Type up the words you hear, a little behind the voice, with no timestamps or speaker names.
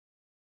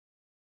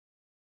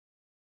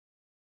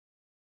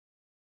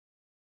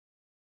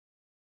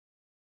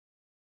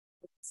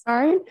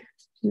Start.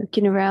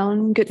 Looking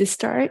around. Good to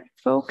start,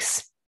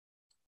 folks.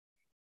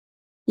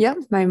 Yep,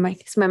 my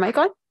mic. Is my mic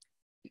on?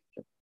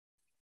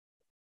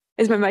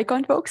 Is my mic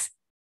on, folks?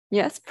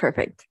 Yes,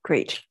 perfect.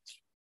 Great.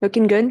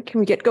 Looking good.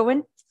 Can we get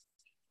going?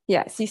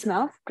 Yeah, see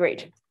smell?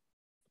 Great.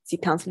 See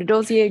Councillor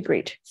Dozier?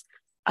 Great.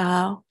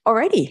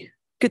 Alrighty.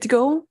 Good to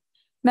go,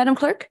 Madam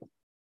Clerk?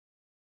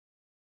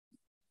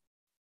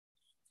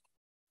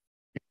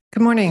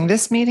 Good morning.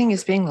 This meeting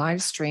is being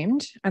live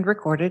streamed and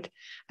recorded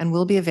and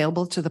will be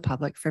available to the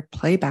public for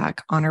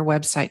playback on our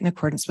website in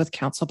accordance with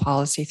Council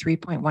Policy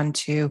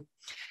 3.12.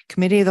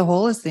 Committee of the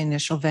Whole is the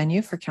initial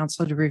venue for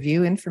Council to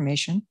review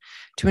information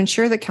to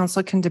ensure that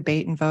Council can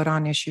debate and vote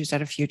on issues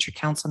at a future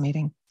Council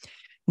meeting.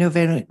 No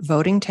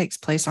voting takes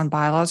place on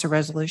bylaws or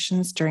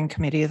resolutions during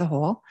Committee of the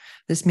Whole.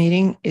 This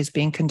meeting is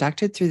being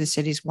conducted through the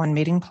City's One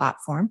Meeting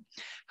platform.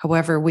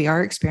 However, we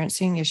are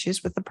experiencing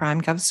issues with the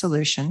PrimeGov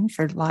solution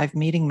for live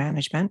meeting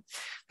management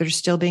that are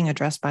still being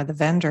addressed by the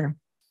vendor.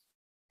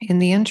 In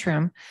the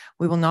interim,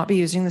 we will not be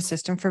using the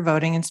system for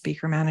voting and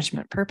speaker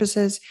management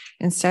purposes.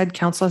 Instead,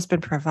 Council has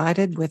been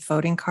provided with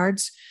voting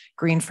cards,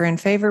 green for in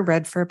favor,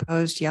 red for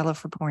opposed, yellow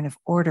for point of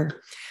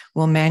order.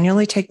 We'll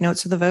manually take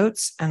notes of the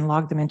votes and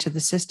log them into the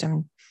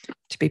system.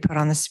 To be put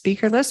on the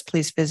speaker list,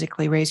 please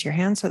physically raise your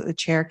hand so that the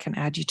chair can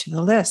add you to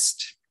the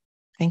list.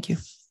 Thank you.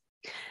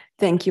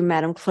 Thank you,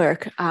 Madam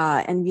Clerk.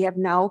 And we have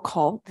now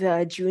called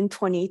the June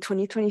 20,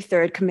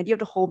 2023 Committee of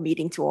the Whole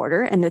meeting to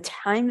order, and the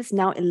time is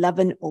now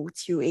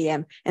 11:02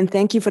 a.m. And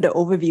thank you for the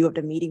overview of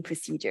the meeting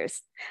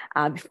procedures.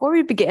 Before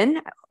we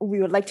begin, we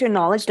would like to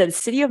acknowledge that the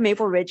City of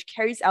Maple Ridge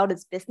carries out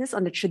its business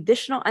on the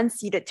traditional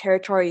unceded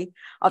territory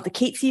of the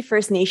Katzie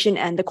First Nation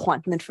and the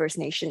Kwantlen First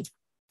Nation.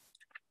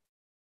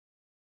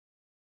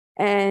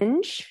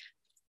 And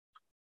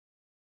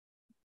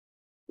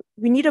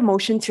we need a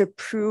motion to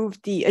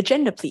approve the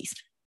agenda, please.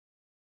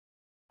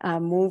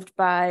 Moved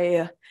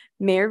by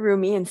Mayor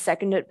Rumi and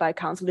seconded by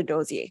Councillor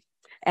Dozier.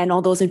 And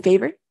all those in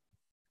favor?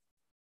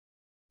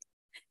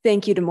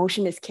 Thank you. The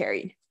motion is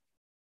carried.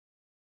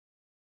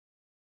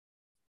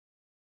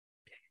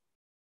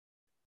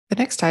 The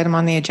next item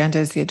on the agenda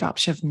is the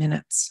adoption of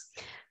minutes.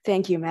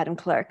 Thank you, Madam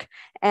Clerk.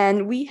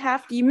 And we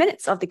have the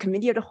minutes of the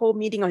Committee of the Whole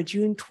meeting on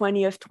June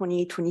 20th,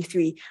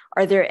 2023.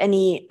 Are there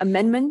any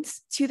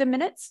amendments to the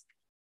minutes?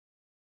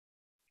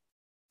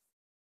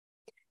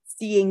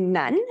 Seeing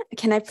none,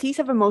 can I please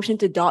have a motion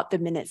to adopt the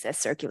minutes as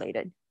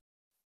circulated?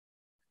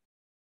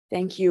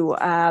 Thank you.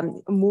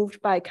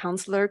 Moved by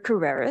Councillor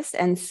Carreras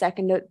and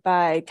seconded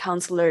by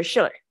Councillor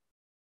Schiller.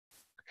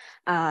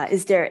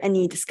 Is there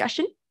any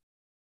discussion?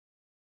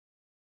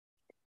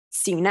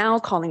 Seeing now,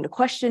 calling the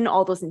question,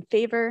 all those in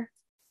favor?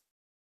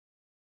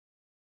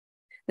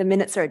 The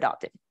minutes are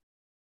adopted.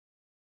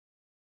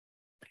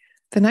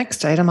 The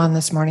next item on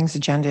this morning's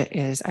agenda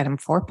is item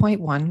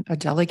 4.1, a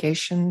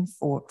delegation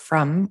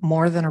from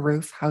More Than a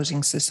Roof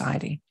Housing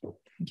Society.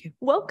 Thank you.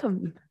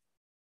 Welcome.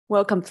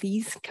 Welcome,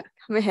 please.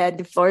 Come ahead.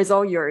 The floor is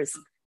all yours.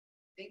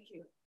 Thank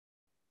you.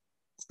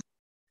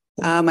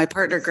 My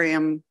partner,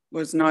 Graham,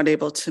 was not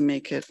able to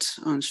make it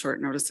on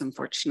short notice,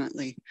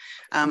 unfortunately.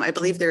 I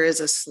believe there is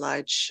a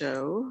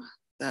slideshow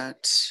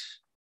that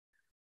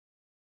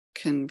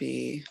can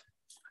be,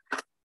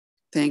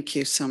 thank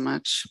you so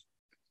much.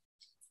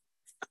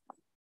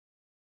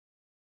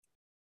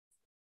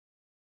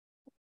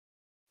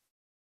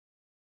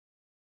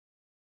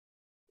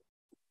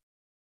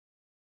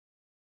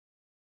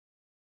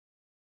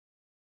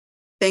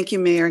 Thank you,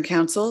 Mayor and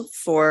Council,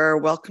 for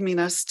welcoming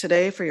us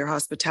today, for your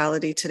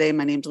hospitality today.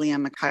 My name is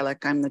Leanne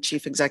Mikhailuk. I'm the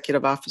Chief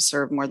Executive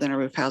Officer of More Than a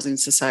Roof Housing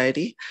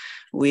Society.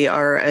 We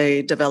are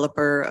a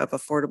developer of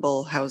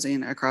affordable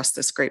housing across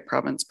this great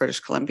province, British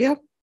Columbia.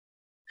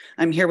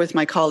 I'm here with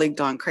my colleague,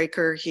 Don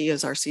Craker. He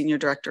is our Senior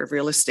Director of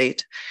Real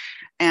Estate.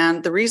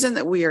 And the reason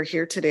that we are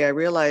here today, I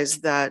realize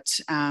that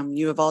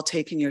you have all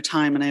taken your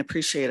time, and I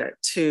appreciate it,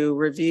 to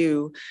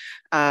review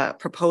a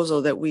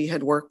proposal that we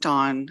had worked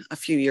on a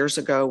few years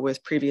ago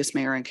with previous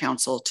mayor and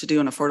council to do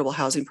an affordable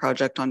housing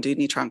project on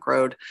Dewdney Trunk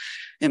Road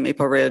in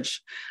Maple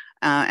Ridge.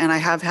 And I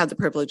have had the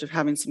privilege of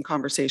having some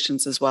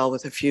conversations as well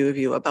with a few of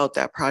you about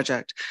that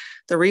project.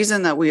 The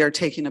reason that we are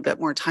taking a bit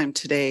more time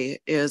today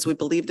is we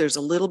believe there's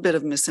a little bit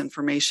of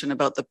misinformation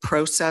about the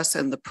process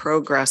and the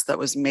progress that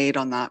was made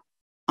on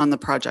the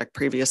project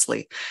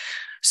previously.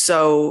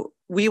 So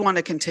we want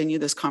to continue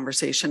this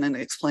conversation and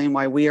explain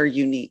why we are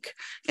unique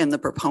in the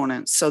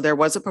proponents. So there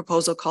was a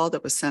proposal call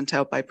that was sent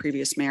out by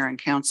previous mayor and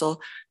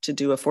council to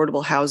do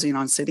affordable housing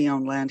on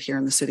city-owned land here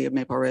in the city of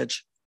Maple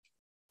Ridge.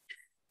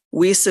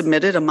 We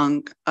submitted,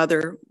 among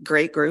other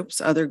great groups,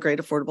 other great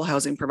affordable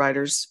housing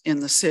providers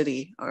in the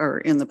city or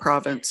in the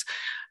province.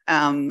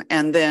 And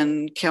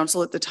then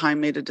council at the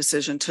time made a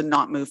decision to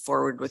not move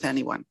forward with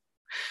anyone.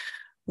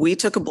 We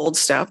took a bold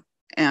step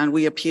and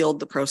we appealed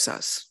the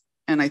process.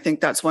 And I think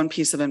that's one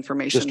piece of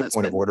information. Just a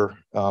point of order.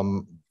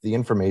 The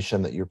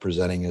information that you're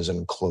presenting is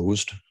in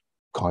closed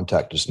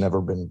contact. It's never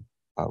been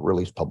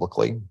released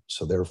publicly.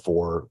 So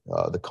therefore,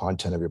 the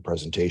content of your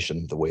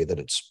presentation, the way that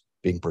it's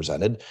being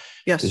presented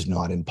Yes. is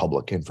not in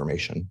public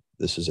information.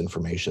 This is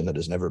information that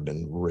has never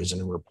been risen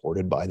and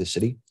reported by the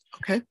city.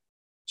 Okay.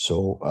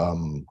 So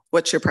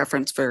what's your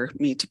preference for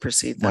me to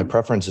proceed then? My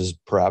preference is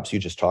perhaps you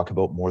just talk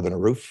about More Than a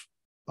Roof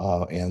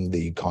and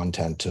the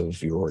content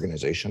of your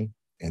organization,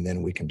 and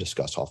then we can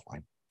discuss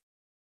offline.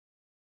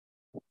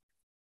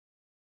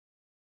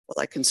 Well,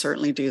 I can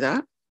certainly do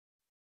that.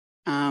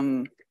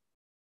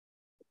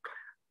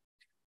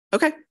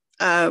 Okay.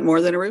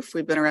 More Than a Roof.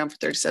 We've been around for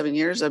 37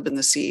 years. I've been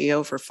the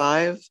CEO for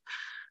 5.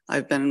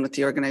 I've been with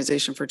the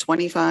organization for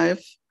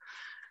 25.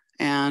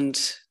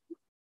 And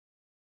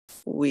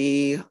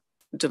we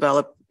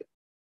develop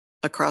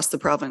across the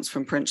province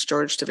from Prince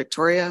George to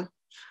Victoria.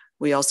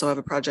 We also have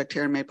a project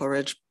here in Maple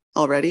Ridge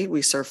already.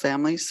 We serve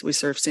families, we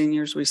serve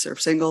seniors, we serve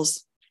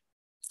singles.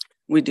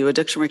 We do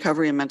addiction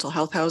recovery and mental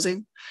health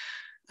housing.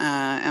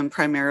 And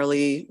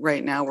primarily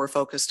right now we're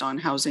focused on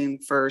housing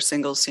for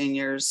single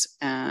seniors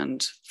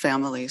and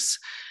families.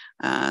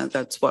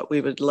 That's what we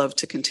would love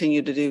to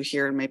continue to do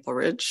here in Maple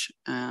Ridge.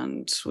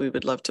 And we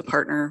would love to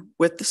partner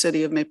with the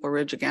city of Maple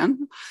Ridge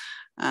again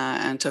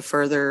and to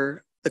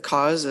further the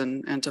cause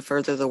and to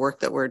further the work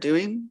that we're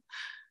doing.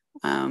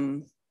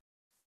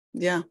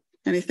 Yeah,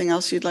 anything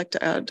else you'd like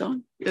to add,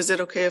 Dawn? Is it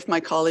okay if my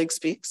colleague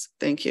speaks?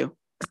 Thank you.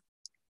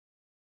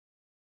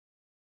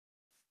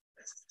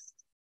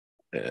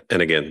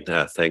 And again,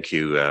 thank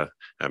you,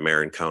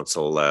 Mayor and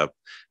Council.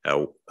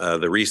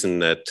 The reason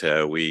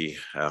that we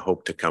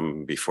hope to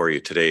come before you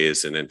today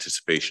is in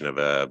anticipation of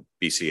a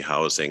BC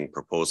Housing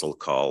proposal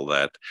call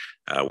that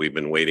we've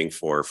been waiting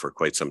for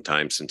quite some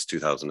time. Since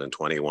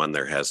 2021.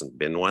 There hasn't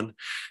been one,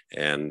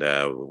 and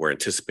we're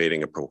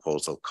anticipating a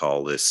proposal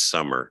call this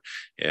summer.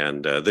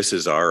 And this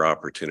is our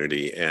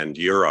opportunity and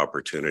your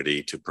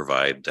opportunity to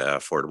provide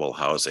affordable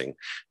housing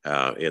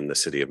in the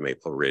city of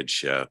Maple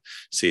Ridge.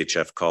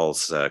 CHF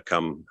calls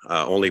come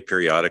only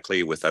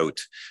periodically without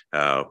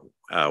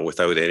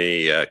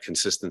any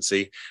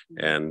consistency.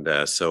 And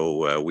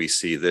so we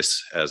see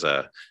this as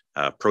a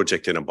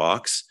project in a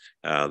box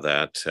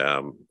that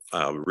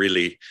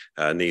really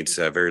needs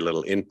very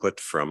little input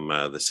from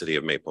the city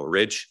of Maple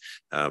Ridge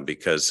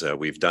because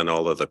we've done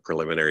all of the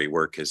preliminary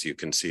work, as you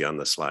can see on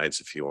the slides.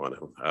 If you want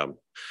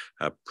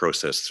to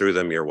process through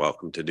them, you're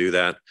welcome to do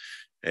that.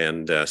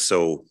 And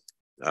so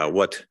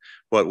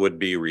what would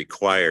be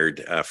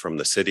required from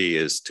the city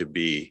is to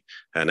be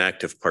an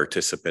active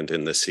participant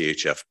in the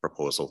CHF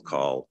proposal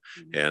call.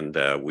 And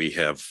we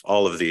have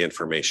all of the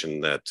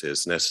information that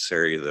is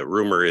necessary. The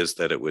rumor is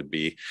that it would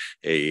be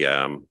a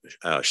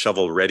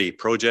shovel-ready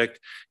project.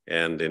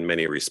 And in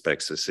many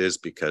respects, this is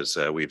because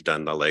we've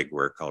done the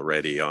legwork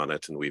already on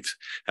it. And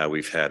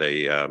we've had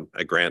a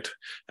grant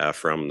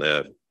from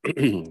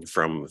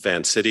from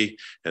Van City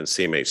and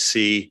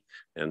CMHC.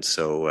 And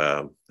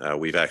so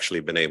we've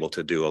actually been able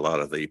to do a lot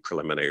of the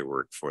preliminary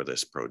work for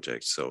this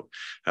project. So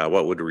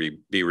what would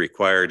be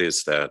required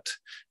is that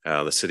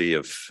the city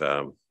of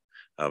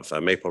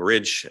Maple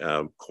Ridge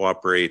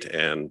cooperate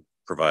and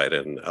provide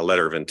a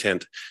letter of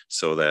intent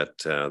so that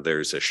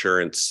there's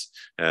assurance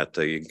at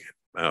the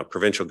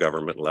provincial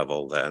government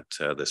level that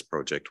this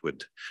project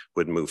would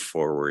move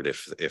forward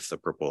if the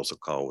proposal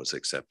call was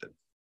accepted.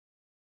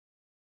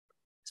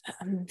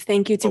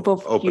 Thank you to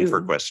both of you open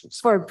for questions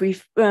for a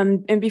brief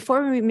and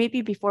before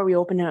we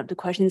open it up to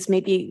questions,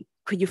 maybe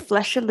could you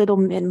flesh a little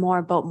bit more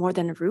about More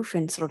Than a Roof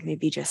and sort of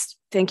maybe just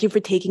thank you for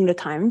taking the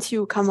time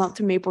to come out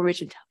to Maple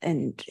Ridge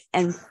and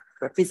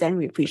represent.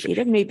 We appreciate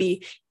it. Maybe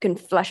you can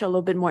flesh a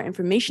little bit more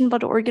information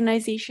about the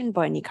organization,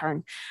 about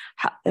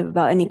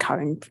any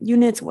current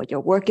units, what your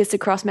work is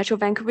across Metro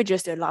Vancouver,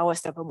 just to allow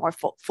us to have a more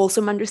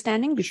fulsome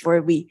understanding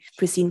before we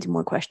proceed to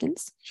more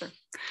questions. Sure.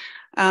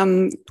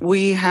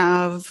 We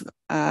have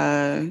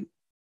around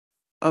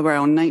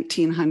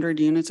 1,900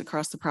 units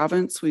across the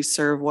province. We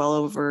serve well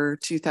over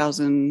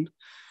 2,000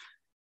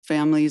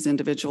 families,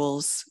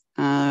 individuals.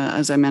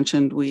 As I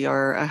mentioned, we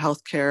are a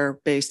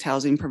healthcare-based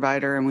housing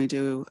provider, and we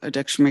do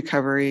addiction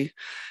recovery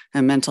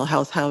and mental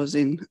health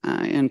housing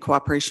in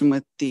cooperation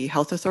with the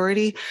Health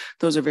Authority.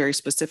 Those are very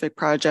specific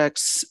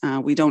projects.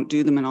 We don't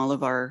do them in all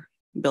of our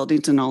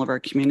buildings in all of our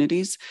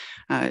communities.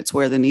 It's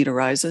where the need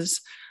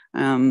arises.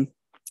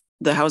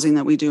 The housing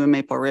that we do in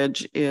Maple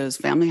Ridge is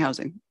family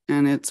housing,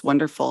 and it's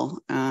wonderful.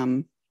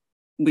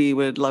 We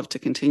would love to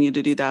continue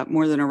to do that.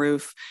 More Than a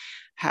Roof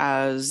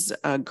has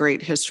a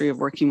great history of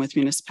working with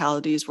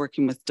municipalities,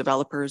 working with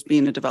developers,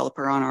 being a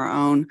developer on our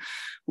own.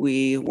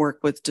 We work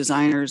with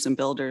designers and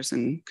builders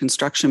and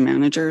construction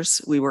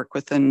managers. We work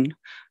within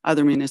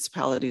other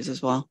municipalities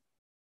as well.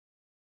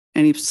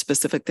 Any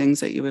specific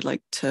things that you would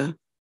like to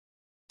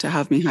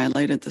have me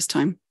highlight at this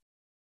time?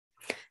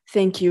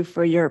 Thank you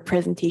for your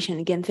presentation.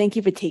 Again, thank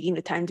you for taking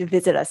the time to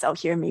visit us out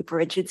here in Maple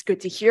Ridge. It's good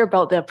to hear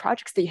about the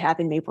projects that you have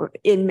in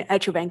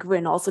Metro Vancouver,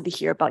 and also to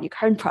hear about your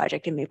current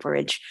project in Maple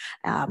Ridge.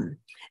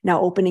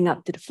 Now opening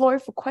up to the floor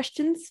for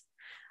questions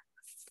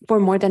for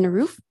More Than a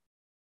Roof.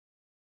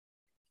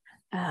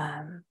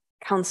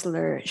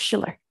 Councillor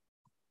Schiller.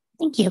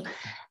 Thank you.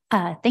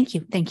 Thank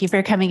you. Thank you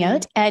for coming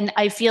out. And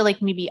I feel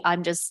like maybe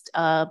I'm just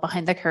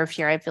behind the curve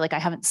here. I feel like I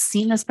haven't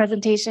seen this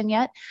presentation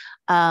yet.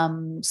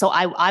 So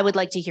I would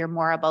like to hear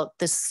more about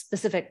this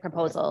specific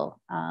proposal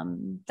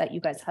that you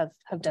guys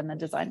have done the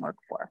design work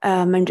for.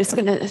 I'm just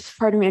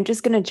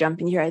gonna jump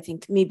in here. I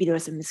think maybe there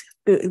was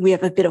we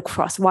have a bit of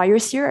cross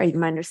wires here.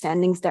 My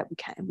understanding is that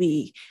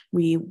we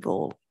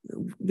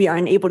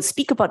aren't able to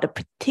speak about the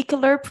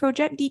particular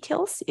project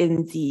details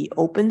in the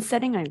open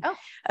setting.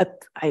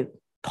 I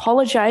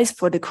apologize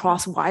for the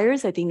cross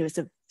wires. I think there's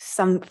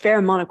some fair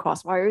amount of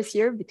cross wires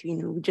here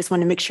between. We just want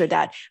to make sure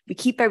that we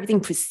keep everything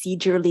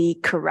procedurally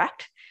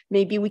correct.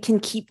 Maybe we can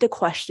keep the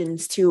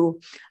questions to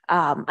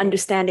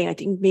understanding. I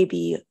think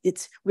maybe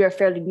we are a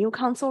fairly new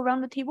council around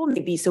the table,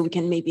 maybe so we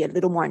can maybe a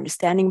little more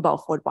understanding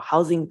about affordable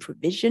housing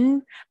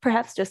provision,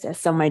 perhaps just as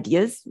some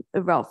ideas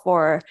about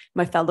for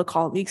my fellow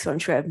colleagues. So I'm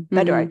sure I have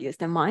better ideas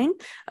than mine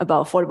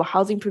about affordable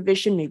housing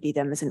provision, maybe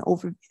them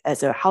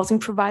as a housing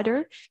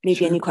provider,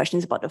 maybe any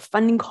questions about the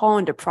funding call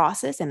and the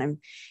process. And I'm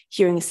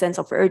hearing a sense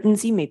of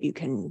urgency. Maybe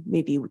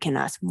we can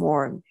ask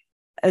more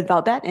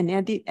about that,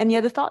 and any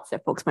other thoughts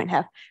that folks might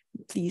have.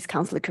 Please,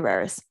 Councillor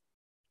Carreras.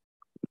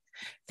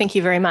 Thank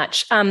you very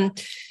much. I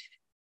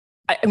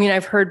mean,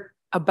 I've heard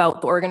about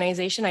the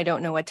organization. I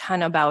don't know a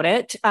ton about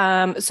it.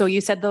 So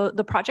you said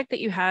the project that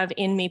you have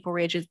in Maple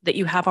Ridge is that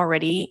you have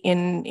already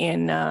in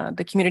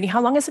the community.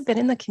 How long has it been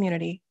in the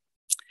community?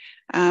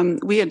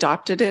 We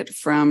adopted it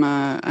from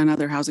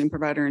another housing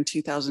provider in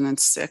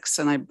 2006,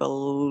 and I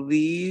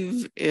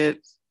believe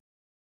it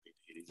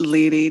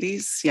late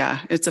 80s. Yeah,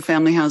 it's a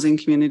family housing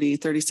community,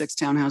 36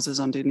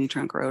 townhouses on Dudney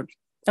Trunk Road.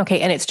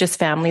 Okay, and it's just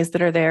families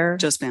that are there?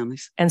 Just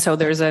families. And so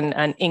there's an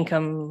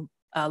income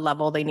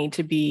level they need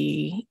to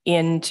be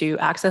in to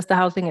access the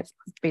housing. It's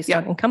based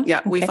on income? Yeah,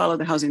 we follow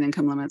the housing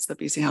income limits that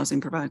BC Housing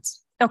provides.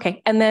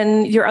 Okay, and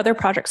then your other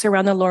projects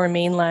around the Lower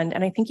Mainland,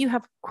 and I think you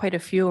have quite a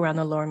few around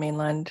the Lower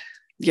Mainland.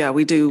 Yeah,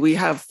 we do. We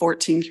have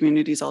 14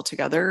 communities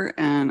altogether,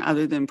 and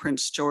other than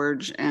Prince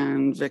George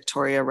and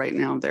Victoria right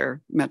now,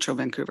 they're Metro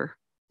Vancouver.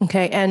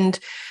 Okay, and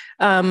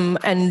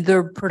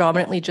they're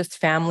predominantly just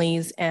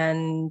families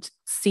and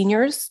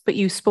seniors, but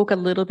you spoke a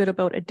little bit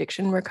about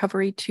addiction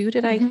recovery too.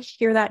 Did I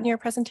hear that in your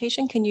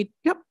presentation? Can you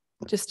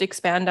just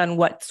expand on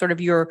what sort of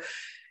your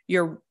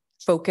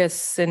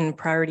focus and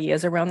priority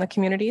is around the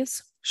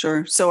communities?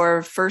 Sure. So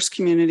our first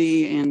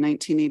community in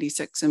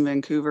 1986 in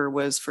Vancouver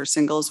was for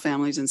singles,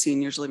 families, and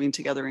seniors living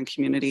together in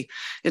community.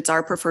 It's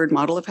our preferred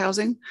model of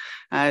housing.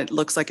 It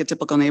looks like a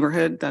typical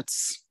neighborhood.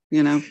 That's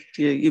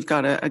you've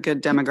got a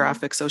good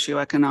demographic,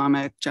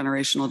 socioeconomic,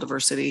 generational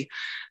diversity.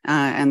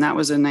 And that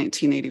was in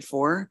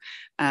 1984.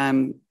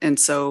 And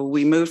so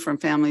we moved from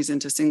families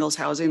into singles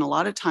housing. A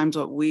lot of times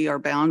what we are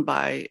bound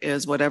by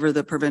is whatever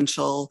the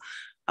provincial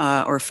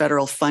or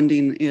federal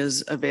funding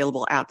is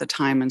available at the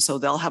time. And so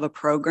they'll have a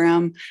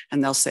program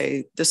and they'll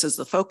say, this is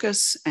the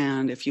focus.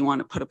 And if you want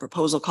to put a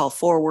proposal call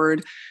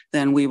forward,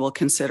 then we will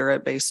consider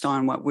it based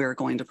on what we're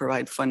going to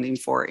provide funding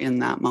for in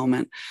that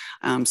moment.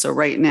 So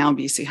right now,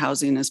 BC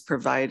Housing is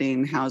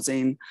providing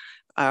housing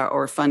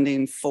or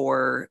funding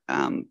for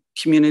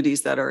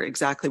communities that are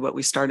exactly what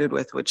we started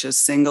with, which is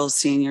singles,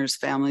 seniors,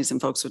 families, and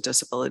folks with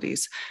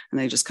disabilities. And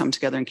they just come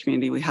together in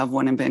community. We have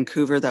one in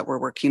Vancouver that we're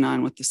working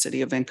on with the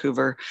City of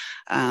Vancouver,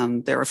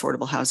 their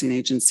affordable housing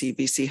agency,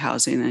 BC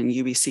Housing, and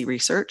UBC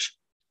Research.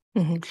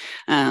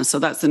 So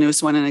that's the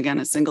newest one. And again,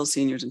 it's singles,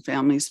 seniors, and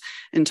families.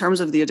 In terms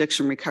of the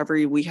addiction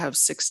recovery, we have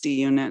 60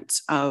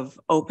 units of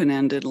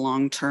open-ended,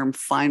 long-term,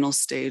 final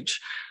stage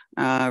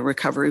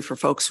recovery for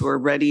folks who are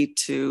ready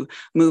to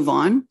move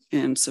on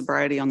in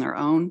sobriety on their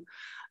own.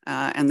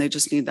 And they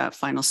just need that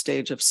final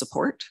stage of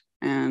support.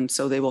 And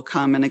so they will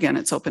come, and again,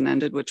 it's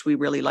open-ended, which we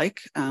really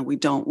like. We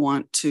don't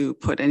want to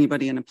put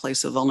anybody in a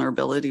place of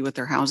vulnerability with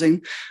their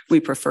housing.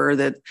 We prefer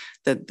that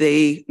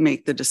they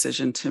make the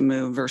decision to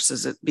move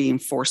versus it being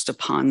forced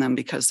upon them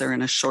because they're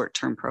in a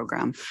short-term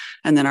program.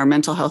 And then our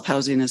mental health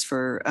housing is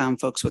for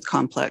folks with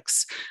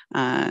complex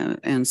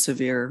and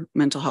severe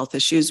mental health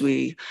issues.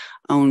 We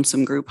own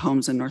some group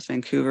homes in North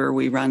Vancouver.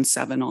 We run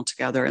 7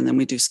 altogether, and then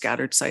we do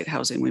scattered site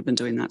housing. We've been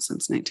doing that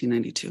since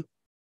 1992.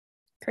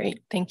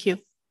 Great, thank you.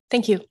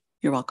 Thank you.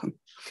 You're welcome.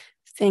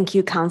 Thank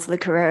you, Councillor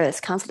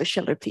Carreras. Councillor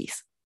Schiller,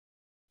 please.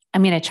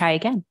 I'm going to try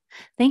again.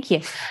 Thank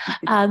you.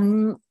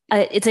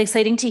 It's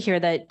exciting to hear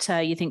that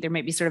you think there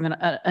might be sort of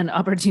an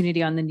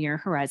opportunity on the near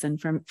horizon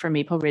for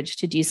Maple Ridge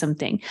to do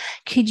something.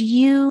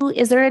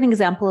 Is there an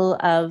example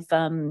of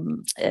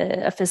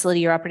a facility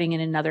you're operating in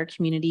another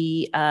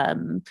community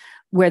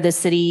where the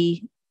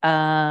city,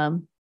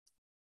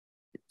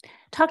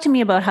 talk to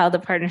me about how the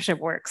partnership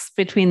works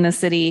between the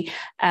city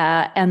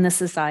and the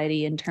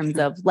society in terms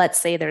of, let's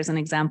say there's an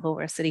example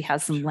where a city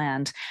has some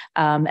land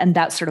and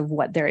that's sort of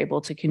what they're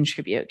able to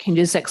contribute. Can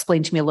you just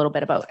explain to me a little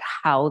bit about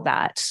how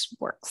that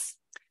works?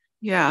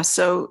 Yeah,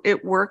 so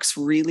it works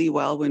really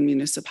well when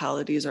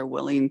municipalities are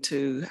willing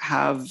to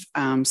have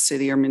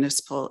city or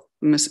municipal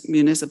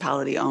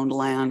municipality owned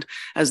land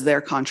as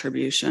their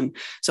contribution.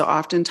 So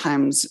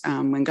oftentimes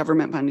when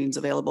government funding is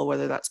available,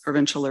 whether that's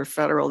provincial or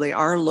federal, they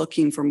are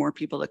looking for more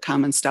people to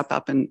come and step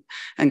up and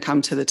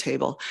come to the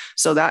table.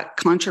 So that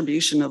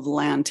contribution of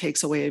land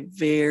takes away a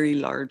very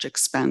large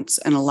expense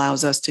and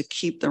allows us to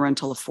keep the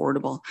rental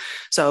affordable.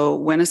 So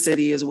when a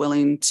city is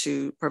willing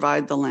to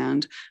provide the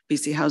land,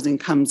 BC Housing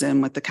comes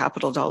in with the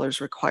capital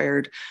dollars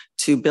required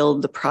to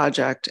build the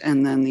project,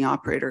 and then the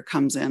operator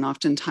comes in.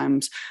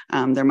 Oftentimes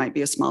there might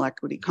be a small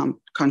equity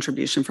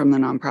contribution from the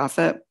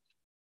nonprofit.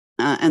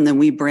 And then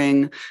we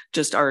bring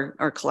just our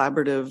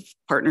collaborative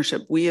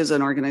partnership. We as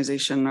an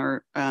organization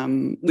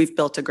we've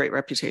built a great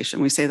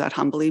reputation. We say that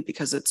humbly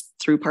because it's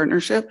through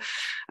partnership,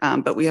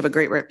 but we have a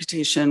great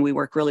reputation. We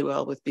work really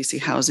well with BC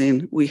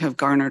Housing. We have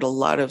garnered a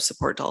lot of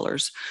support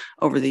dollars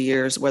over the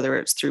years, whether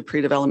it's through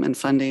pre-development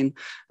funding,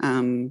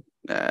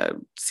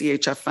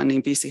 CHF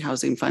funding, BC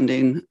Housing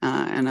funding,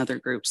 and other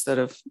groups that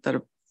have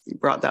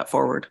brought that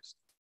forward.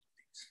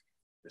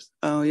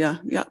 Oh, yeah,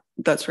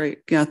 that's right.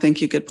 Yeah,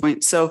 thank you. Good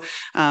point. So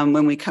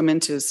when we come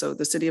into,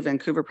 the City of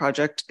Vancouver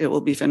project, it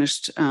will be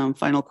finished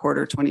final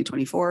quarter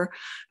 2024.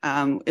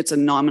 It's a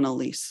nominal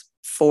lease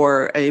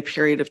for a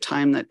period of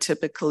time that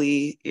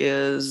typically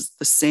is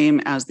the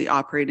same as the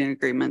operating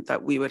agreement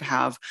that we would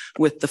have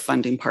with the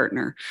funding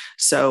partner.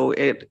 So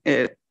it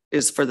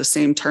is for the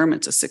same term.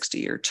 It's a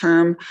 60-year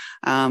term.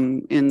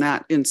 In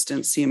that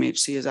instance,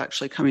 CMHC is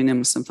actually coming in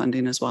with some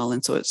funding as well.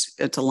 And so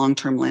it's a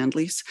long-term land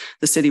lease.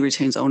 The city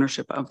retains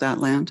ownership of that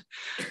land,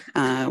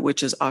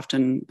 which is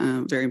often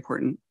very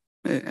important,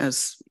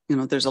 as you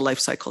know, there's a life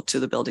cycle to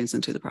the buildings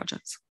and to the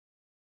projects.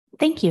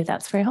 Thank you.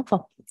 That's very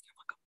helpful.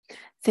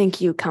 Thank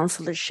you,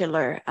 Councillor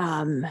Schiller.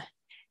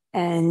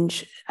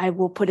 And I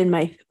will put in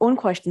my own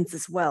questions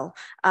as well.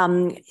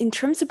 In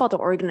terms about the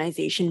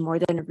organization, More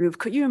Than a Roof,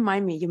 could you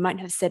remind me, you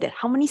might have said it,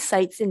 how many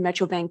sites in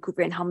Metro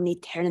Vancouver and how many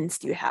tenants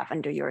do you have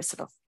under your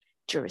sort of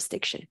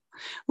jurisdiction?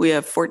 We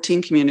have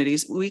 14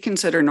 communities. We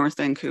consider North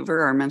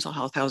Vancouver, our mental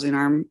health housing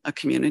arm, a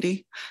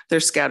community. They're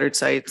scattered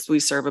sites.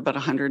 We serve about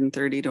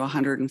 130 to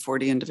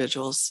 140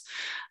 individuals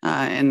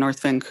in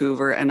North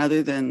Vancouver. And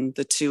other than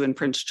the two in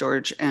Prince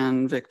George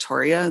and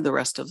Victoria, the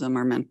rest of them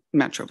are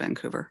Metro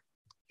Vancouver.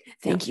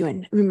 Thank you.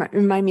 And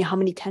remind me how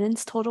many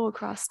tenants total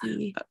across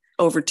the...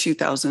 Over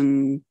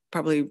 2,000,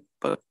 probably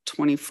about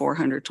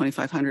 2,400,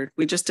 2,500.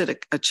 We just did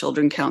a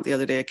children count the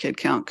other day, a kid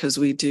count, because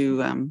we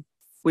do,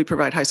 we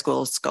provide high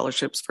school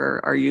scholarships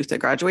for our youth that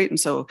graduate. And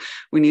so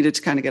we needed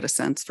to kind of get a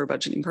sense for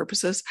budgeting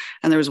purposes.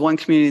 And there was one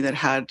community that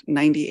had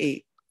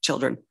 98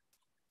 children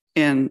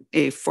in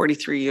a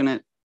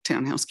 43-unit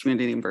townhouse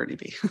community in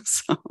Burnaby.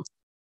 So...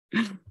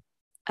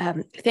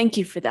 Thank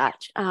you for that.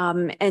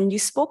 And you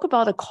spoke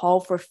about a call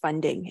for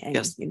funding, and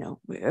yes, you know,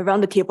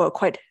 around the table are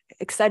quite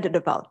excited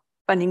about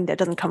funding that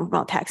doesn't come from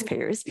our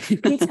taxpayers.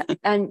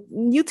 And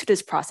new to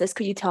this process,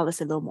 could you tell us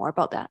a little more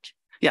about that?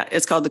 Yeah,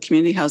 it's called the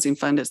Community Housing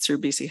Fund. It's through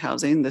BC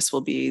Housing. This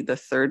will be the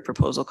third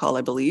proposal call,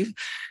 I believe.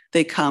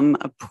 They come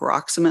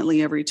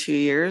approximately every 2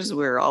 years.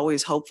 We're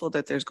always hopeful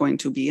that there's going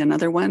to be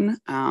another one,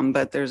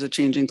 but there's a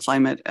changing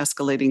climate,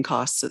 escalating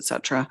costs, et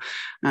cetera.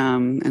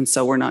 And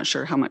so we're not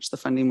sure how much the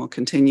funding will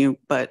continue,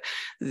 but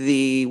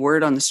the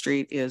word on the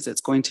street is it's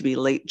going to be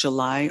late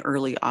July,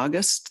 early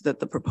August that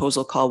the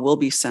proposal call will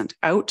be sent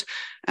out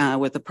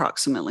with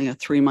approximately a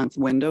 3-month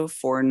window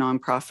for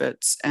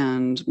nonprofits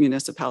and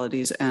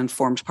municipalities and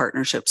formed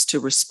partnerships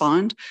to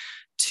respond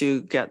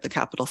to get the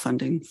capital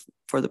funding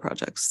for the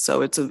projects.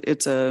 So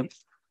it's a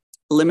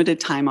limited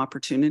time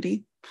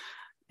opportunity,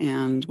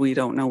 and we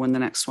don't know when the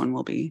next one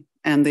will be.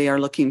 And they are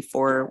looking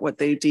for what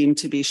they deem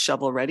to be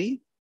shovel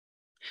ready,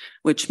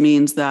 which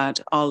means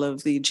that all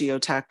of the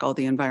geotech, all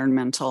the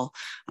environmental,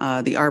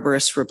 the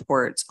arborist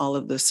reports, all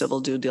of the civil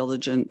due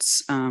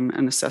diligence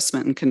and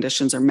assessment and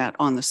conditions are met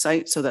on the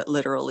site, so that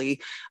literally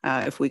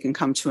if we can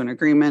come to an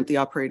agreement, the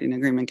operating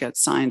agreement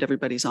gets signed,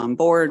 everybody's on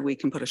board, we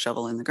can put a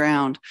shovel in the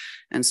ground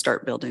and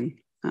start building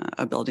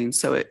a building.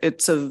 So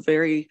it's a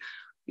very,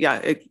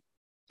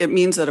 it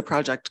means that a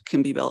project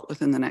can be built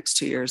within the next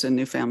 2 years, and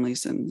new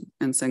families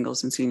and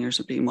singles and seniors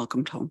are being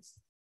welcomed home.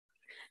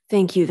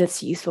 Thank you.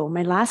 That's useful.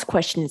 My last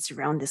question is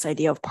around this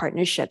idea of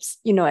partnerships.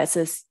 You know, as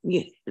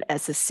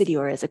a city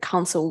or as a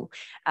council,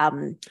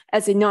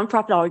 as a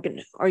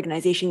nonprofit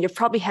organization, you've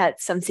probably had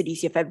some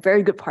cities you've had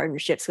very good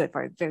partnerships with,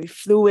 are very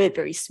fluid,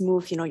 very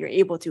smooth. You know, you're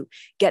able to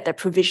get that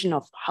provision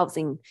of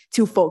housing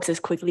to folks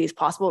as quickly as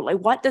possible. Like,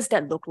 what does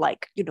that look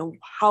like? You know,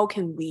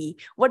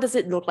 what does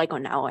it look like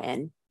on our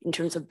end in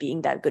terms of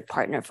being that good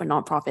partner for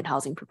nonprofit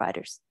housing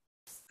providers?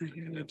 I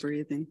hear you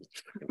breathing.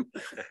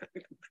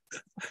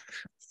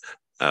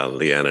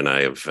 Leanne and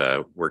I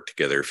have worked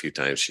together a few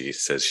times. She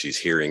says she's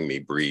hearing me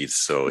breathe,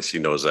 so she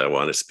knows I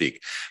want to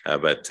speak.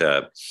 But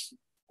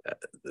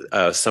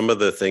some of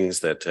the things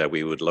that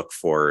we would look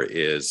for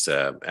is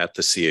at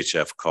the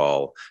CHF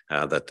call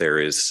that there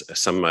is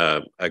some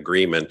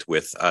agreement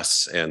with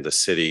us and the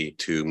city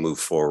to move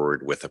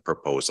forward with a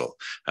proposal.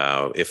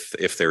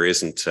 If there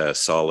isn't a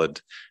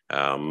solid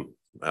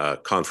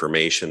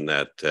confirmation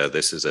that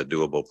this is a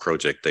doable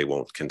project, they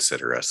won't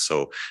consider us.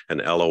 So an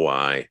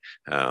LOI,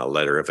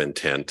 letter of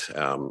intent,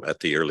 at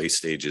the early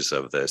stages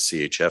of the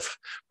CHF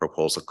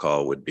proposal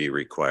call would be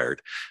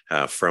required.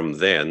 From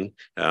then,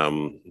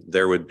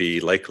 there would be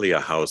likely a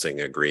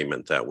housing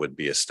agreement that would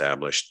be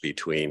established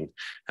between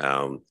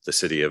the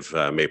city of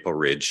Maple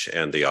Ridge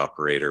and the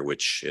operator,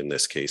 which in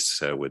this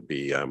case would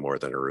be More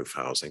Than a Roof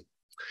Housing.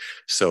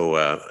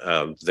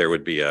 So there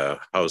would be a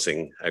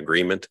housing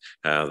agreement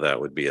that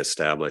would be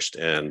established,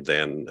 and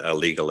then a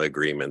legal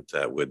agreement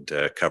that would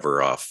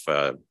cover off,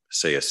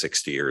 say, a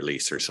 60-year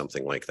lease or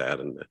something like that,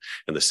 and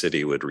the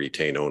city would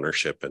retain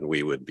ownership, and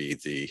we would be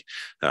the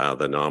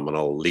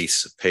nominal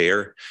lease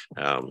payer,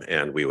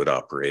 and we would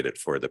operate it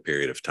for the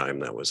period of time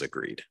that was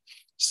agreed.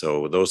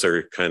 So those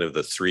are kind of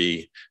the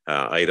three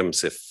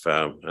items.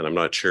 And I'm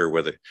not sure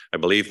whether, I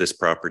believe this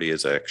property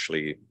is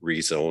actually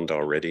rezoned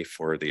already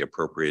for the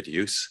appropriate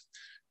use.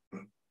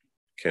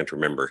 Can't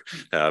remember,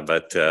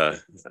 but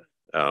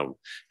in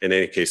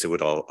any case, it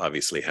would all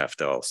obviously have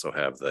to also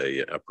have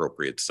the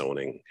appropriate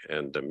zoning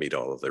and meet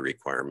all of the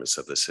requirements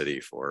of the city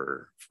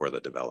for the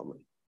development.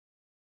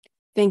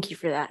 Thank you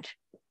for that.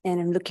 And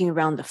I'm looking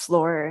around the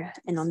floor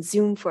and on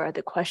Zoom for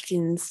other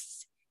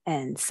questions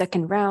and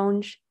second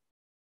round.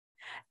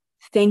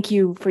 Thank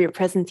you for your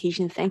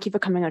presentation. Thank you for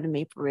coming out of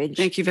Maple Ridge.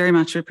 Thank you very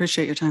much. We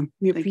appreciate your time.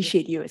 We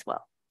appreciate you as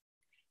well.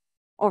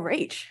 All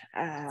right.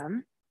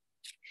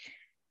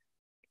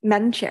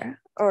 Madam Chair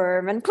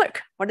or Madam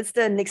Clerk, what is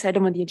the next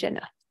item on the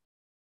agenda?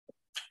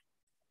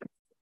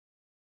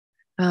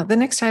 The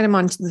next item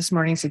on this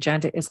morning's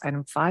agenda is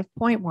item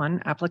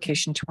 5.1,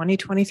 application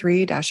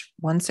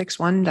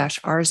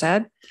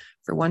 2023-161-RZ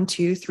for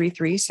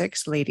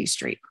 12336 Lady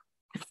Street.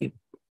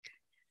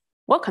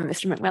 Welcome,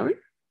 Mr. McMillan.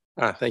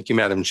 Thank you,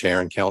 Madam Chair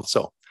and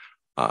Council.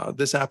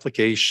 This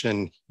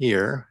application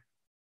here,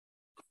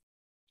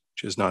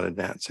 which is not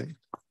advancing.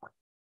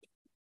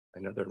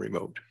 Another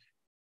remote.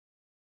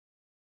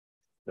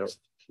 No,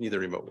 neither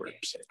remote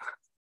works.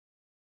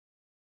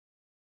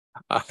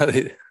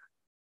 The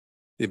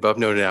above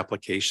noted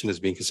application is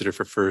being considered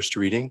for first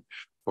reading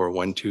for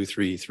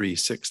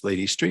 12336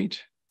 Lady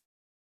Street.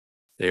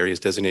 The area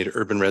is designated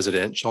urban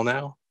residential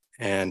now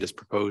and is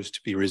proposed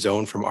to be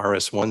rezoned from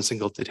RS1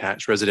 single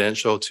detached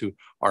residential to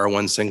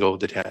R1 single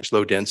detached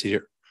low density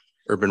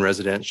urban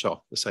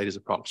residential. The site is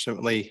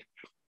approximately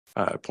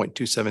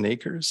 0.27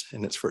 acres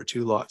and it's for a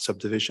 2-lot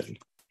subdivision.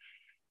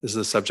 This is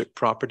the subject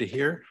property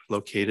here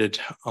located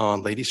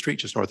on Lady Street,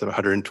 just north of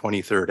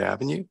 123rd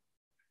Avenue.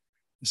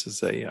 This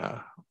is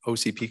a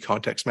OCP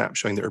context map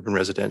showing the urban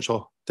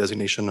residential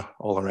designation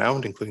all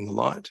around, including the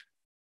lot.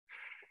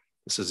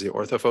 This is the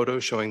ortho photo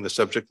showing the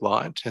subject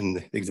lot and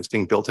the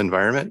existing built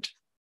environment.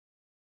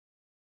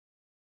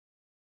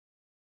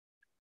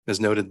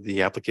 As noted,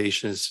 the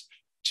application is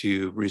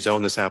to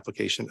rezone this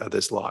application of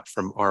this lot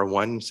from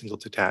R1 single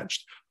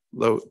detached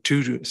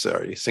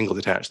single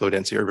detached low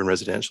density urban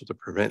residential to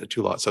prevent a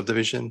 2-lot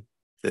subdivision.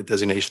 The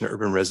designation of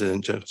urban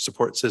residential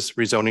supports this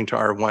rezoning to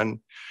R1.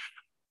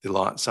 The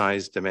lot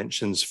size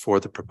dimensions for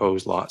the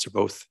proposed lots are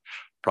both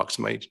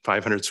approximately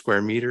 500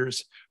 square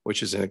meters,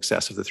 which is in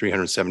excess of the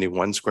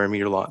 371 square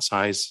meter lot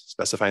size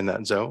specified in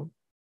that zone.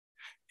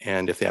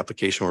 And if the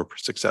application were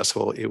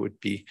successful, it would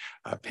be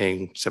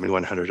paying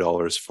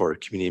 $7,100 for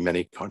community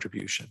amenity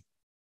contribution.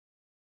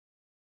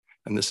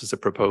 And this is a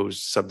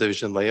proposed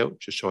subdivision layout,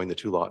 just showing the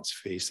 2 lots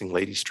facing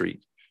Lady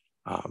Street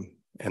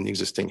and the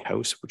existing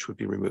house, which would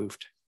be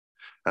removed.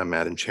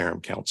 Madam Chair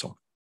and Council.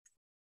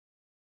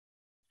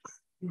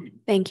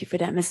 Thank you for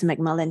that, Mr.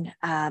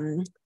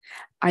 McMillan.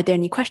 Are there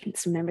any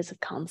questions from members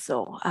of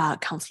council?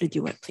 Councillor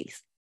Dewitt,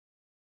 please.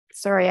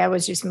 Sorry, I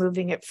was just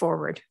moving it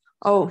forward.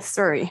 Oh,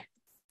 sorry.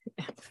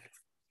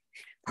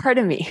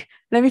 Pardon me.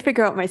 Let me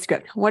figure out my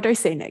script. What do I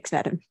say next,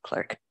 Madam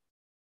Clerk?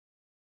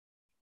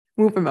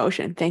 Move a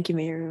motion. Thank you,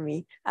 Mayor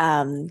Rumi.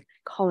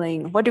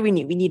 Calling, what do we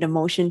need? We need a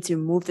motion to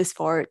move this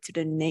forward to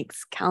the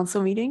next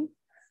council meeting.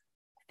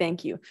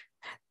 Thank you.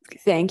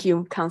 Thank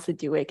you, Councillor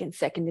Dewick, and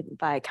seconded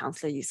by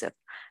Councillor Youssef.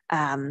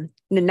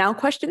 Now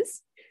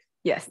questions?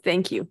 Yes,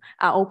 thank you.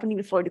 Opening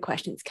the floor to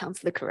questions,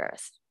 Councillor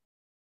Carreras.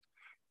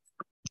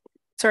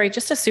 Sorry,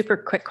 just a super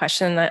quick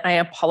question. I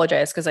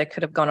apologize because I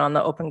could have gone on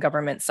the open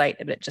government site,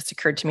 but it just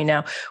occurred to me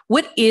now.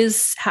 What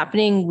is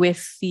happening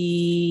with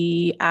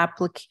the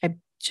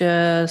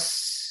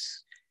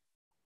just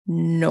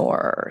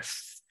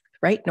north,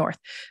 right? North.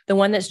 The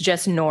one that's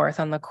just north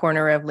on the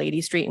corner of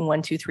Lady Street and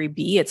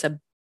 123B.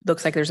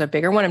 Looks like there's a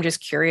bigger one. I'm just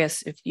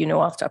curious if you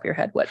know off the top of your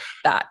head what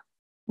that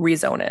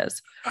rezone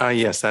is.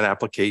 Yes, that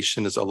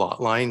application is a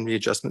lot line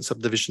readjustment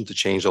subdivision to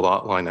change the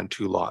lot line on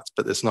 2 lots,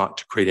 but it's not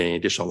to create any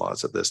additional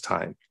lots at this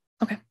time.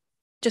 Okay,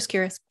 just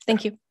curious.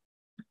 Thank you.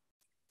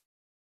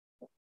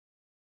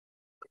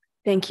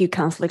 Thank you,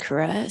 Councillor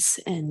Carreras.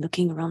 And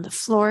looking around the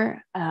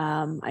floor,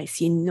 I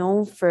see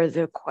no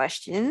further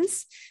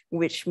questions,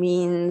 which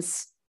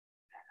means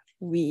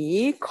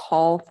we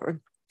call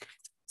for,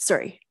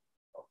 sorry.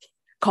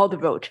 Call the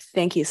vote.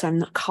 Thank you. So I'm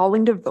not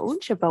calling the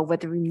vote about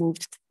whether we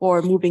moved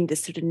or moving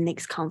this to the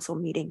next council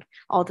meeting.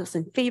 All those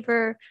in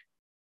favor?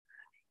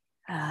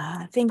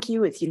 Thank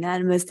you. It's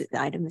unanimous. The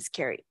item is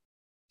carried.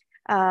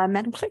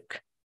 Madam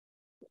Clerk.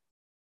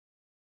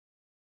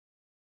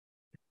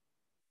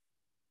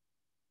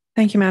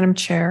 Thank you, Madam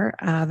Chair.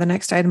 The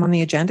next item on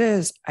the agenda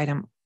is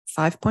item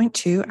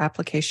 5.2,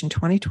 application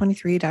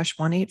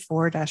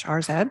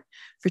 2023-184-RZ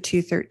for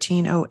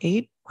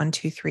 21308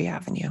 123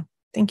 Avenue.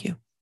 Thank you.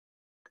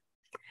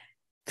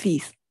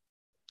 Please.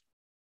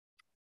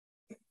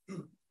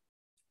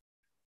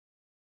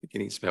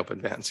 Getting some help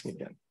advancing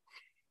again.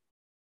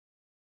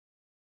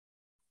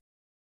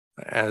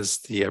 As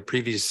the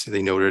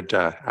previously noted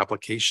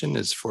application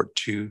is for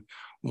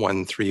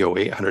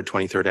 21308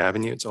 123rd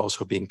Avenue. It's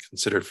also being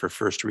considered for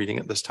first reading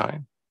at this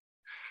time.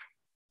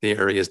 The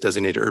area is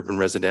designated urban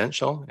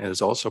residential and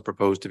is also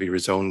proposed to be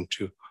rezoned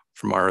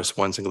from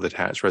RS1 single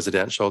detached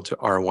residential to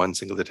R1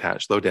 single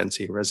detached low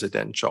density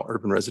residential,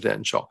 urban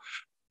residential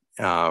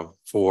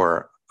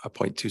for a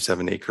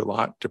 0.27 acre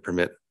lot to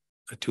permit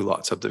a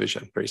 2-lot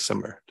subdivision, very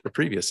similar to the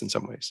previous in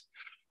some ways.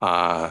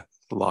 The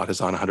lot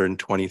is on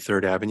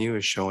 123rd Avenue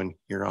as shown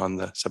here on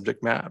the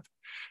subject map.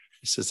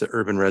 This is the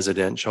urban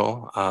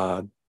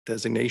residential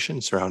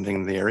designation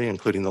surrounding the area,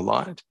 including the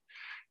lot.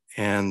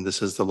 And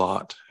this is the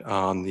lot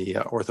on the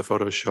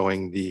orthophoto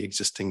showing the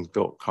existing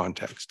built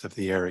context of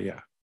the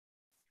area.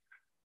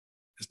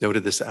 As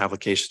noted, this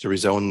application to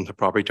rezone the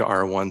property to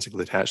R1 single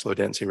detached low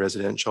density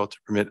residential to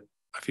permit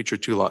a future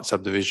 2-lot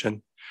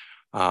subdivision.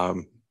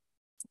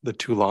 The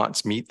 2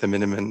 lots meet the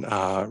minimum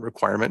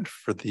requirement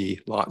for the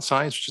lot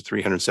size, which is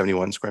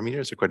 371 square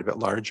meters. They're quite a bit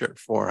larger,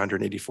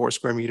 484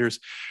 square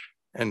meters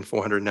and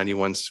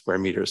 491 square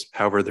meters.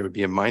 However, there would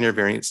be a minor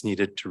variance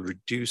needed to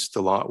reduce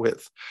the lot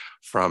width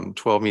from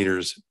 12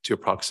 meters to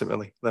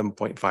approximately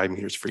 11.5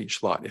 meters for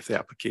each lot if the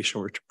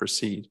application were to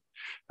proceed.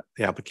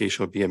 The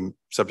application would be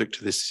subject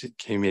to this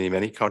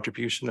community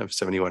contribution of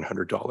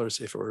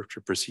 $7,100 if it were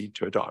to proceed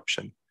to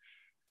adoption.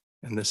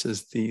 And this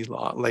is the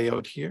lot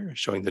layout here,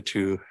 showing the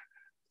 2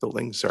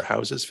 buildings or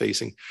houses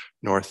facing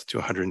north to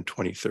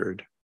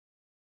 123rd.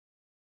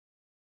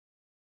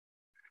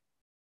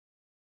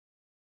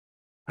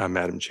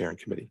 Madam Chair and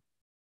Committee.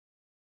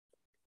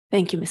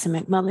 Thank you, Mr.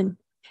 McMullen.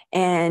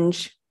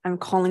 And I'm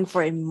calling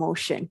for a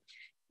motion.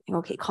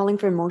 Okay, calling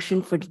for a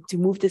motion to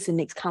move this in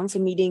next council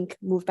meeting,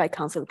 moved by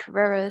Councilor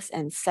Carreras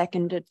and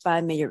seconded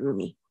by Mayor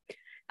Rumi.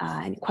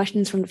 Any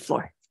questions from the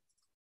floor?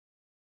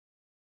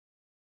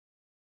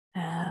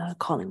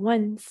 Calling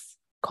once,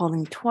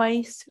 calling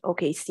twice.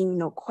 Okay, seeing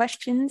no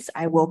questions,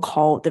 I will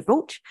call the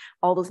vote.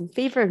 All those in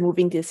favor of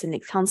moving this in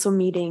next council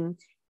meeting,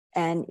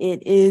 and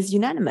it is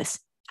unanimous.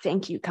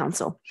 Thank you,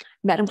 Council.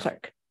 Madam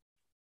Clerk.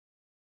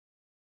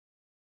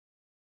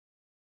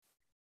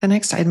 The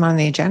next item on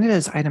the agenda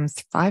is item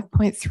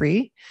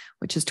 5.3,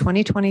 which is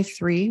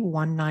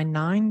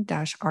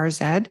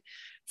 2023-199-RZ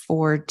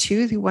for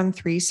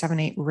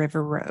 21378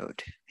 River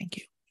Road. Thank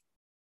you.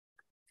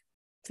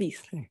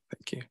 Please. Okay,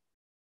 thank you.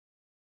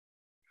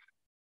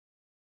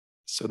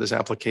 So this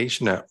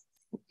application,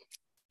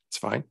 it's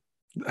fine.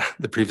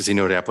 The previously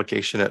noted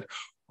application at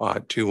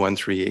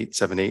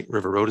 213878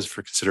 River Road is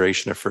for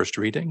consideration of first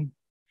reading.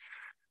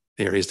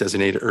 The area is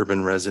designated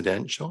urban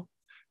residential.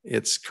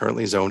 It's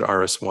currently zoned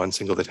RS1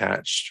 single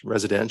detached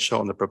residential,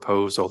 and the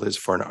proposal is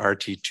for an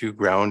RT2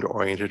 ground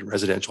oriented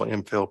residential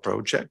infill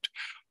project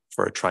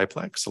for a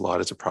triplex. The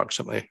lot is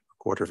approximately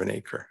 1/4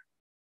 acre.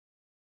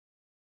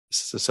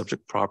 This is a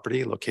subject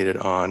property located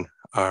on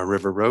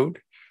River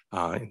Road,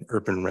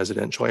 urban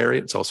residential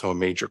area. It's also a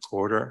major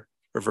corridor,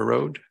 River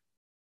Road.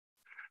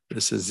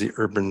 This is the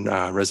urban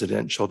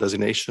residential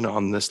designation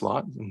on this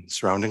lot and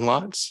surrounding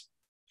lots.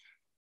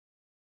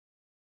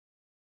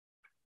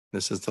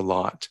 This is the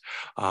lot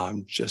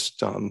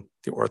just on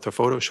the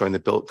orthophoto showing the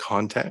built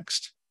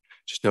context.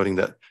 Just noting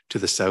that to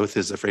the south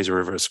is the Fraser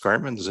River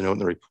Escarpment. There's a note in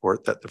the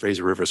report that the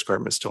Fraser River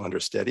Escarpment is still under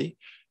study.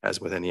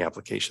 As with any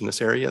application in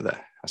this area,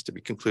 that has to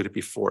be concluded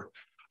before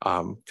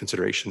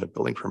consideration of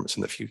building permits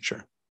in the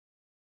future.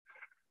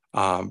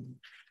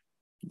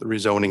 The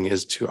rezoning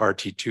is to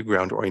RT2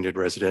 ground-oriented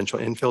residential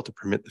infill to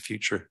permit the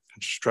future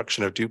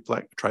construction of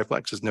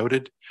triplex as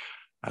noted.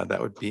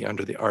 That would be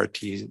under the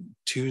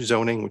RT2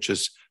 zoning, which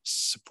is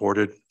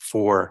supported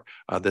for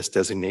this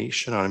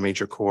designation on a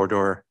major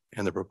corridor.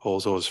 And the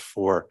proposal is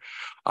for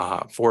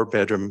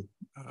 4-bedroom,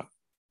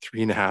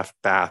 3.5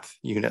 bath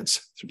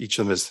units. Each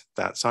of them is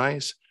that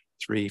size,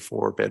 3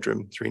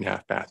 4-bedroom,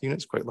 3.5 bath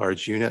units, quite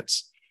large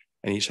units.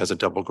 And each has a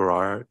double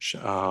garage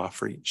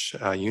for each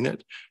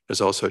unit.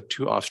 There's also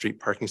 2 off-street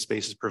parking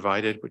spaces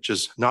provided, which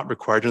is not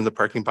required in the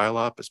parking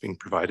bylaw, but it's being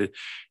provided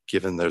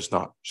given there's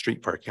not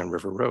street parking on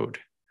River Road.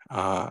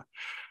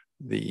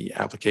 The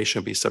application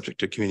will be subject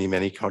to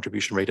community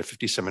contribution rate of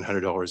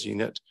 $5,700 a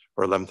unit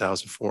or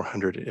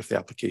 $11,400 if the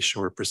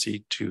application were to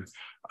proceed to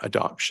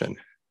adoption.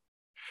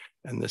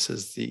 And this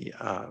is the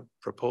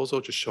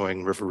proposal just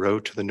showing River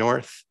Road to the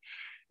north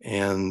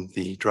and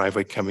the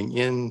driveway coming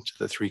in to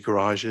the 3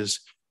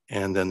 garages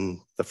and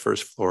then the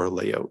first floor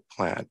layout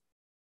plan.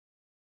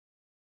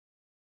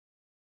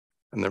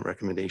 and the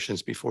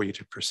recommendations before you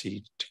to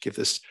proceed to give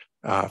this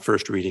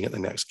first reading at the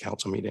next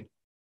council meeting.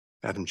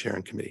 Madam Chair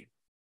and committee.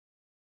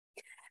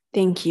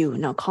 Thank you.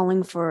 Now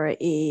calling for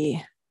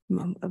a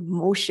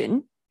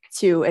motion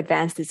to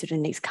advance this to the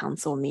next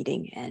council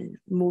meeting, and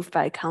moved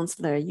by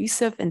Councillor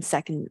Youssef and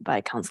second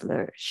by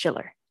Councillor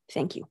Schiller.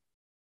 Thank you.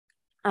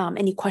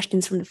 Any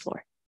questions from the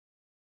floor?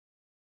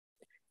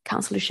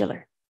 Councillor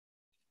Schiller.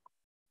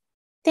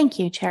 Thank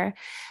you, Chair.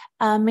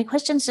 My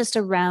question is just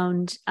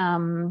around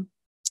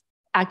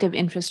active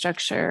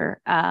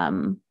infrastructure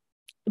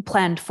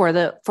planned for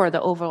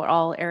the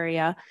overall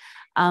area.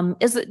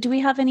 Do we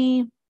have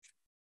any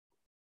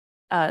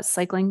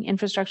cycling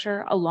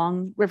infrastructure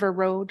along River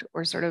Road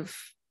or sort of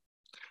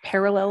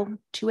parallel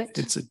to it?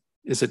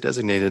 It's a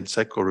designated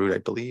cycle route, I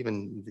believe,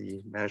 and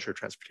the manager of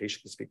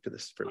transportation can speak to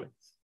this further.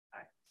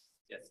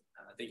 Yes,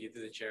 thank you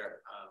through the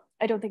chair.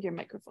 I don't think your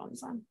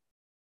microphone's on.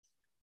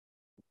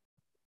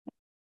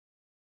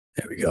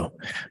 There we go.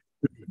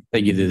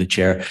 Thank you to the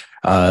chair.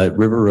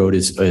 River Road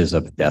is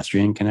a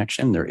pedestrian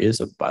connection. There is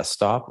a bus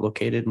stop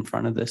located in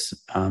front of this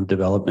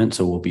development.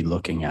 So we'll be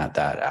looking at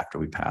that after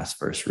we pass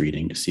first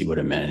reading to see what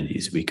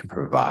amenities we can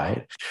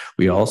provide.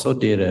 We also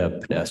did a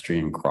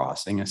pedestrian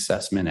crossing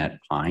assessment at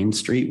Pine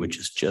Street, which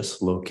is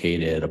just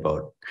located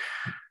about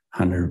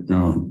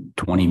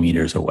 20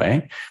 meters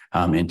away.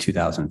 In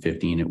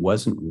 2015, it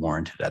wasn't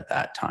warranted at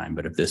that time,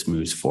 but if this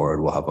moves forward,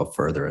 we'll have a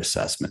further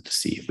assessment to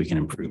see if we can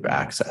improve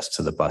access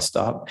to the bus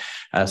stop.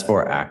 As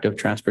for active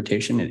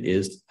transportation, it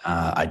is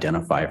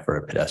identified for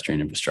a pedestrian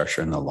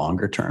infrastructure in the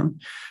longer term.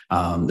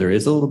 There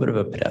is a little bit of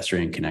a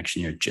pedestrian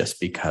connection here just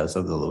because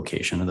of the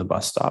location of the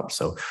bus stop.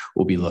 So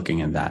we'll be looking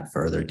in that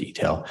further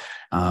detail.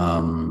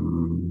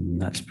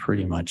 That's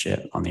pretty much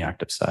it on the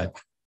active side.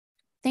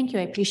 Thank you.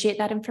 I appreciate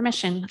that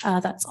information.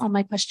 That's all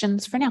my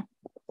questions for now.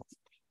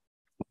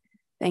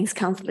 Thanks,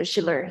 Councillor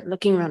Schiller.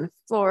 Looking around the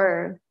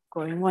floor,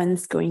 going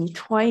once, going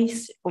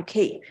twice.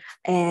 Okay.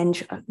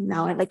 And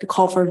now I'd like to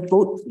call for a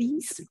vote,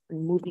 please,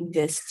 on moving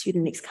this to the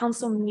next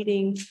council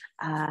meeting.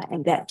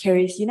 And that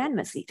carries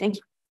unanimously. Thank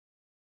you.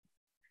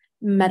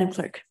 Madam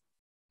Clerk.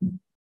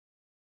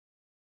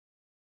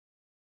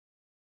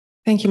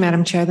 Thank you,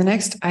 Madam Chair. The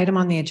next item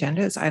on the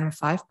agenda is item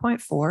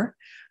 5.4,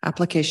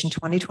 application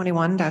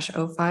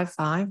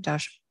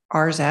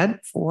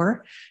 2021-055-RZ4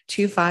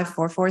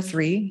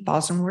 25443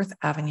 Bosworth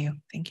Avenue.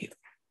 Thank you.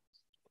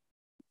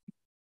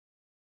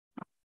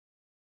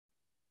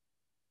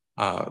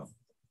 The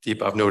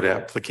above noted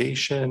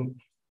application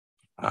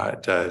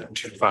at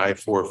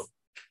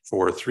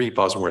 25443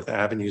 Bosworth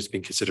Avenue is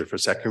being considered for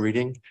second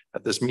reading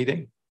at this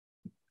meeting.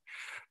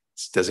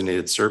 It's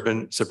designated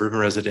suburban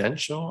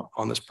residential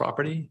on this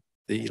property.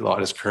 The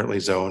lot is currently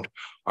zoned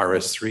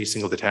RS3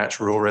 single detached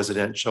rural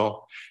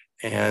residential,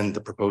 and the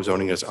proposed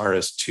zoning is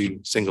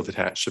RS2 single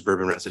detached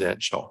suburban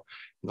residential.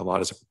 And the lot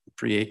is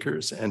 3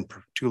 acres and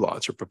 2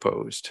 lots are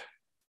proposed.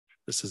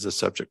 This is a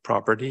subject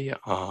property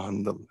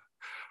on the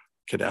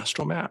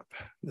cadastral map.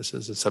 This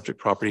is a subject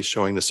property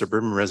showing the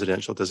suburban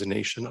residential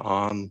designation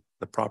on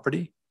the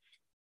property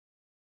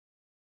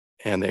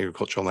and the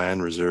agricultural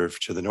land reserve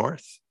to the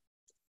north.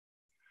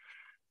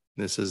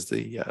 This is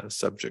the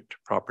subject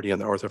property on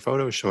the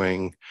orthophoto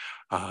showing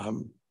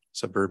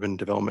suburban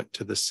development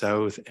to the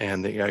south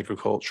and the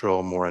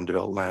agricultural more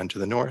undeveloped land to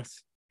the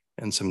north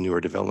and some newer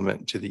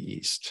development to the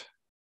east.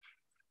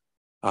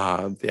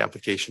 The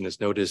application is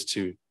noticed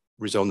to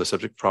rezone the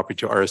subject property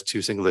to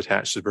RS2 single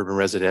detached suburban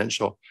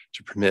residential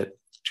to permit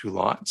 2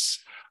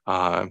 lots.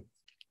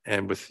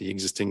 And with the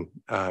existing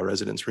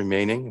residents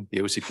remaining, the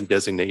OCP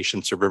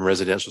designation suburban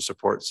residential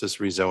supports this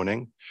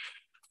rezoning.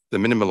 The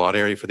minimum lot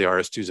area for the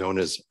RS2 zone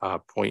is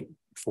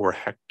 0.4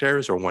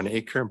 hectares or 1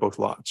 acre. Both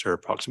lots are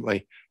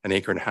approximately 1.5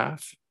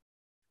 acres.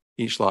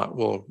 Each lot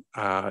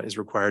is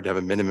required to have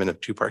a minimum of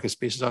 2 parking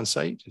spaces on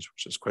site,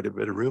 which is quite a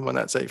bit of room on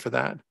that site for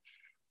that.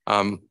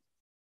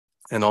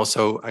 And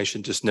also, I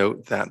should just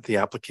note that the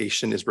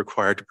application is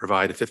required to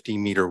provide a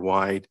 15-meter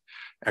wide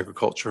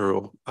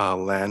agricultural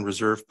land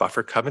reserve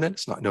buffer covenant.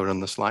 It's not noted on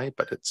the slide,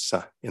 but it's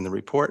in the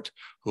report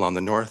along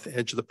the north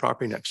edge of the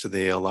property next to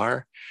the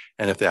ALR.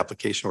 And if the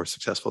application were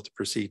successful to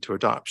proceed to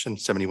adoption,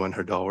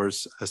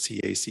 $7,100 a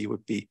CAC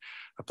would be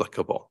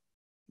applicable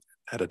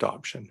at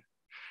adoption.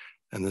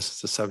 And this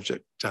is the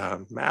subject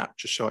map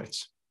just showing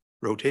it's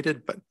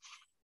rotated, but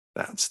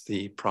that's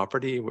the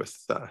property with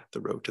the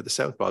road to the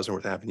south,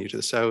 Bosworth Avenue to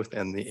the south,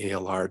 and the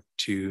ALR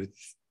to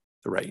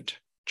the right,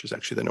 which is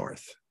actually the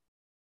north.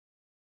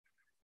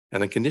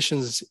 And the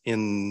conditions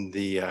in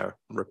the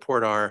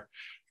report are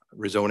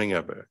rezoning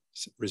of a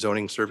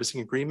rezoning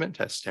servicing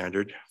agreement as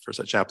standard for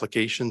such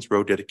applications.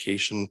 Road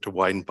dedication to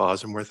widen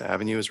Bosworth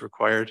Avenue is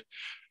required.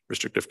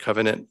 Restrictive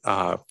covenant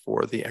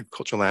for the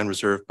agricultural land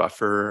reserve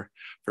buffer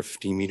for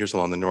 15 meters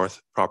along the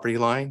north property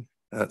line.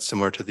 That's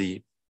similar to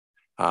the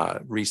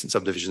recent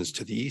subdivisions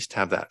to the east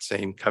have that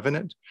same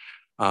covenant.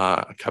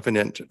 A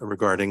covenant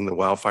regarding the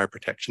wildfire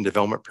protection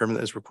development permit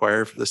that is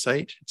required for the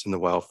site. It's in the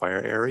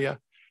wildfire area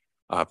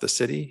of the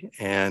city,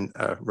 and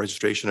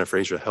registration of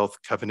Fraser Health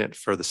covenant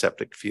for the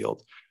septic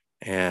field.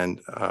 And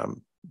to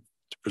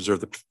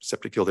preserve the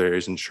septic field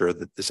areas, ensure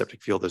that the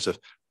septic field is of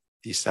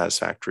the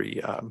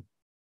satisfactory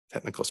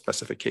technical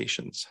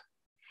specifications.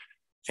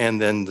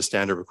 And then the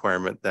standard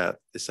requirement that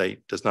the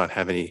site does not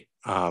have any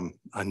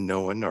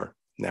unknown or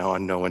now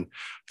unknown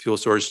fuel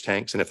storage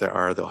tanks. And if there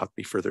are, there'll have to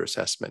be further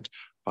assessment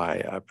by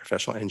a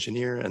professional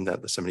engineer, and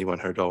that the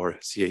 $7,100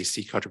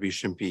 CAC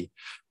contribution be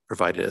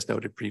provided as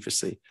noted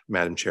previously,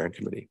 Madam Chair and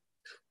Committee.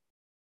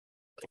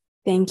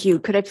 Thank you.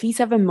 Could I please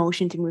have a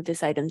motion to move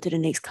this item to the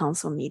next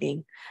council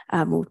meeting?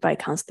 Moved by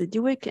Councillor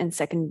Dewick and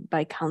second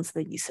by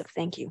Councillor Youssef.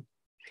 Thank you.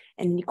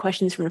 Any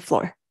questions from the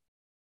floor?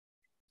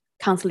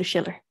 Councillor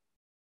Schiller.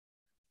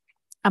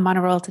 I'm on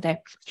a roll today.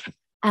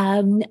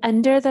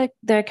 Under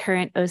the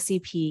current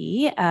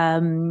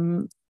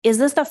OCP, is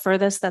this the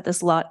furthest that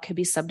this lot could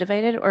be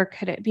subdivided, or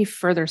could it be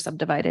further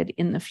subdivided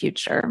in the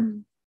future?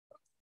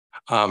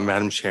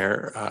 Madam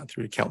Chair,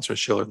 through Councillor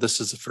Schiller,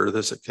 this is the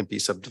furthest it can be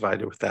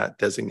subdivided with that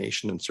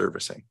designation and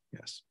servicing.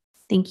 Yes.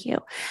 Thank you.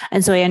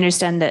 And so I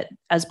understand that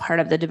as part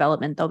of the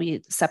development, there'll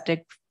be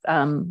septic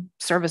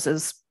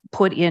services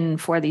put in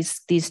for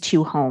these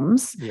two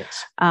homes.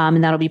 Yes.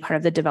 And that'll be part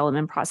of the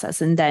development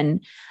process. And then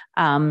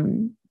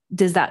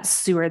does that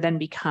sewer then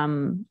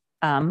become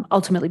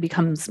ultimately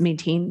becomes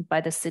maintained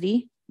by the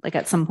city, like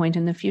at some point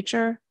in the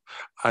future?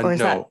 Or is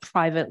No, that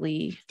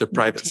privately? the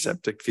private maintained?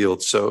 septic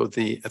field. So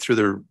through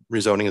the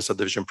rezoning and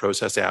subdivision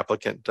process, the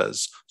applicant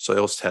does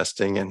soils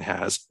testing and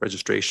has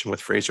registration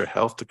with Fraser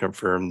Health to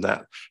confirm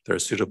that there are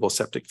suitable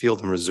septic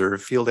field and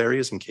reserve field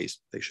areas in case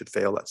they should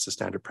fail. That's the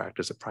standard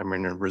practice of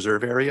primary and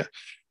reserve area.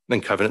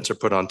 Then covenants are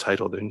put on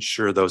title to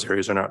ensure those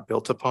areas are not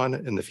built upon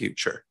in the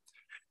future.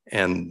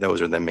 And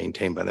those are then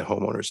maintained by the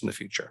homeowners in the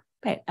future.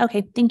 Right.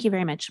 Okay. Thank you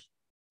very much.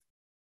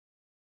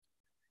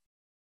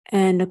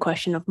 And a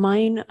question of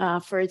mine,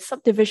 for a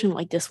subdivision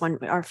like this one,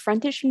 are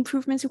frontage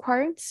improvements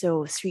required?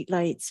 So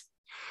streetlights?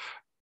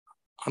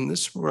 On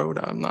this road,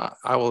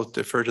 I will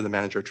defer to the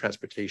manager of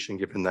transportation,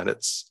 given that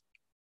it's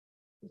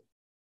a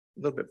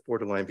little bit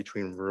borderline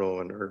between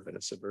rural and urban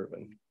and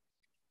suburban.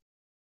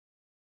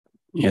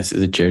 Yes,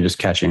 the chair, just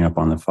catching up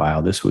on the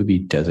file, this would be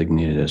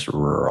designated as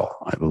rural,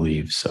 I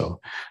believe. So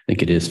I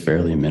think it is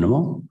fairly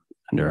minimal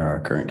under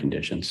our current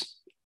conditions.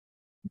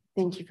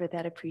 Thank you for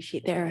that.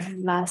 Appreciate their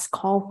last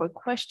call for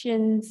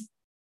questions.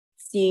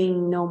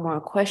 Seeing no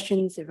more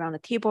questions around the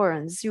table or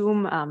on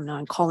Zoom, now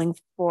I'm calling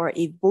for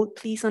a vote,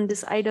 please, on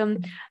this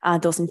item.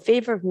 Those in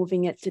favor of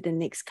moving it to the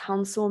next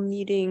council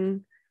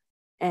meeting,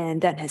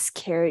 and that has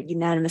carried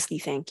unanimously.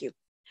 Thank you.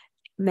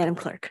 Madam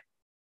Clerk.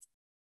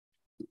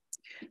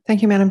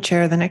 Thank you, Madam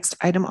Chair. The next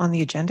item on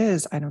the agenda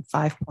is item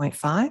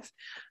 5.5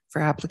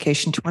 for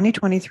application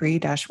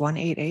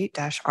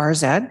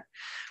 2023-188-RZ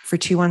for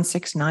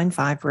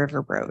 21695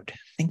 River Road.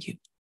 Thank you.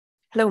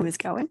 Hello, Ms.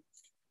 Gowan.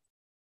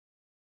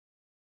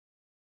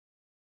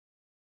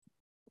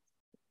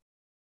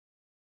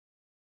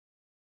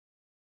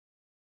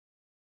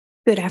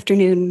 Good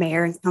afternoon,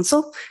 Mayor and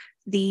Council.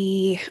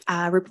 The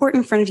report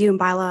in front of you and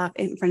bylaw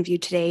in front of you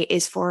today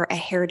is for a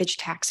heritage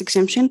tax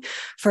exemption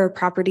for a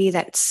property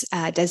that's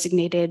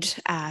designated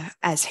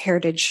as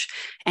heritage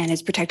and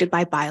is protected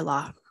by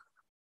bylaw.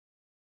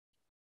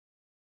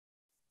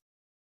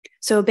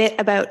 So a bit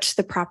about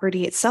the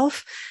property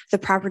itself. The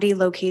property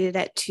located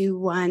at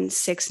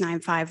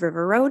 21695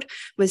 River Road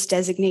was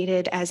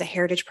designated as a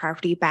heritage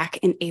property back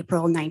in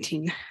April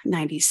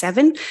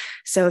 1997.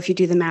 So if you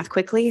do the math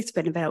quickly, it's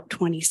been about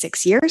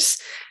 26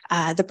 years.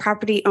 The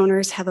property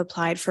owners have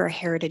applied for a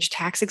heritage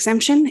tax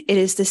exemption. It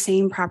is the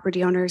same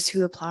property owners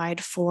who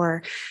applied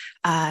for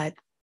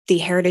the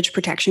heritage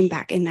protection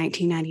back in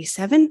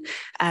 1997.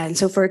 And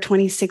so for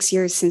 26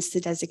 years since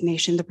the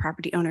designation, the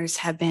property owners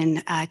have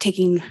been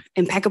taking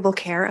impeccable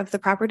care of the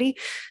property.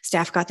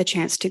 Staff got the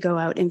chance to go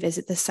out and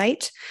visit the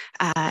site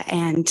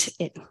and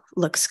it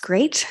looks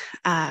great.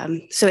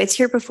 So it's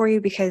here before you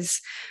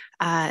because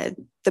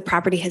the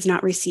property has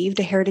not received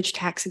a heritage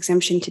tax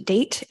exemption to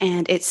date,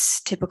 and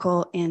it's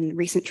typical in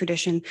recent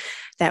tradition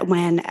that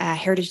when a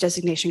heritage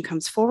designation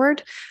comes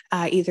forward,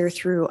 either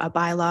through a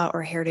bylaw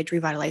or a heritage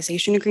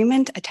revitalization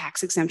agreement, a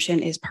tax exemption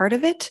is part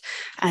of it.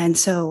 And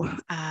so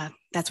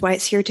that's why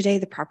it's here today.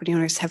 The property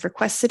owners have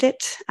requested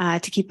it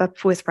to keep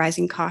up with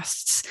rising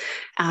costs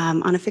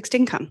on a fixed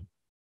income.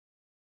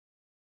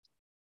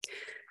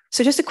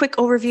 So just a quick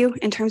overview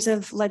in terms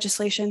of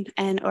legislation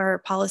and or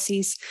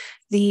policies.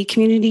 The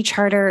community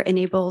charter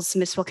enables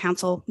municipal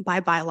council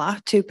by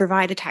bylaw to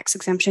provide a tax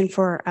exemption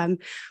for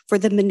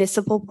the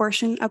municipal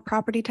portion of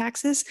property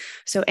taxes.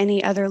 So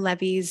any other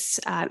levies,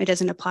 it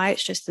doesn't apply,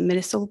 it's just the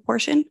municipal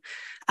portion.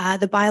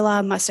 The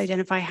bylaw must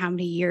identify how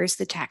many years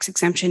the tax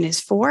exemption is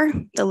for.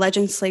 The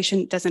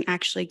legislation doesn't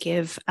actually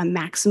give a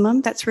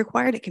maximum that's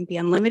required. It can be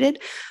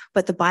unlimited,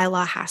 but the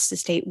bylaw has to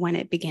state when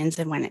it begins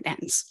and when it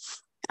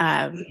ends.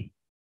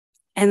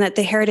 And that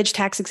the heritage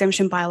tax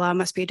exemption bylaw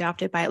must be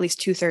adopted by at least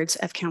 2/3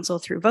 of council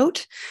through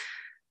vote.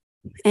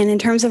 And in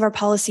terms of our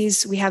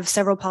policies, we have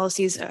several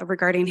policies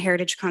regarding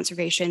heritage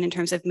conservation in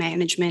terms of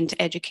management,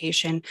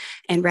 education,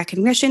 and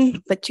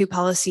recognition, but 2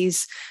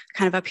 policies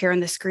kind of up here on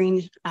the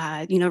screen,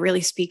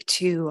 really speak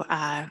to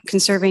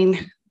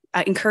conserving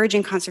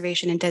encouraging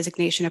conservation and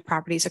designation of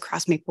properties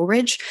across Maple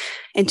Ridge,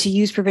 and to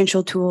use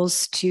provincial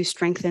tools to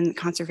strengthen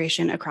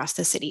conservation across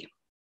the city.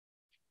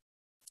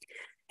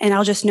 And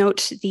I'll just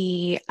note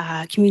the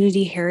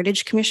Community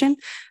Heritage Commission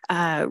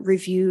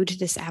reviewed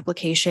this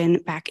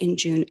application back in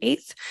June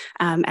 8th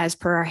as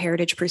per our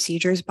Heritage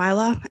Procedures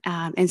bylaw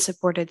and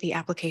supported the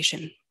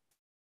application.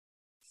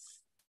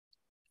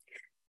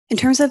 In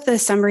terms of the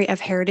summary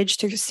of heritage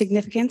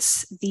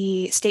significance,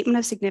 the statement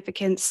of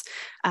significance,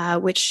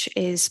 which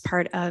is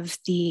part of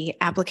the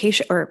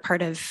application or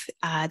part of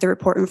the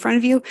report in front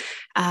of you,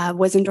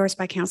 was endorsed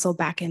by council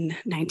back in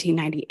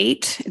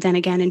 1998, then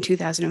again in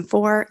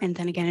 2004, and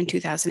then again in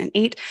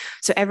 2008.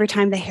 So every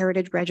time the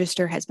Heritage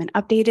Register has been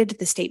updated,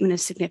 the statement of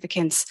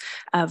significance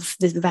of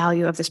the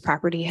value of this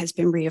property has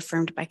been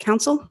reaffirmed by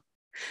council.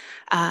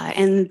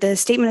 And the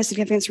statement of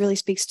significance really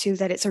speaks to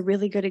that it's a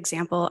really good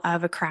example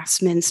of a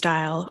craftsman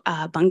style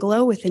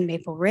bungalow within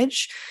Maple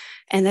Ridge,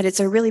 and that it's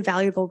a really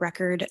valuable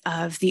record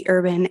of the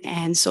urban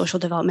and social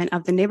development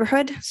of the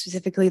neighborhood,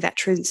 specifically that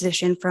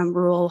transition from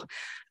rural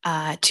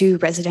to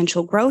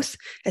residential growth,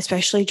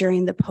 especially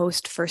during the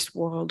post-First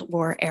World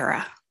War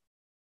era.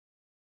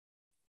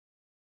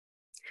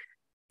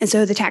 And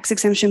so the tax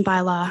exemption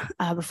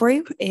bylaw before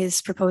you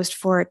is proposed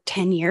for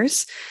 10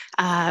 years.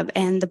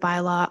 And the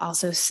bylaw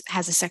also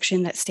has a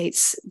section that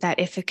states that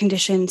if a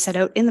condition set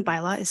out in the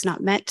bylaw is not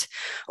met,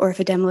 or if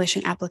a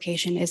demolition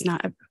application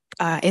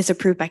is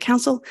approved by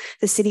council,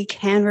 the city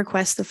can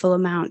request the full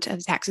amount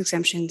of tax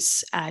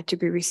exemptions to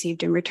be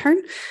received in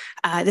return.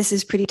 This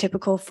is pretty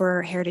typical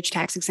for heritage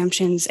tax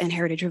exemptions and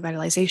heritage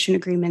revitalization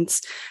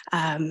agreements.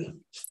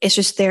 It's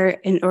just there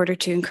in order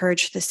to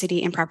encourage the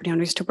city and property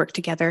owners to work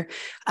together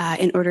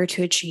in order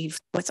to achieve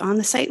what's on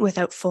the site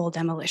without full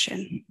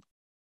demolition.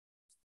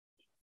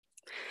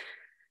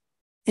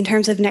 In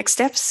terms of next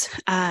steps,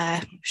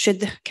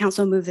 should the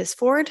council move this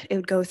forward, it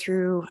would go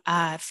through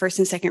first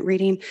and second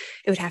reading.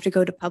 It would have to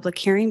go to public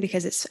hearing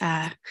because it's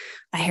a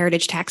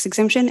heritage tax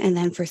exemption, and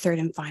then for third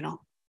and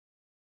final.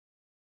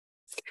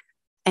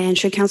 And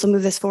should council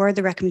move this forward,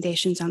 the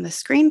recommendations on the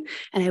screen,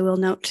 and I will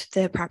note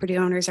the property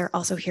owners are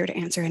also here to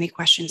answer any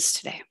questions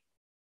today.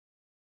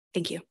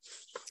 Thank you.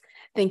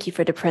 Thank you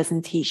for the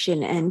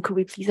presentation. And could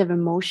we please have a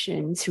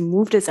motion to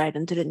move this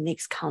item to the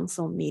next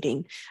council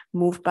meeting?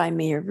 Moved by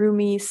Mayor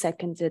Rumi,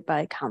 seconded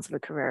by Councillor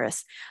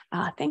Carreras.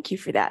 Thank you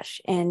for that.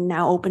 And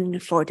now opening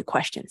the floor to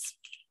questions.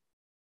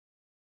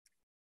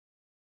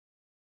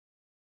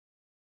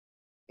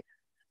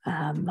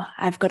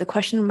 I've got a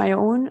question of my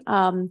own.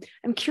 I'm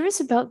curious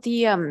about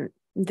the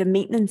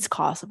maintenance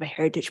cost of a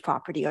heritage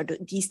property. Are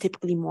these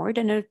typically more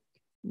than a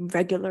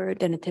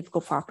typical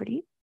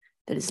property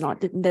that is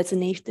not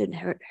designated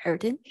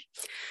heritage?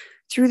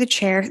 Through the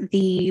chair,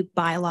 the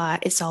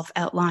bylaw itself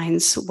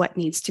outlines what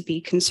needs to be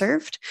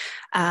conserved.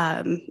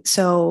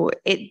 So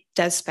it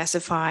does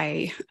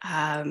specify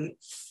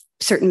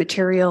certain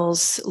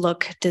materials,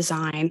 look,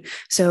 design.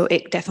 So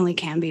it definitely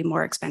can be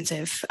more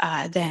expensive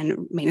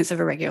than maintenance of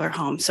a regular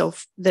home. So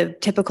the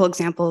typical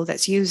example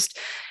that's used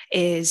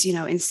is,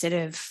 instead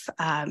of,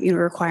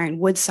 requiring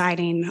wood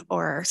siding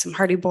or some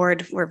hardy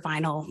board or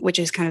vinyl, which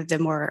is kind of the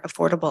more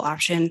affordable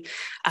option,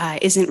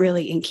 isn't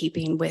really in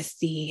keeping with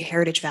the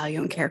heritage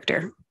value and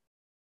character.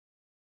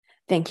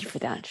 Thank you for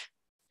that.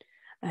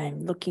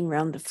 I'm looking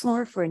around the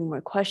floor for any more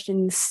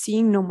questions.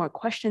 Seeing no more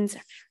questions,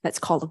 let's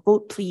call the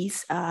vote,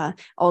 please.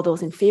 All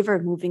those in favor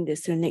of moving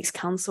this to the next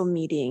council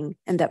meeting,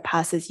 and that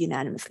passes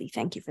unanimously.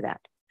 Thank you for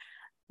that.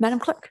 Madam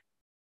Clerk.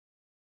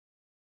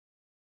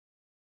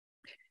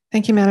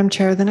 Thank you, Madam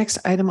Chair. The next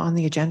item on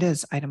the agenda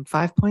is item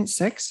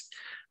 5.6,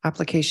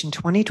 application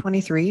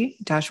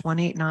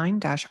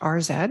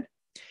 2023-189-RZ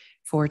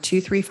for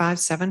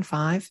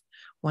 23575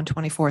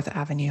 124th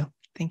Avenue.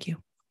 Thank you.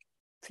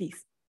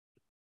 Please.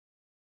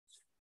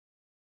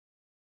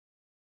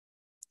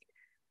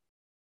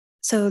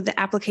 So the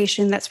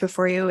application that's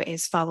before you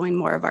is following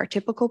more of our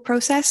typical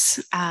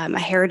process. A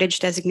heritage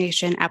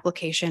designation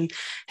application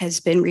has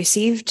been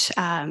received,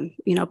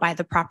 by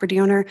the property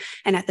owner,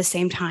 and at the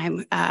same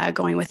time,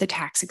 going with a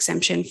tax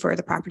exemption for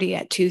the property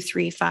at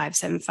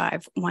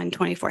 23575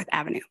 124th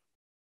Avenue.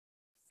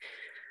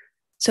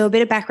 So a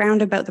bit of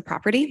background about the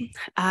property.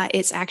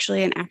 It's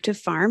actually an active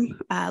farm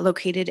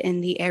located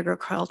in the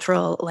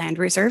Agricultural Land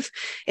Reserve.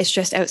 It's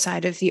just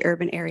outside of the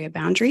urban area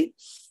boundary.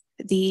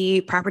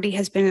 The property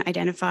has been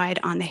identified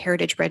on the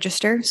Heritage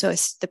Register. So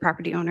the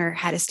property owner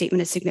had a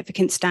statement of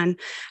significance done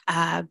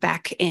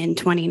back in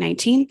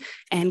 2019,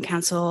 and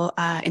council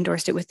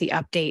endorsed it with the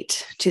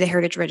update to the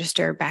Heritage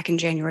Register back in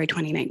January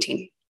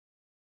 2019.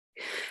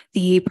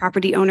 The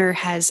property owner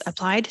has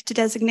applied to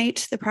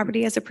designate the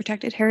property as a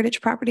protected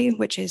heritage property,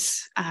 which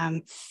is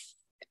kind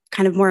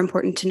of more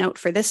important to note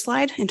for this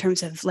slide in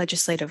terms of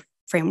legislative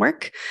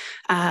framework.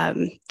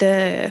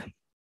 The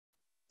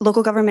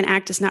Local Government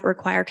Act does not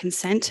require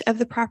consent of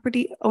the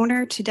property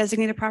owner to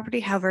designate a property.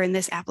 However, in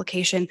this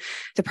application,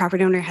 the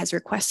property owner has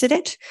requested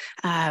it.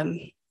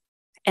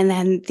 And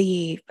then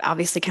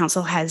obviously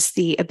council has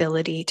the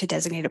ability to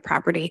designate a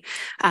property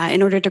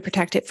in order to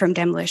protect it from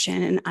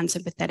demolition and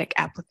unsympathetic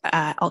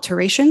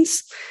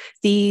alterations.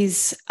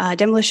 These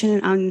demolition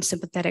and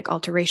unsympathetic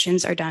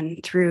alterations are done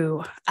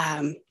through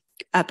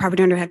a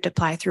property owner have to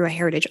apply through a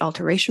heritage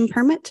alteration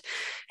permit.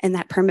 And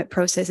that permit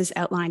process is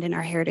outlined in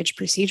our heritage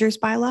procedures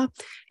bylaw.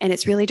 And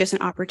it's really just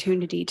an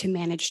opportunity to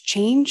manage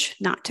change,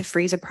 not to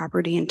freeze a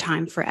property in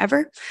time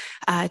forever,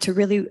 to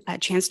really a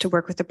chance to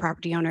work with the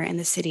property owner and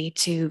the city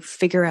to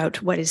figure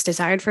out what is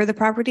desired for the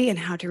property and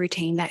how to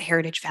retain that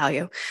heritage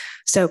value.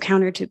 So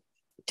counter to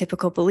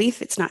typical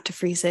belief, it's not to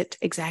freeze it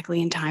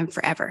exactly in time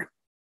forever.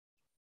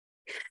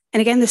 And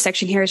again, this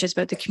section here is just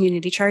about the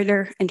community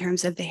charter in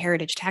terms of the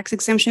heritage tax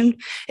exemption.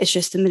 It's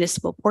just the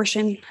municipal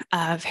portion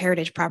of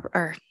heritage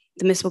or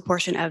the municipal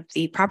portion of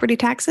the property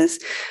taxes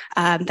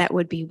that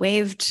would be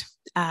waived.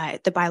 The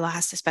bylaw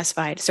has to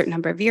specify a certain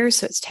number of years,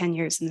 so it's 10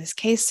 years in this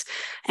case,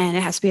 and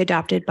it has to be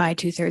adopted by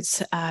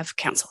 2/3 of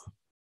council.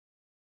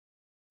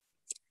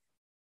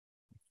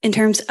 In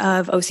terms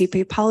of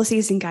OCP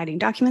policies and guiding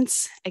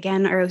documents,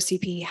 again, our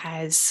OCP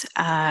has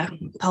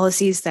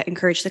policies that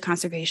encourage the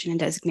conservation and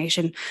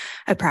designation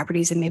of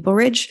properties in Maple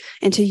Ridge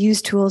and to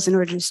use tools in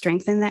order to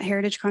strengthen that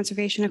heritage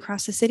conservation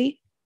across the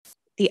city.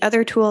 The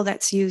other tool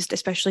that's used,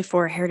 especially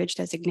for heritage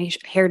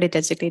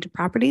designated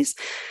properties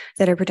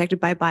that are protected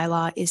by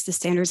bylaw, is the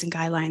standards and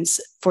guidelines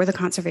for the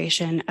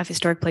conservation of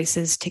historic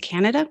places to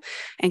Canada.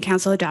 And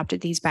council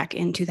adopted these back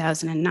in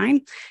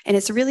 2009. And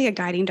it's really a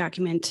guiding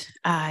document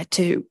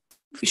to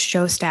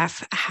show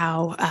staff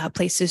how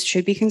places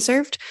should be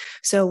conserved.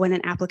 So when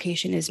an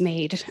application is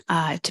made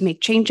to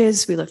make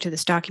changes, we look to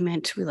this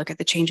document, we look at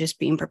the changes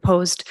being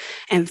proposed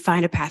and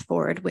find a path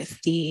forward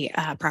with the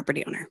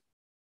property owner.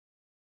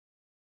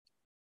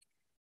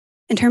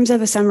 In terms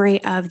of a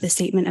summary of the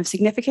statement of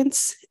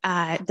significance,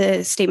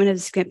 the statement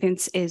of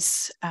significance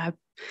is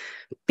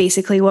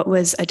basically what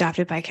was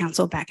adopted by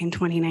council back in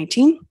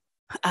 2019.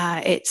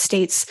 It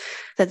states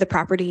that the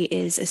property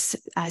is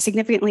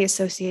significantly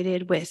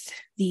associated with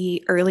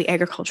the early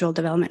agricultural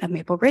development of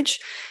Maple Ridge,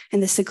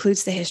 and this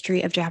includes the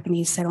history of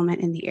Japanese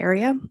settlement in the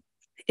area.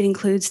 It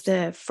includes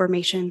the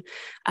formation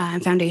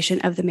and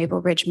foundation of the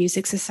Maple Ridge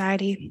Music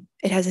Society.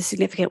 It has a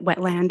significant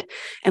wetland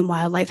and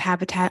wildlife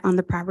habitat on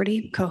the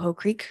property. Coho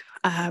Creek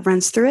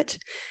runs through it.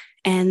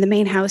 And the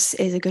main house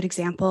is a good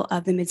example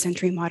of the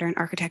mid-century modern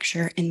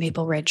architecture in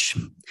Maple Ridge.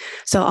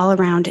 So all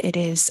around it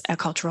is a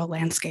cultural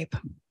landscape.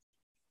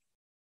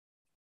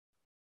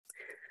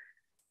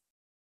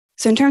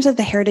 So in terms of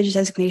the heritage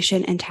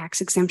designation and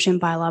tax exemption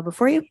bylaw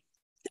before you,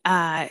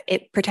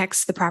 it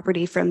protects the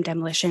property from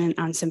demolition and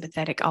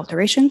unsympathetic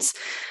alterations.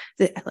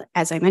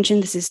 As I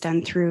mentioned, this is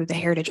done through the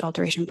heritage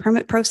alteration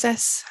permit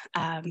process.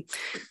 And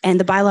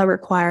the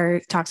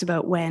bylaw talks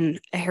about when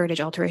a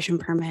heritage alteration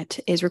permit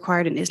is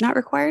required and is not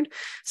required.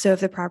 So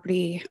if the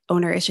property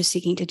owner is just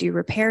seeking to do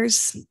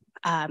repairs,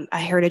 a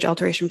heritage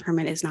alteration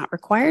permit is not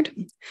required.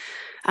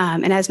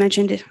 And as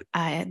mentioned,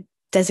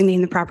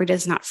 designating the property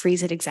does not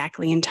freeze it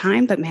exactly in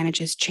time, but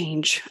manages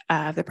change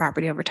of the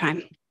property over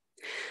time.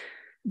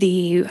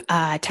 The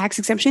tax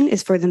exemption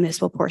is for the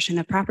municipal portion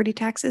of property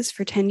taxes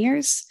for 10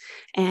 years.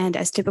 And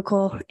as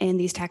typical in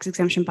these tax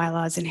exemption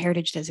bylaws and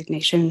heritage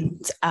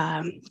designations,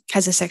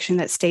 has a section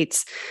that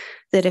states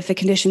that if a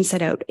condition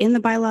set out in the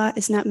bylaw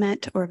is not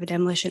met, or if a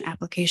demolition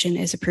application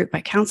is approved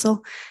by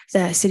council,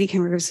 the city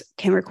can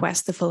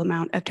request the full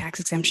amount of tax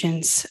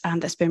exemptions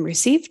that's been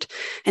received.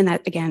 And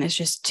that, again, is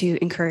just to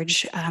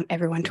encourage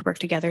everyone to work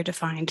together to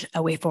find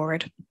a way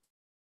forward.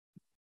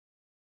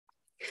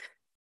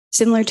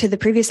 Similar to the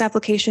previous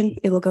application,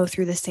 it will go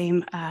through the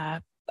same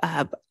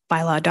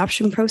bylaw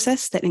adoption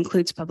process that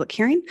includes public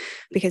hearing,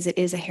 because it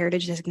is a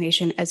heritage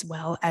designation as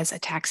well as a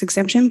tax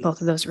exemption. Both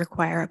of those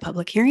require a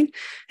public hearing,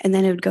 and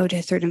then it would go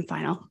to third and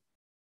final.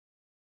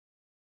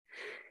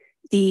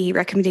 The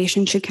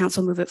recommendation, should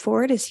council move it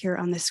forward, is here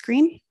on the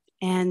screen,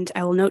 and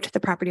I will note the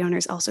property owner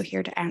is also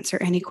here to answer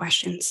any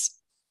questions.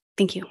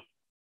 Thank you.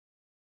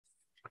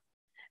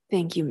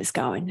 Thank you, Ms.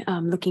 Gowan.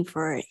 Looking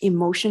for a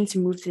motion to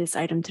move this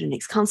item to the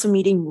next council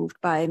meeting, moved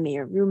by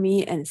Mayor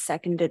Rumi and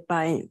seconded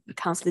by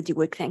Councillor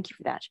DeWitt. Thank you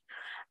for that.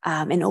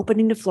 And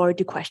opening the floor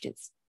to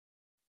questions.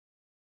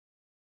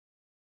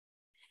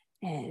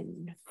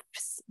 And I'm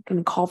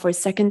going to call for a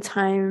second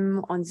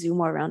time on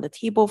Zoom or around the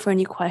table for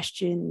any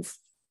questions.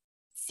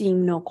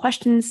 Seeing no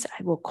questions,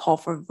 I will call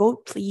for a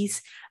vote,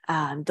 please.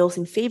 Those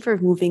in favor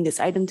of moving this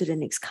item to the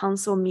next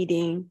council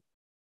meeting.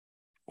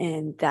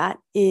 And that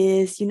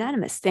is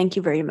unanimous. Thank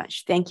you very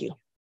much. Thank you.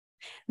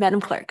 Madam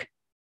Clerk.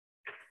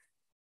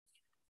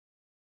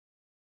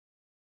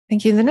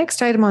 Thank you. The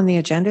next item on the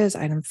agenda is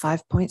item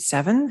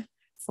 5.7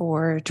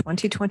 for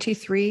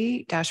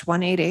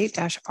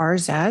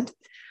 2023-188-RZ,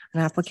 an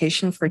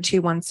application for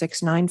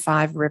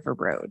 21695 River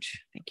Road.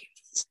 Thank you.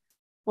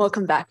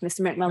 Welcome back,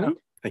 Mr. McMillan.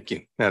 Thank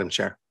you, Madam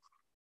Chair.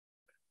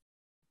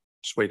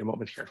 Just wait a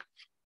moment here.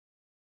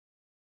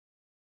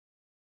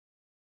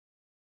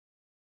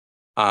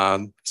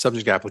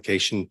 Subject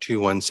application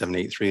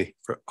 21783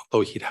 for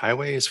Lougheed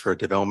Highway is for a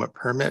development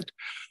permit.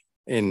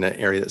 in an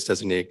area that's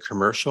designated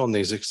commercial and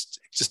there's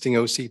existing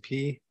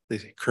OCP. The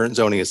current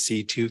zoning is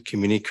C2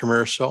 community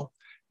commercial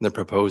and the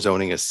proposed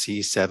zoning is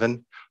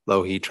C7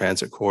 low heat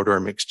transit corridor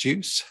mixed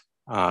use.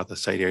 The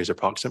site area is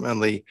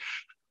approximately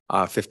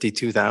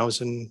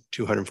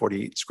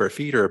 52,248 square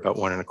feet or about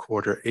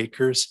 1.25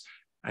 acres.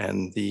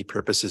 And the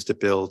purpose is to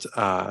build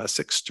a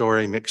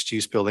 6-story mixed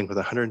use building with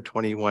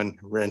 121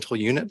 rental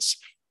units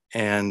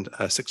and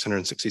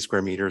 660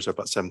 square meters or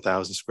about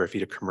 7,000 square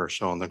feet of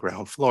commercial on the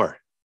ground floor.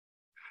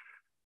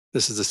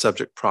 This is the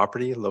subject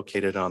property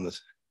located on the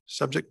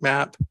subject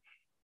map,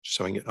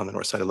 showing it on the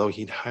north side of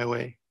Lougheed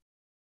Highway.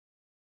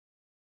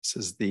 This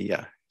is the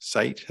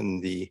site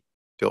and the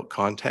built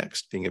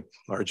context, being a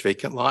large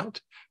vacant lot,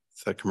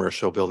 the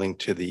commercial building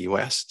to the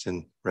west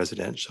and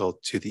residential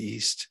to the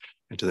east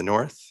and to the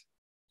north.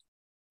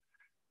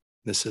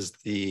 This is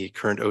the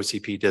current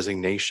OCP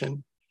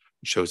designation.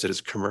 It shows that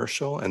it's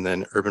commercial and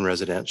then urban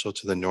residential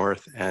to the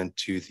north and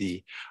to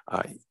the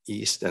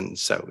east and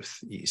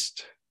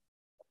southeast.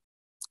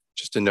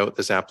 Just to note,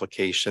 this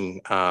application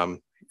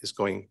is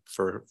going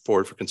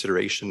forward for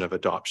consideration of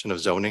adoption of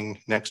zoning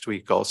next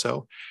week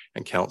also.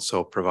 And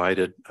council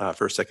provided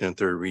first, second, and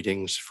third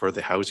readings for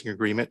the housing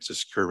agreement to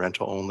secure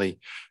rental only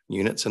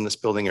units in this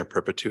building in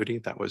perpetuity.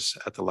 That was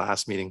at the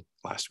last meeting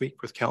last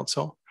week with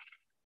council.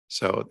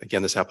 So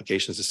again, this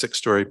application is a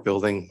 6-story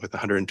building with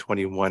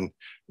 121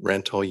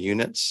 rental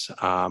units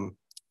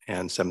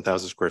and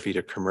 7,000 square feet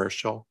of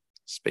commercial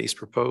space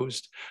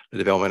proposed. The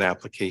development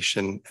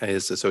application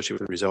is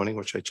associated with rezoning,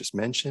 which I just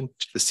mentioned,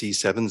 to the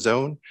C7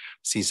 zone.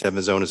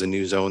 C7 zone is a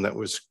new zone that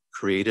was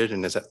created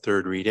and is at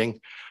third reading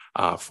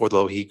for the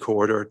Lougheed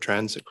corridor,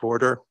 transit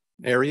corridor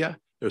area.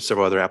 There are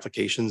several other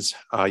applications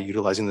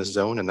utilizing this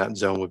zone, and that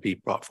zone would be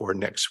brought forward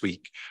next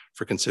week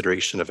for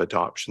consideration of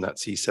adoption, that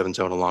C7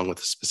 zone, along with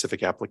a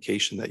specific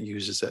application that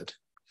uses it.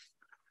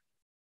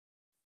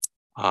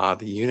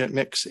 The unit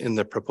mix in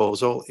the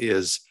proposal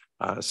is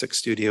 6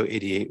 studio,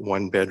 88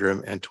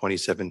 1-bedroom, and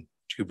 27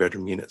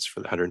 2-bedroom units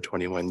for the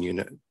 121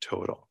 unit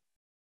total.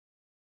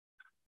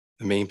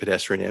 The main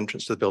pedestrian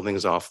entrance to the building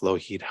is off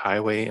Lougheed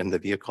Highway, and the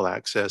vehicle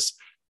access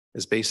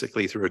is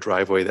basically through a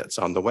driveway that's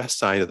on the west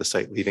side of the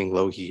site, leaving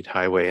Lougheed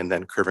Highway and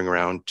then curving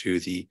around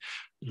to the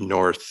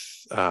north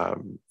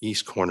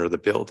east corner of the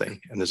building.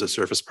 And there's a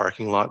surface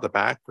parking lot at the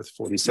back with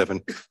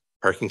 47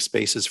 parking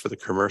spaces for the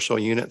commercial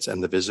units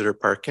and the visitor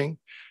parking,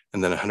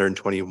 and then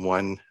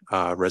 121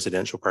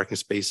 residential parking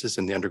spaces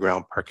in the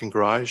underground parking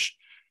garage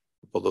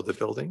below the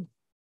building.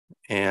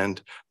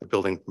 And the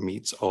building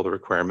meets all the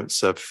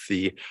requirements of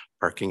the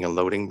parking and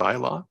loading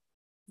bylaw.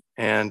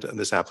 And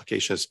this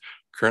application is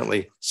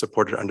currently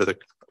supported under the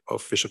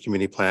official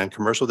community plan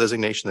commercial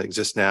designation that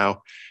exists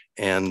now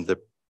and the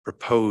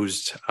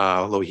proposed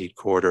Lougheed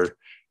corridor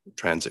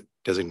transit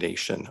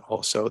designation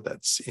also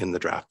that's in the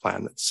draft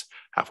plan that's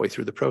halfway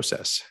through the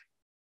process.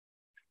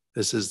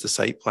 This is the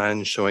site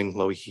plan showing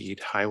Lougheed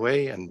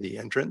Highway and the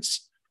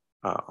entrance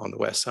on the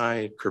west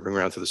side, curving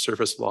around to the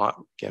surface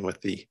lot, again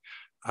with the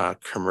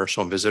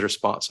commercial and visitor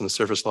spots in the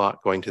surface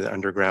lot, going to the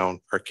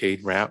underground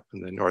arcade ramp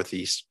in the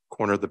northeast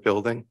corner of the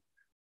building.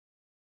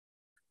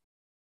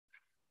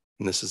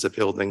 And this is a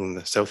building in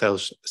the south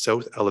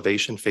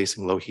elevation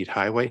facing Lougheed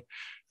Highway.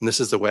 And this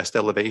is the west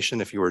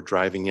elevation. If you were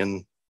driving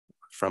in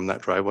from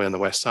that driveway on the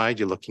west side,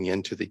 you're looking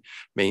into the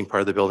main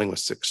part of the building with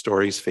 6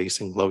 stories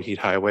facing Lougheed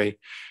Highway.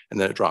 And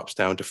then it drops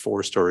down to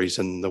 4 stories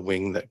in the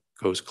wing that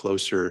goes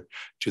closer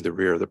to the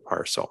rear of the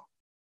parcel.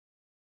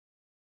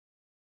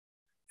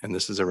 And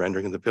this is a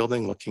rendering of the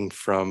building looking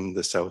from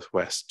the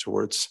southwest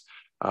towards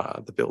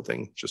the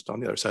building, just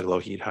on the other side of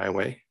Lougheed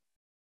Highway.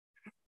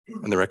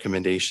 And the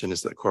recommendation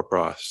is that the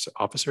corporate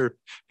officer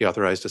be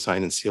authorized to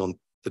sign and seal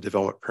the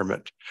development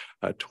permit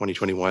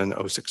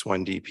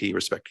 2021-061 DP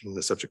respecting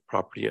the subject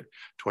property at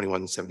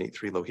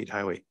 21783 Lougheed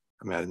Highway.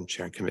 Madam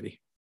Chair and Committee.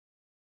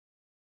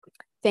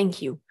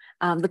 Thank you.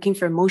 Looking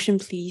for a motion,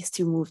 please,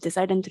 to move this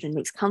item to the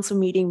next council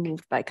meeting,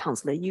 moved by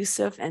Councillor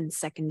Youssef and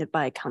seconded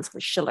by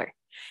Councillor Schiller.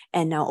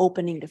 And now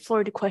opening the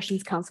floor to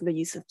questions, Councillor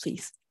Youssef,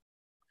 please.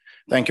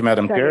 Thank you,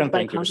 Madam Chair, and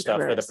thank you to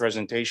staff for the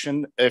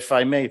presentation. If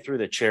I may, through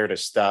the chair to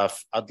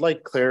staff, I'd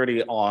like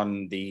clarity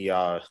on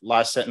the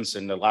last sentence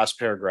in the last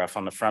paragraph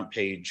on the front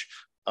page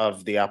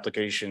of the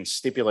application,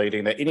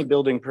 stipulating that any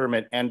building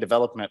permit and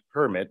development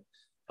permit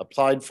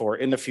applied for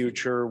in the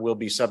future will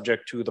be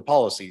subject to the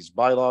policies,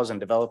 bylaws, and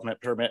development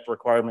permit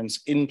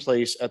requirements in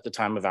place at the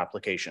time of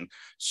application.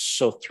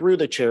 So through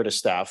the chair to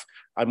staff,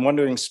 I'm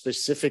wondering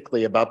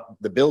specifically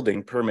about the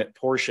building permit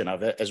portion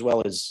of it, as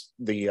well as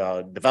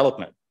the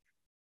development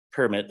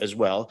permit as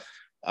well.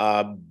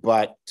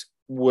 But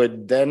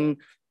would then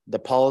the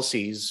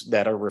policies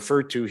that are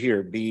referred to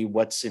here be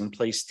what's in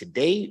place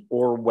today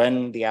or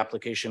when the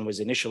application was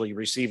initially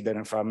received? And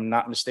if I'm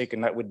not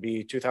mistaken, that would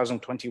be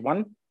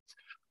 2021?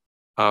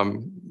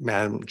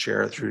 Madam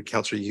Chair, through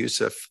Councillor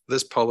Youssef,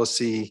 this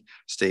policy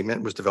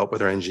statement was developed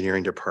with our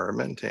engineering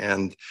department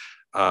and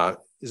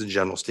is a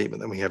general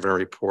statement that we have in our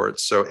report.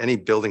 So any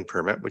building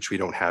permit, which we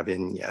don't have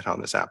in yet on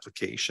this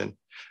application,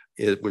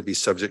 it would be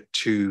subject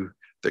to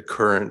the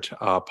current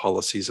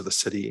policies of the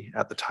city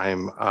at the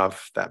time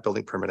of that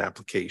building permit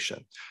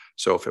application.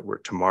 So if it were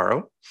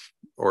tomorrow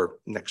or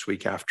next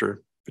week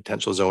after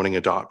potential zoning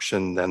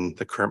adoption, then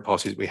the current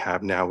policies we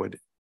have now would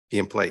be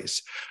in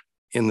place.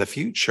 In the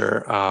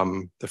future,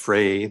 the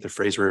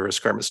Fraser River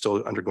Escarpment is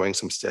still undergoing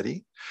some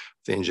study,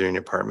 the engineering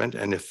department.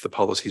 And if the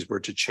policies were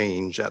to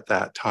change at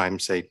that time,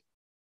 say,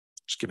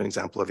 just give an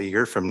example of a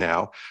year from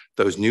now,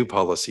 those new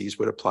policies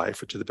would apply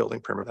to the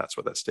building permit. That's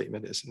what that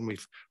statement is. And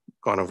we've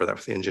gone over that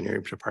with the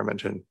engineering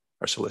department and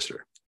our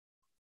solicitor.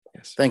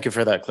 Yes. Thank you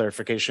for that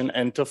clarification.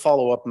 And to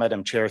follow up,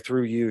 Madam Chair,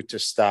 through you to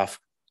staff.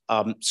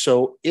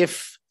 So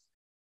if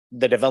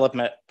the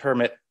development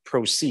permit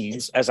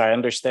proceeds, as I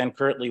understand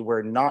currently,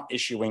 we're not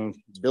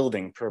issuing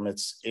building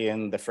permits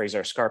in the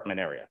Fraser Escarpment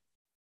area.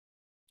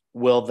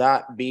 Will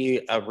that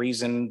be a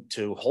reason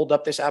to hold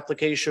up this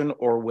application,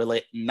 or will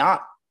it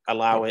not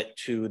allow it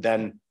to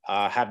then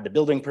have the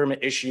building permit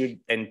issued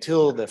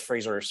until the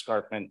Fraser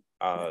Escarpment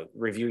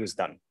review is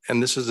done?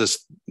 And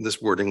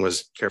this wording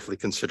was carefully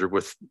considered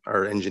with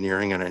our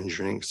engineering and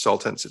engineering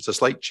consultants. It's a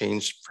slight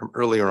change from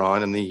earlier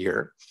on in the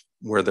year,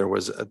 where there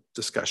was a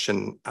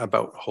discussion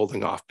about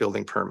holding off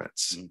building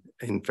permits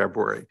in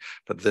February.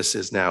 But this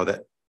is now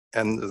that,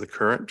 and the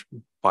current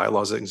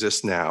bylaws that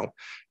exist now,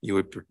 you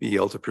would be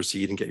able to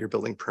proceed and get your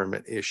building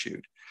permit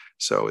issued.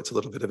 So it's a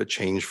little bit of a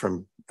change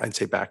from, I'd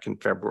say, back in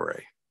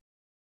February.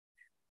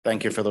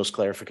 Thank you for those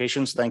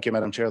clarifications. Thank you,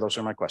 Madam Chair. Those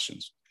are my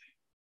questions.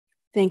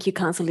 Thank you,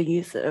 Councillor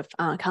Youssef.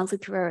 Councillor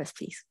Carreras,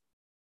 please.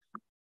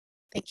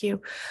 Thank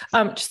you.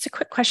 Just a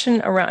quick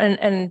question around,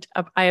 and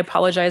I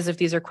apologize if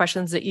these are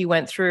questions that you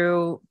went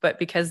through, but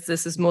because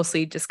this is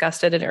mostly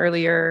discussed at an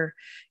earlier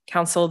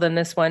council than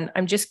this one,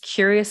 I'm just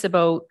curious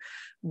about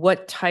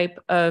what type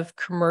of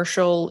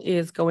commercial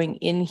is going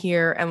in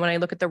here. And when I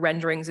look at the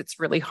renderings, it's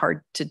really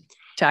hard to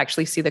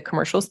actually see the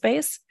commercial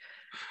space.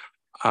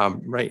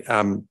 Right.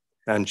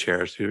 And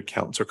Chair, to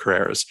Councillor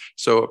Carreras.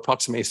 So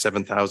approximately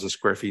 7,000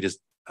 square feet is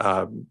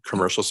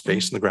commercial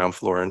space in the ground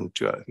floor, and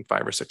I think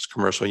 5 or 6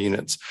 commercial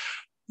units.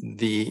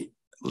 The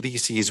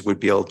leasees would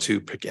be able to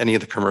pick any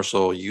of the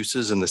commercial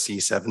uses in the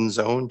C7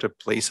 zone to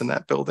place in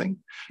that building.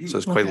 So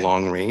it's quite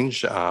long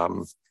range. I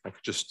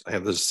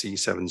have the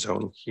C7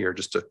 zone here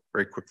just to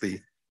very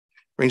quickly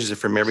ranges it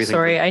from everything.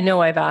 Sorry, I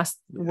know I've asked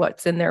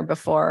what's in there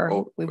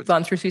before. We've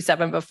gone through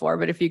C7 before,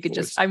 but if you could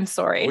just, I'm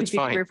sorry, if you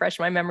could refresh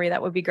my memory,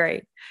 that would be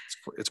great.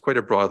 It's quite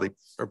a broad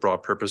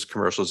purpose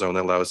commercial zone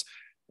that allows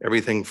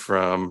everything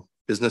from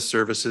business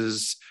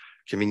services,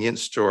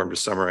 convenience store, I'm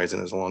just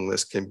summarizing as a long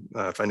list,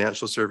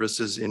 financial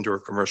services, indoor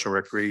commercial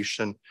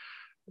recreation,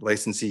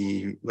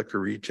 licensee liquor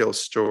retail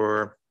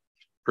store,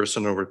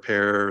 personal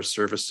repair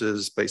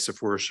services, place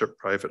of worship,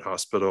 private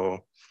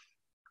hospital.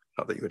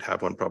 Not that you would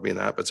have one probably in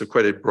that, but it's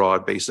quite a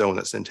broad base zone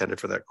that's intended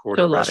for that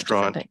quarter. So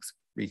restaurant,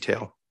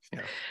 retail.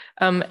 Yeah.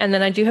 And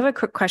then I do have a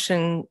quick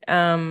question.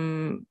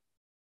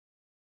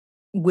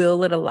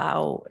 Will it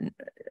allow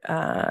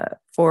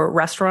for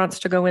restaurants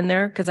to go in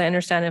there? Because I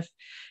understand if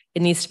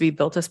it needs to be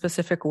built a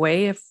specific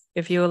way,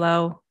 if you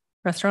allow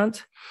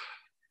restaurants.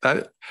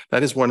 That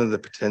is one of the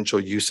potential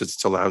uses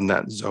to allow in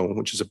that zone,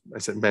 which is,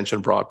 as I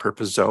mentioned, broad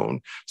purpose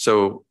zone.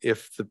 So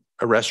if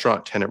a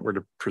restaurant tenant were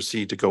to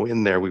proceed to go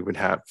in there, we would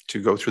have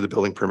to go through the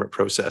building permit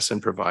process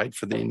and provide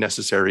for the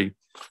necessary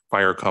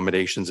fire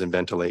accommodations and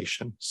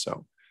ventilation.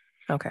 So,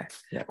 okay.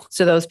 Yeah.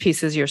 So those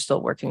pieces you're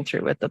still working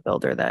through with the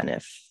builder then,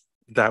 if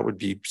that would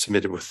be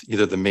submitted with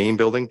either the main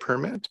building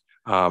permit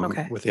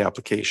with the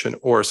application,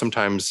 or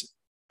sometimes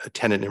a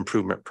tenant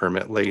improvement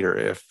permit later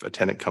if a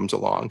tenant comes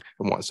along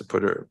and wants to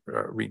put a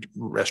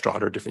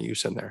restaurant or different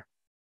use in there.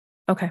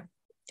 Okay.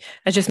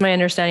 It's just my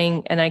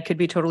understanding, and I could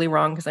be totally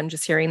wrong because I'm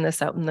just hearing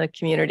this out in the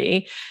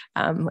community,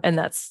 and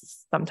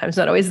that's sometimes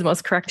not always the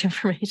most correct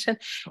information,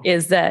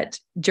 is that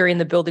during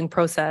the building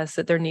process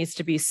that there needs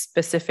to be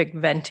specific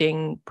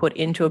venting put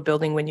into a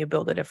building when you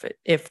build it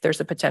if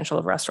there's a potential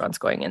of restaurants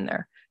going in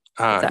there.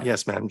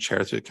 Yes, Madam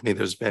Chair, through the committee,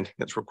 there's venting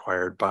that's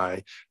required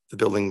by the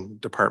building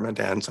department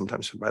and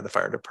sometimes by the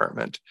fire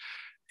department.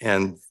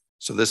 And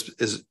so this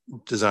is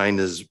designed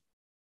as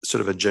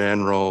sort of a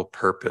general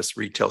purpose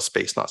retail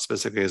space, not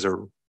specifically as a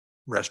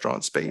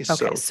restaurant space.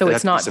 Okay, so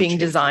it's not being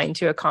designed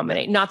to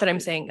accommodate. Not that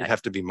I'm saying it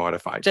have to be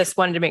modified. Just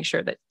wanted to make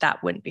sure that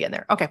that wouldn't be in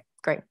there. Okay,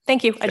 great.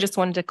 Thank you. I just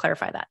wanted to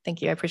clarify that.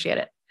 Thank you. I appreciate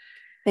it.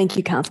 Thank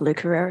you, Councillor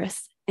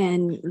Carreras.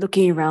 And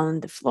looking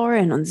around the floor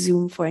and on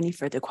Zoom for any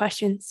further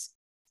questions.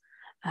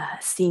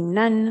 Seeing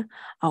none,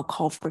 I'll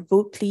call for a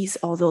vote, please.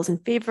 All those in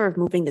favor of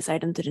moving this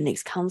item to the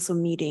next council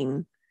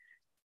meeting.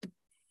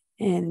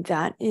 And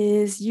that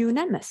is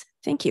unanimous.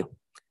 Thank you.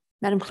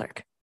 Madam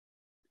Clerk.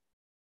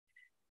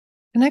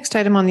 The next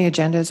item on the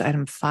agenda is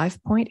item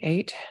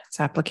 5.8. It's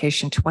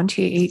application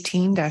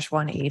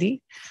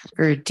 2018-180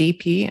 for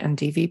DP and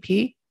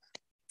DVP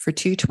for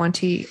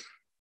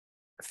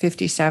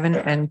 22057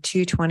 and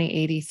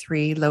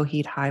 22083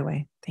 Lougheed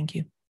Highway. Thank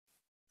you.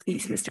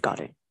 Please, Mr.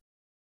 Goddard.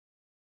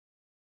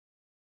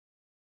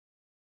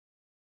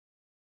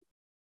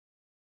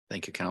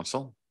 Thank you,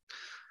 Council.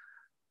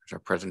 Our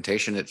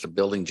presentation, it's a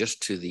building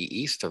just to the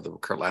east of the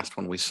last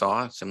one we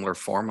saw, similar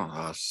form,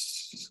 a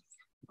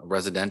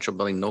residential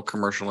building, no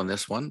commercial in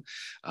this one.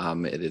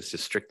 It is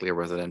just strictly a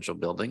residential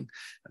building.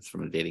 That's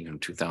dating from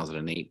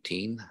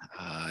 2018.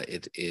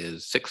 It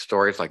is 6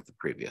 stories like the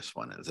previous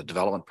one. It's a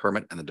development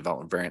permit and the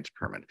development variance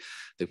permit.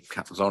 The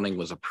zoning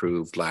was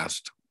approved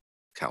last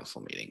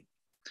council meeting.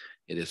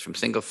 It is from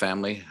single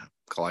family,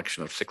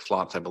 collection of 6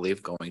 lots, I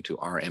believe, going to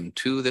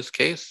RM2 this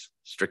case,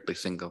 strictly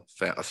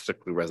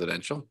strictly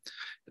residential.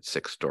 It's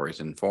 6 stories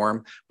in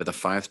form with a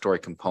 5-story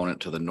component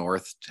to the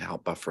north to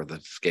help buffer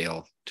the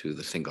scale to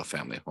the single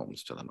family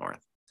homes to the north.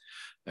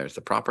 There's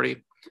the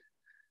property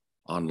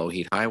on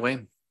Lougheed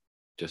Highway,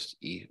 just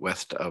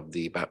west of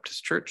the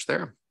Baptist Church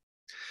there.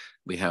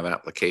 We have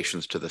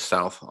applications to the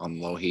south on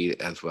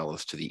Lougheed as well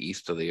as to the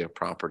east of the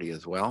property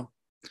as well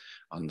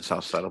on the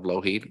south side of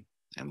Lougheed,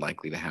 and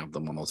likely to have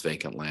them on those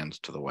vacant lands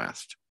to the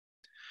west.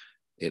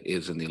 It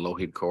is in the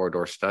Lougheed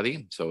corridor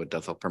study, so it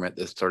does permit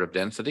this sort of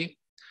density.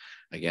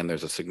 Again,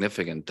 there's a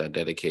significant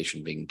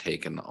dedication being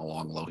taken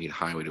along Lougheed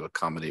Highway to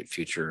accommodate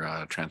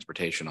future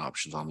transportation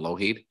options on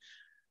Lougheed,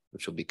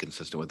 which will be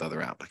consistent with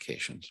other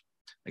applications.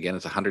 Again,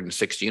 it's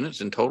 106 units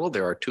in total.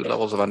 There are 2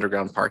 levels of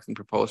underground parking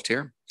proposed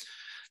here.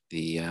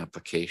 The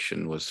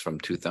application was from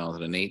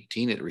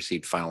 2018. It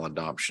received final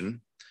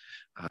adoption.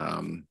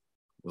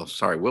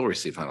 Will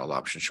receive final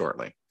adoption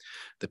shortly.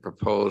 The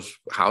proposed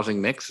housing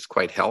mix is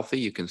quite healthy.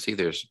 You can see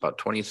there's about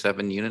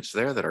 27 units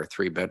there that are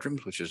 3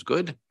 bedrooms, which is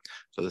good.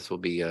 So this will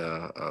be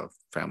a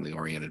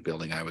family-oriented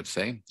building, I would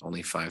say.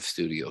 Only 5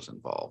 studios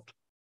involved.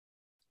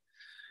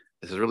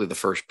 This is really the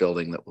first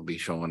building that will be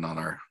shown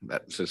on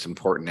that's this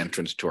important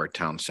entrance to our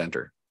town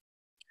center.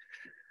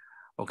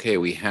 Okay,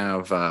 we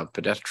have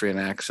pedestrian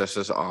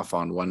accesses off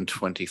on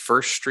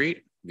 121st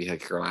Street.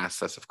 Vehicular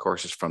access, of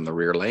course, is from the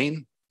rear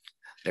lane.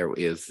 There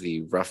is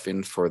the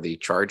rough-in for the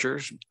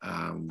chargers,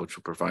 which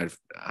will provide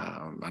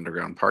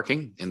underground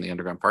parking in the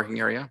underground parking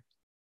area.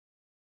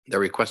 They're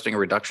requesting a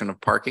reduction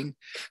of parking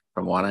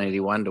from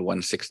 191 to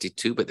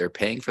 162, but they're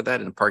paying for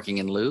that in parking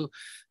in lieu.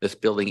 This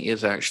building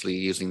is actually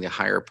using the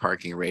higher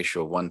parking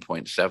ratio of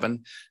 1.7.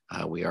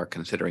 We are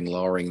considering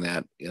lowering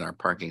that in our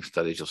parking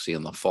studies. You'll see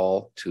in the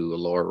fall to a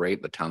lower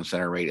rate, the town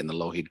center rate in the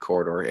Lougheed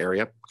corridor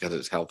area, because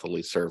it's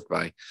healthily served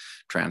by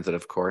transit,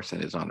 of course,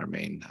 and is on our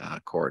main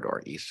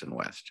corridor, east and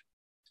west.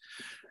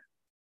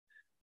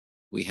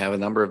 We have a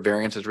number of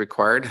variances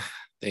required.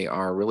 They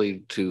are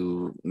really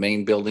to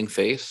main building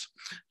face.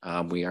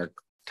 We are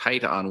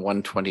tight on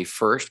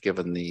 121st,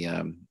 given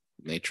the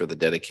nature of the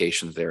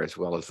dedications there, as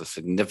well as the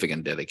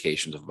significant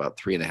dedications of about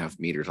 3.5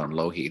 meters on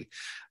Lougheed,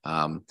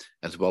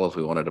 as well as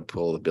we wanted to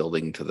pull the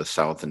building to the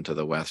south and to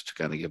the west to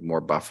kind of give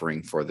more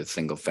buffering for the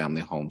single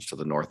family homes to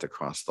the north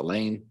across the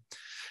lane,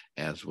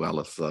 as well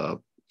as the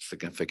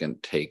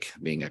significant take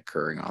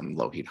occurring on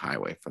Lougheed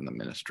Highway from the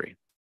ministry.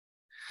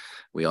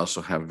 We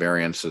also have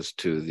variances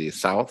to the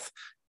south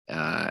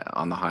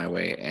on the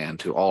highway and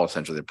to all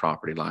essentially the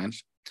property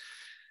lines.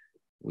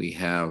 We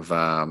have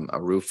a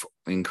roof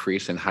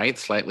increase in height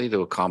slightly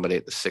to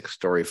accommodate the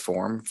 6-story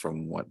form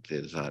from what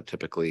is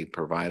typically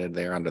provided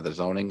there under the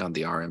zoning on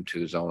the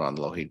RM2 zone on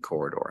the Lougheed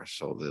corridor.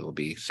 So there will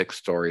be 6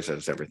 stories,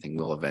 as everything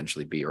will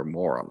eventually be, or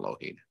more on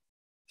Lougheed.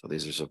 So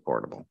these are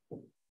supportable.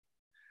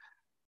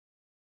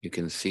 You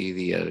can see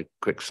the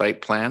quick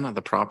site plan of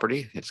the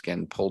property. It's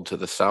again pulled to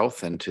the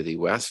south and to the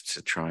west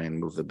to try and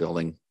move the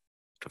building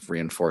to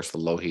reinforce the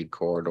Lougheed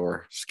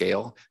corridor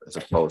scale, as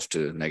opposed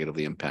to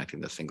negatively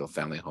impacting the single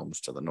family homes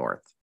to the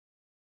north.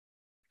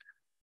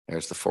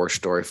 There's the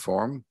 4-story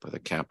form with a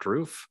capped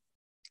roof.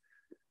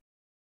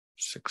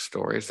 6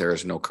 stories. There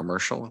is no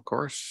commercial, of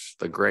course.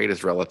 The grade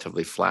is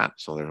relatively flat,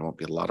 so there won't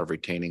be a lot of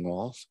retaining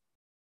walls.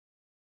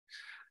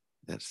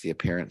 That's the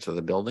appearance of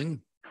the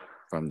building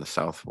from the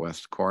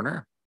southwest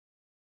corner.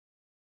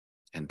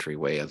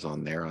 Entryway is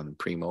on there on the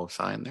Primo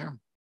sign there.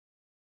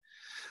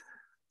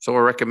 So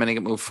we're recommending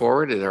it move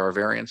forward. There are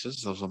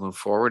variances. Those will move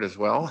forward as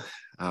well.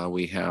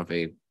 We have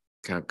a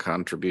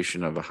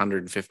contribution of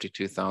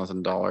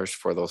 $152,000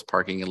 for those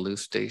parking in lieu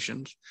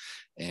stations.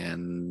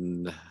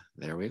 And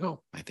there we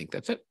go. I think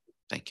that's it.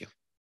 Thank you.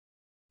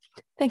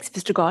 Thanks,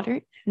 Mr.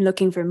 Goddard. I'm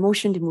looking for a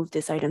motion to move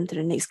this item to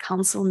the next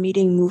council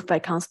meeting, moved by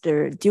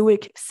Councillor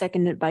Dewick,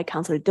 seconded by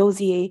Councillor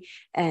Dozier,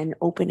 and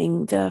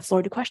opening the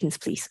floor to questions,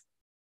 please.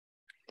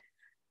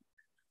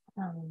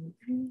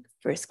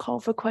 First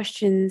call for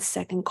questions,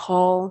 second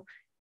call.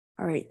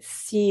 All right,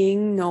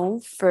 seeing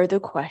no further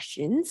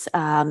questions,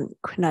 can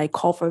I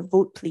call for a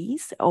vote,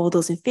 please? All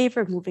those in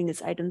favor of moving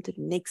this item to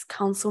the next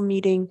council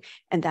meeting,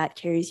 and that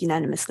carries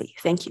unanimously.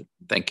 Thank you.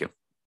 Thank you.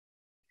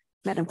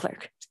 Madam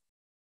Clerk.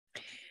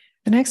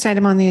 The next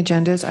item on the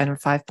agenda is item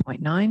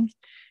 5.9.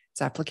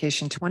 It's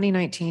application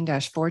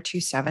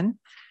 2019-427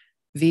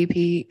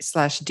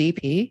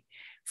 VP/DP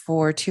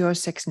for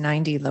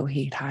 20690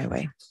 Lougheed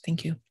Highway.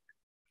 Thank you.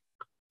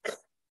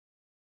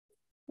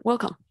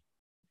 Welcome.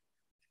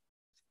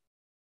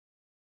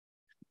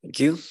 Thank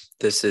you.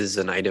 This is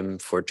an item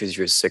for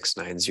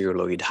 20690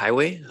 Lougheed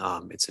Highway.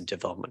 It's a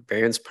development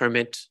variance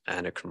permit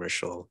and a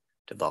commercial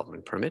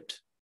development permit.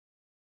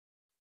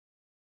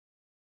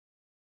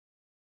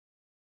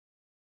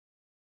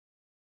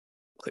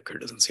 Clicker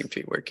doesn't seem to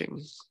be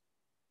working.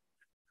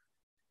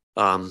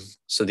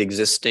 So the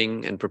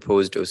existing and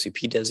proposed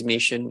OCP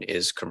designation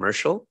is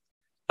commercial.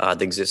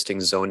 The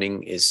existing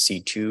zoning is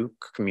C2,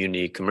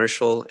 community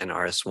commercial, and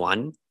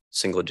RS1,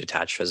 single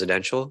detached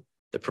residential.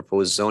 The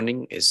proposed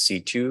zoning is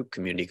C2,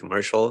 community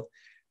commercial.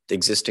 The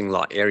existing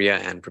lot area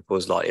and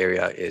proposed lot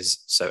area is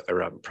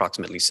around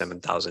approximately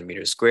 7,000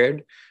 meters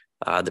squared.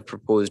 The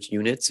proposed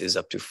units is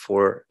up to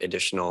 4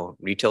 additional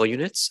retail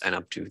units and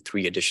up to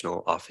 3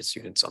 additional office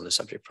units on the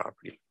subject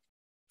property.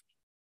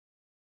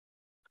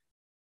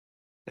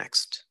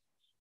 Next.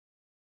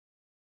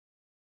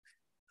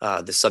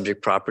 The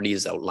subject property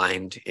is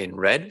outlined in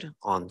red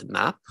on the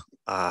map,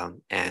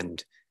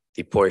 and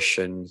the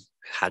portion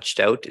hatched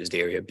out is the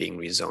area being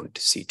rezoned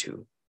to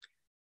C2.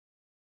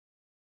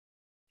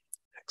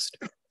 Next.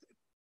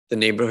 The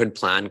neighborhood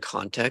plan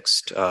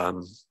context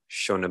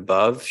shown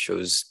above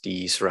shows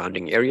the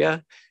surrounding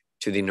area.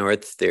 To the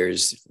north,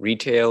 there's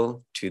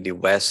retail. To the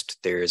west,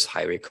 there's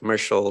highway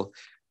commercial.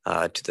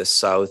 To the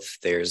south,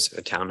 there's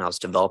a townhouse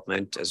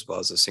development as well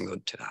as a single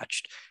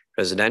detached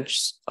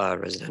residence.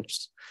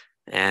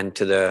 And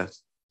to the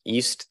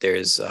east,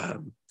 there's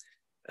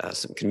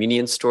some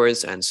convenience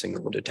stores and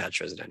single detached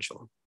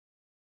residential.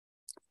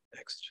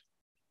 Next.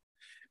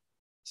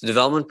 The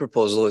development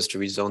proposal is to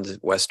rezone the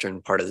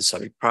western part of the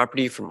subject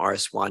property from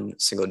RS1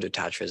 single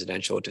detached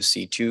residential to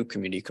C2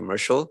 community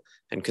commercial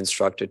and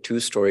construct a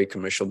 2-story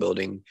commercial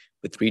building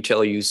with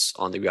retail use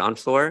on the ground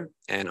floor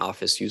and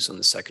office use on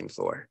the second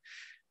floor.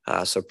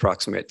 So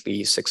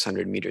approximately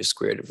 600 meters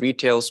squared of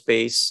retail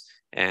space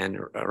and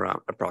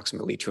around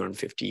approximately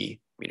 250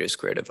 meters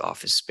squared of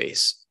office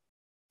space.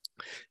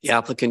 The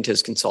applicant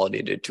has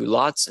consolidated 2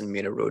 lots and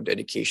made a road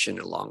dedication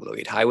along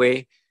Lloyd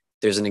Highway.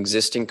 There's an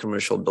existing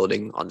commercial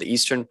building on the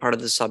eastern part of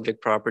the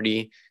subject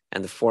property,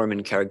 and the form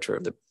and character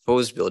of the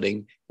proposed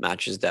building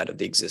matches that of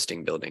the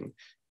existing building.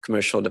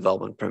 Commercial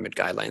development permit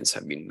guidelines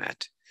have been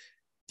met.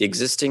 The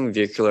existing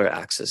vehicular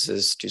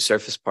accesses to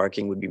surface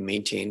parking would be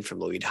maintained from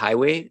Lloyd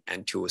Highway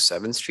and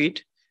 207th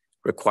Street.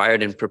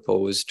 Required and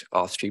proposed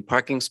off-street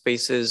parking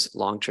spaces,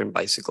 long-term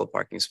bicycle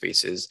parking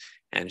spaces,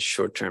 and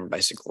short-term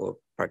bicycle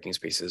parking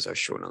spaces are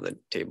shown on the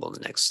table in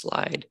the next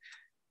slide.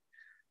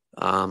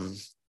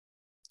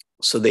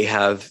 So they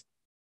have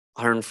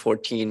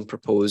 114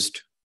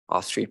 proposed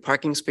off-street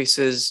parking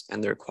spaces,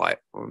 and the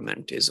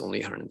requirement is only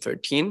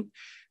 113.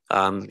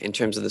 In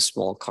terms of the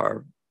small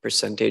car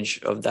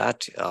percentage of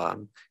that,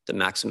 the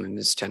maximum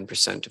is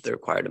 10% of the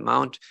required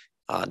amount.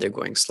 They're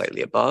going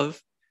slightly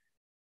above.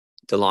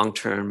 The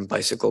long-term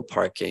bicycle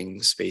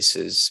parking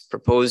spaces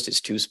proposed is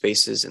 2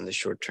 spaces, and the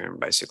short-term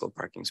bicycle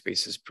parking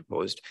spaces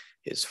proposed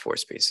is 4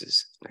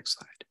 spaces. Next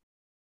slide.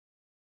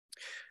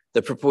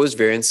 The proposed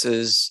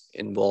variances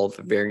involve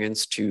a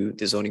variance to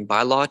the zoning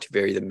bylaw to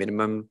vary the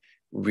minimum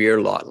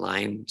rear lot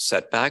line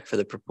setback for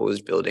the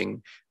proposed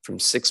building from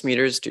 6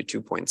 meters to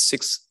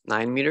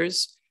 2.69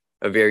 meters,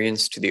 a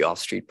variance to the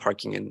off-street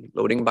parking and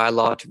loading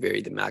bylaw to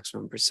vary the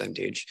maximum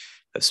percentage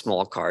of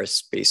small car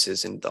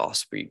spaces in the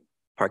off-street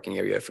parking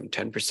area from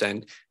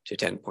 10% to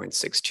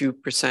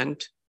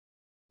 10.62%.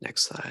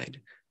 Next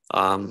slide.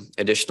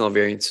 Additional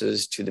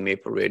variances to the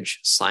Maple Ridge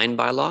sign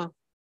bylaw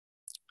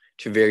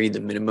to vary the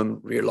minimum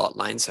rear lot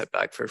line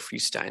setback for a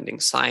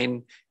freestanding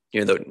sign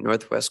near the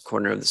northwest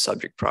corner of the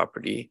subject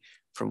property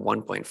from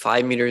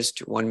 1.5 meters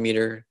to 1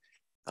 meter.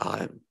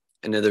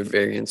 Another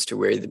variance to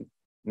vary the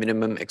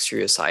minimum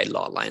exterior side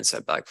lot line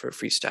setback for a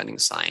freestanding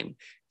sign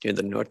near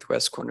the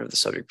northwest corner of the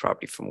subject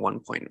property from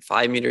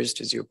 1.5 meters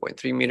to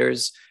 0.3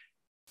 meters.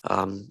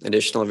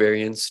 Additional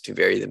variance to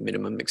vary the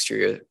minimum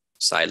exterior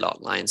side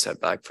lot line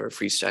setback for a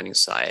freestanding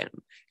sign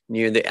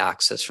near the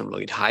access from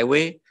Lloyd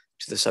Highway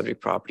to the subject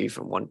property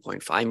from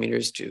 1.5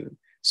 meters to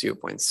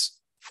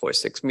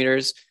 0.46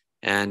 meters,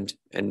 and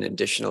an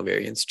additional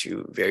variance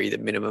to vary the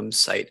minimum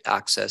site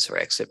access or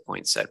exit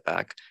point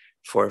setback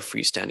for a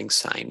freestanding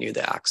sign near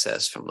the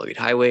access from Lloyd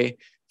Highway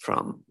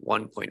from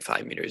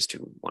 1.5 meters to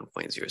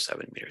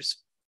 1.07 meters.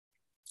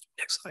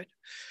 Next slide.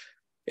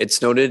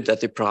 It's noted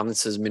that the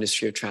province's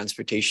Ministry of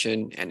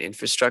Transportation and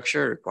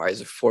Infrastructure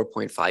requires a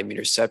 4.5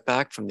 meter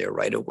setback from their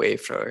right-of-way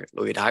for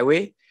Lloyd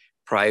Highway.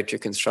 Prior to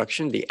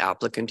construction, the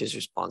applicant is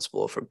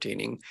responsible for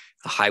obtaining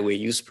a highway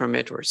use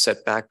permit or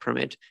setback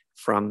permit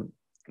from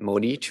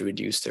MODI to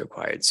reduce the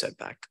required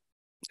setback.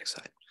 Next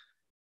slide.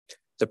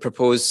 The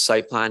proposed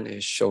site plan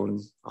is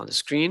shown on the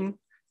screen.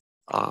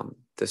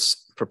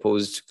 This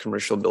proposed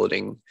commercial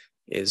building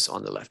is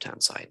on the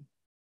left-hand side.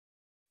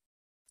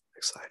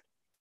 Next slide.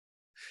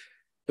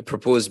 The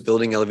proposed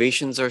building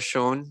elevations are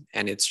shown,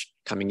 and it's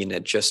coming in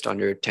at just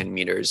under 10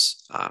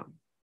 meters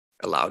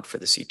allowed for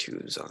the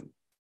C2 zone.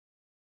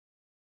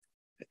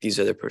 These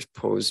are the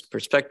proposed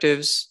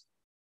perspectives.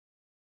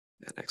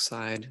 Next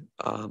slide.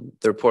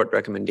 The report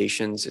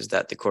recommendations is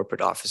that the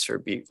corporate officer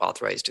be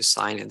authorized to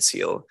sign and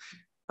seal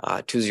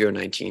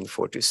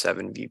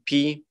 2019-427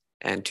 VP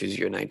and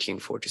 2019-427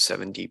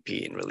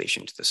 DP in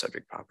relation to the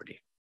subject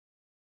property.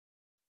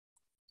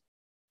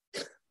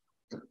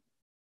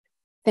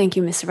 Thank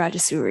you, Mr.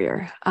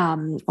 Rajasuriya.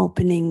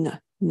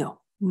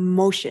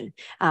 motion.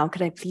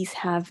 Could I please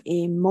have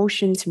a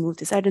motion to move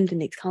this item to the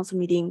next council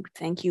meeting?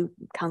 Thank you,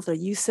 Councillor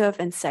Youssef,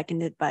 and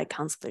seconded by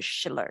Councillor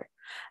Schiller.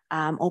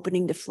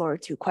 Opening the floor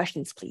to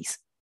questions, please.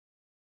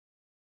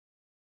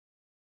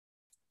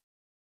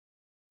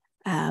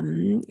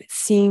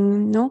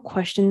 Seeing no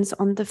questions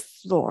on the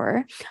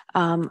floor,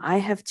 I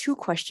have two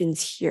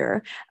questions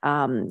here.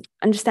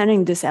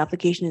 Understanding this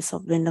application is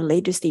sort of in the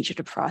later stage of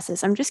the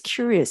process, I'm just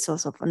curious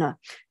also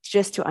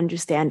just to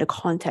understand the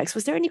context.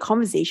 Was there any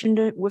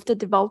conversation with the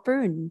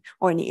developer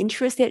or any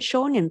interest they had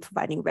shown in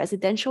providing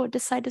residential at the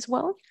site as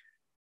well?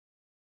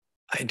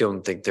 I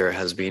don't think there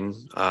has been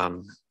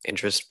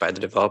interest by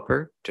the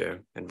developer to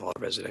involve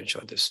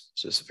residential at this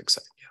specific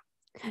site.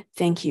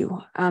 Thank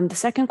you. The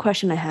second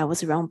question I had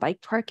was around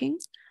bike parking.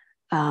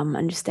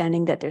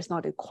 Understanding that there's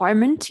not a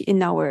requirement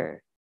in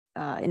our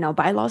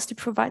bylaws to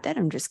provide that.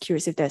 I'm just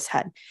curious if there's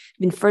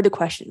been further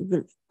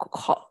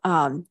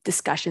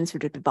discussions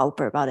with the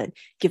developer about it,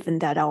 given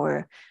that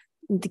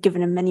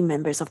many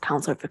members of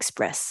council have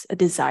expressed a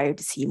desire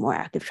to see more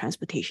active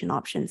transportation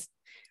options.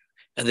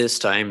 At this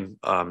time,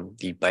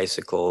 the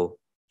bicycle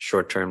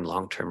short-term,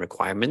 long-term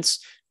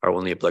requirements are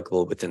only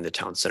applicable within the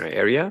town center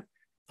area.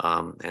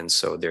 And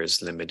so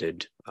there's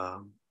limited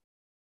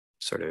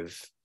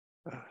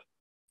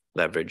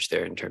leverage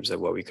there in terms of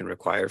what we can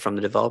require from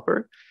the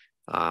developer.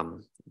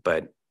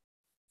 But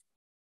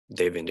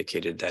they've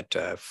indicated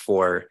that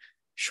 4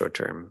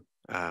 short-term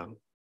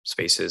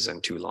spaces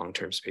and 2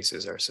 long-term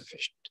spaces are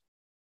sufficient.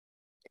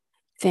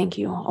 Thank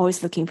you.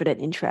 Always looking for that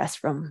interest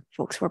from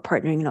folks who are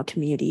partnering in our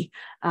community.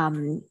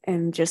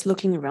 And just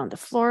looking around the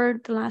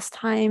floor the last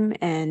time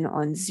and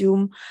on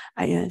Zoom,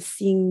 I am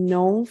seeing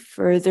no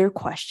further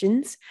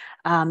questions.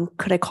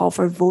 Could I call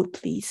for a vote,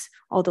 please?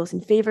 All those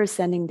in favor of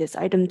sending this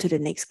item to the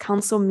next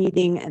council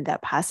meeting, and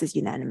that passes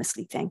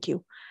unanimously. Thank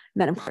you.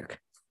 Madam Clerk.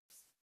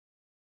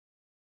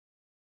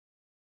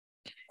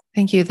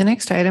 Thank you. The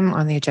next item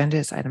on the agenda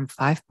is item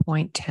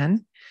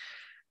 5.10.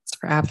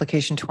 For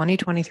application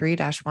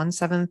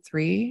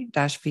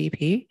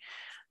 2023-173-VP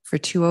for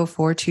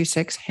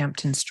 20426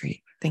 Hampton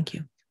Street. Thank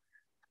you.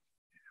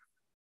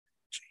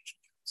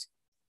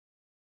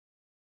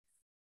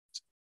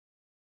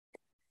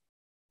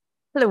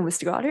 Hello,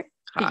 Mr. Goddard.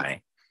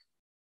 Hi.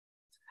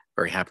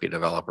 Very happy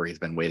developer. He's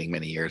been waiting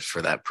many years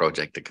for that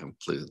project to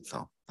conclude,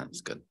 so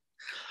that's good.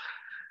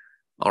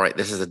 All right,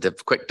 this is a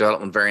quick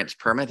development variance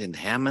permit in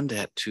Hammond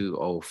at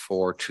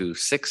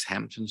 20426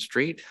 Hampton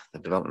Street. The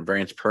development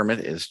variance permit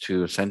is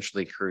to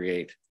essentially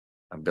create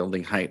a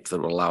building height that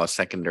will allow a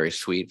secondary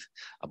suite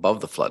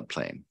above the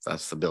floodplain.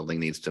 Thus, the building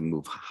needs to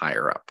move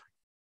higher up.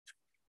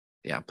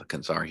 The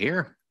applicants are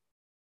here.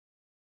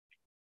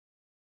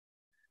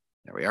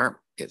 There we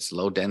are. It's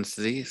low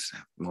densities,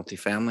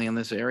 multifamily in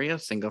this area,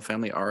 single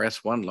family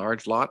RS1,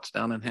 large lots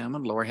down in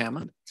Hammond, Lower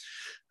Hammond,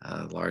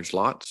 large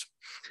lots.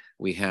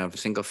 We have a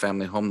single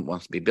family home that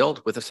wants to be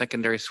built with a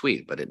secondary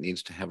suite, but it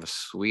needs to have a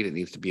suite. It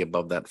needs to be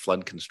above that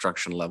flood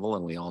construction level.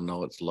 And we all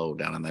know it's low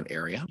down in that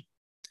area.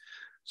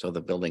 So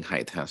the building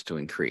height has to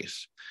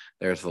increase.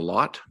 There's the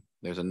lot.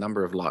 There's a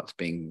number of lots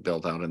being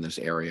built out in this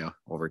area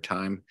over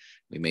time.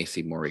 We may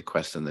see more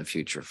requests in the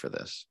future for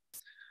this.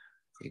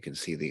 You can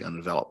see the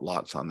undeveloped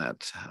lots on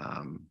that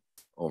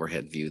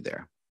overhead view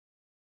there.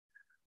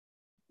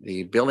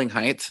 The building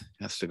height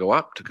has to go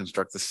up to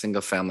construct the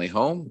single family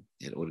home.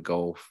 It would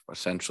go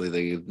essentially,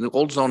 the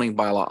old zoning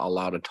bylaw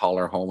allowed a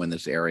taller home in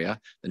this area.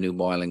 The new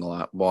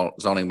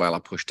zoning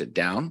bylaw pushed it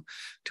down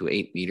to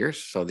 8 meters.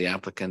 So the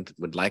applicant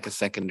would like a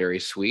secondary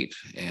suite,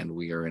 and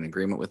we are in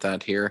agreement with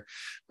that here.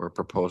 We're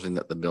proposing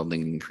that the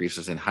building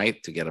increases in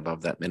height to get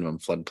above that minimum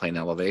floodplain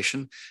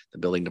elevation. The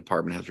building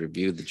department has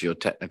reviewed the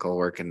geotechnical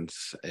work and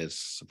is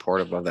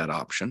supportive of that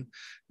option.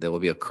 There will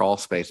be a crawl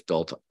space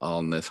built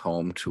on this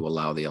home to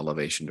allow the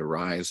elevation to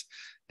rise,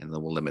 and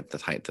then we'll limit the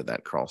height to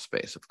that crawl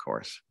space, of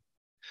course.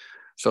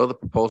 So the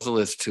proposal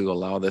is to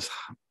allow this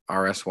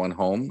RS1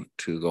 home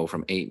to go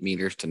from 8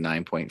 meters to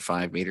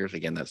 9.5 meters.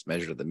 Again, that's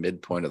measured at the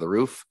midpoint of the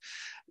roof,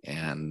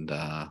 and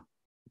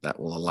that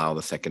will allow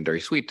the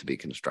secondary suite to be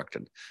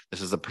constructed.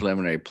 This is the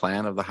preliminary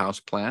plan of the house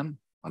plan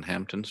on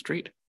Hampton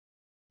Street.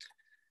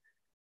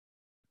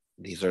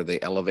 These are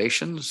the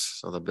elevations.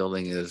 So the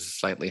building is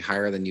slightly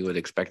higher than you would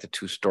expect a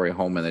 2-story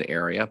home in the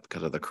area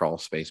because of the crawl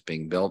space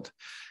being built.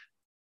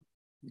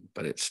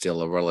 But it's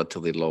still a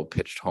relatively low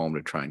pitched home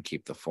to try and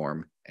keep the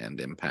form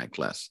and impact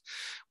less.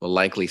 We'll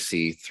likely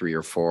see 3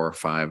 or 4 or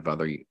 5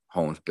 other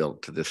homes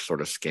built to this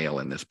sort of scale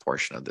in this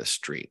portion of this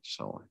street.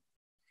 So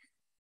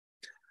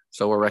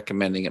we're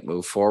recommending it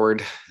move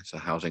forward. It's a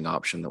housing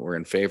option that we're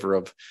in favor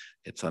of.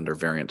 It's under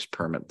variance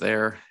permit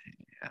there,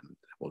 and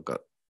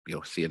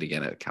you'll see it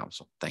again at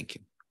council. Thank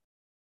you.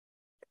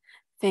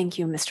 Thank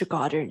you, Mr.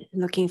 Goddard.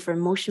 Looking for a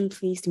motion,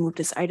 please, to move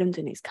this item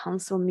to the next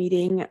council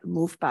meeting,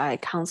 moved by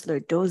Councillor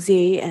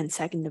Dozier and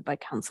seconded by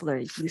Councillor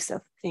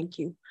Youssef. Thank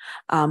you.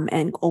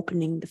 And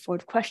opening the floor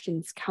to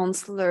questions,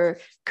 Councillor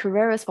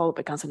Carreras, followed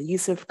by Councillor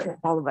Youssef,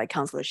 followed by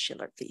Councillor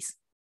Schiller, please.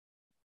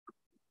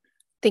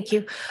 Thank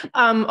you.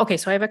 Okay,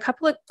 so I have a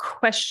couple of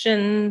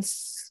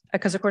questions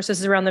because of course this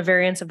is around the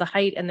variance of the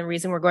height, and the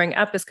reason we're going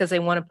up is because they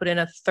want to put in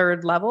a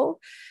third level.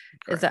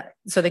 Correct. Is that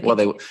so? They can,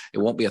 well, it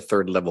won't be a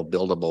third level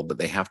buildable, but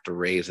they have to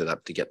raise it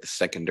up to get the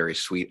secondary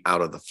suite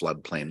out of the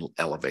floodplain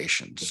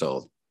elevation.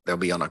 So they'll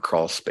be on a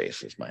crawl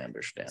space, is my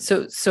understanding.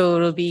 So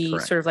it'll be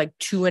Correct. Sort of like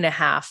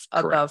 2.5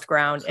 above Correct.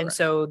 ground, Correct. and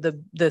so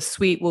the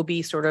suite will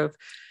be sort of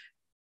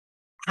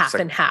half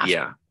and half.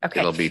 Yeah. Okay.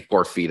 It'll be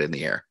 4 feet in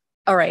the air.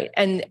 All right.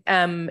 And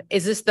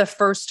is this the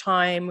first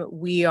time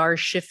we are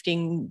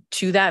shifting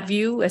to that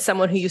view? As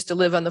someone who used to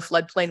live on the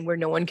floodplain where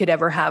no one could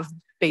ever have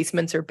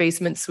basements or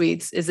basement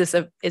suites, is this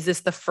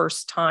the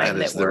first time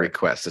that is the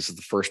request? This is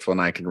the first one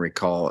I can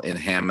recall in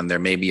Hammond. There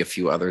may be a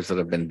few others that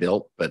have been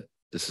built, but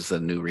this is a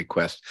new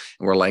request.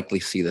 And we'll likely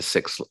see the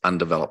 6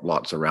 undeveloped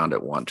lots around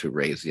it want to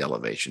raise the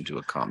elevation to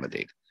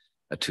accommodate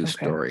a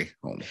 2-story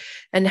home.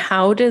 And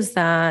how does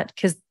that,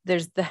 because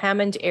there's the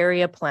Hammond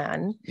area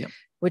plan,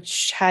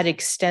 which had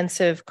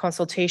extensive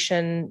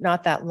consultation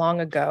not that long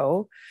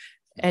ago.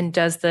 And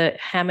does the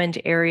Hammond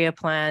area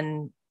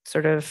plan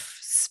sort of,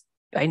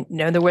 I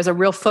know there was a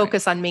real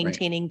focus on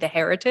maintaining the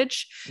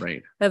heritage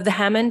of the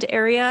Hammond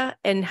area.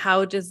 And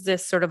how does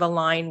this sort of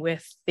align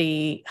with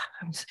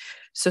I'm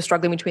so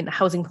struggling between the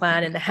housing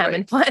plan and the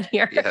Hammond plan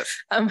here.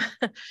 Yes.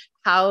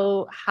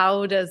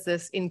 How does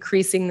this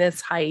increasing this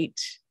height,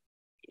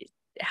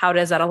 how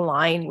does that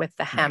align with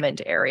the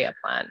Hammond area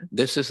plan?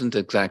 This isn't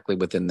exactly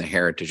within the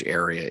heritage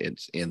area.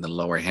 It's in the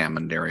lower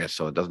Hammond area.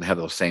 So it doesn't have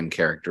those same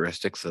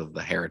characteristics of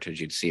the heritage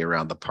you'd see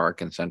around the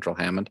park in central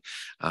Hammond.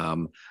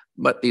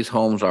 But these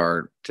homes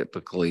are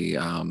typically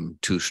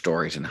 2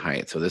 stories in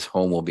height. So this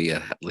home will be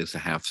at least a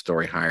half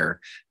story higher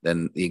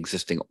than the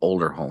existing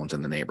older homes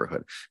in the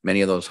neighborhood.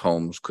 Many of those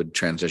homes could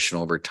transition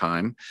over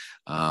time,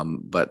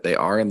 but they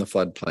are in the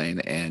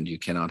floodplain and you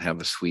cannot have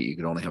a suite. You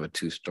can only have a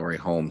 2-story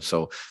home.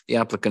 So the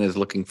applicant is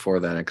looking for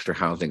that extra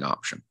housing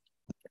option.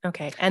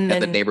 Okay. And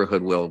then the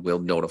neighborhood will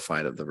notify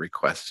of the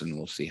requests, and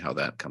we'll see how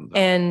that comes out.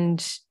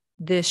 And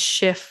this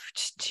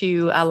shift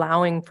to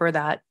allowing for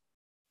that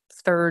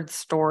 3rd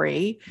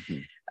story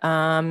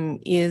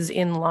is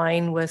in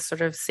line with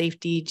sort of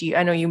safety.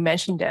 I know you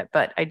mentioned it,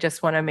 but I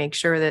just want to make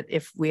sure that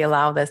if we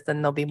allow this, then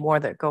there'll be more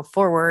that go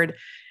forward,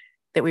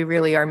 that we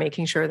really are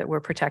making sure that we're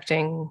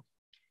protecting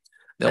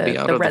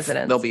the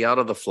residents. They'll be out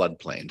of the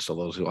floodplain. So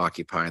those who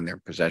occupy in their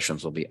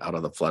possessions will be out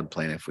of the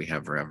floodplain if we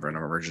have ever an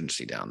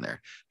emergency down there.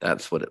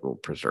 That's what it will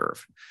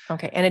preserve.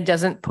 Okay. And it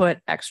doesn't put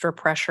extra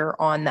pressure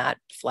on that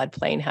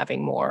floodplain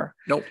having more?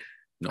 Nope.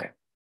 No. Okay.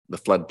 The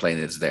floodplain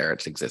is there.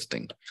 It's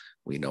existing.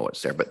 We know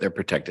it's there, but they're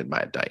protected by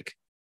a dike.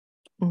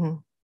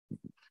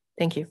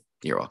 Thank you.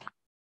 You're welcome.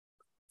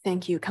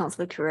 Thank you,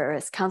 Councillor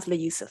Carreras. Councillor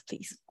Youssef,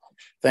 please.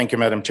 Thank you,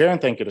 Madam Chair,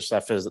 and thank you to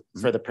staff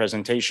for the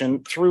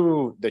presentation.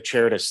 Through the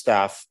chair to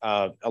staff,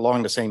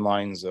 along the same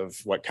lines of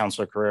what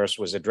Councillor Carreras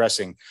was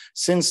addressing,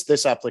 since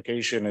this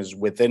application is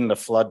within the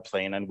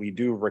floodplain and we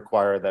do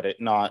require that it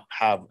not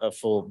have a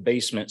full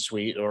basement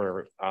suite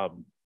or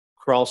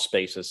crawl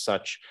space as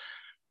such,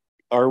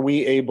 are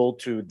we able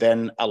to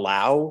then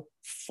allow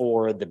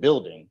for the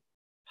building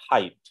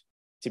height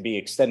to be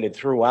extended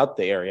throughout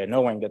the area,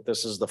 knowing that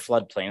this is the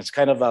floodplain? It's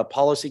kind of a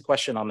policy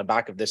question on the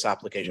back of this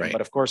application, but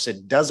of course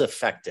it does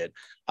affect it.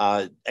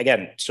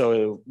 Again,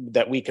 so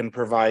that we can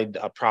provide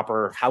a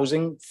proper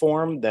housing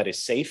form that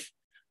is safe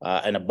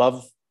and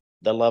above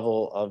the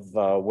level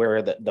of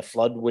where the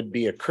flood would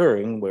be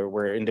occurring,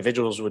 where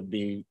individuals would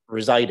be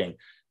residing.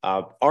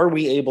 Are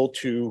we able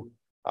to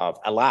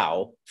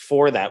allow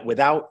for that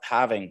without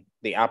having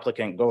the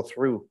applicant go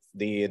through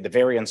the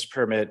variance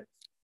permit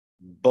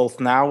both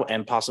now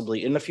and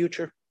possibly in the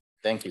future?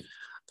 Thank you.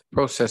 The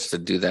process to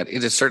do that,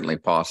 it is certainly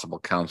possible.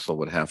 Council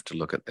would have to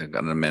look at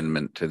an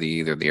amendment to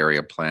either the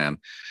area plan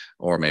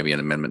or maybe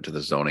an amendment to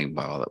the zoning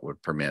bylaw that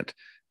would permit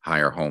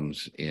higher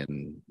homes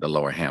in the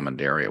lower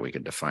Hammond area. We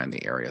could define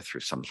the area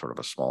through some sort of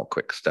a small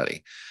quick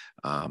study.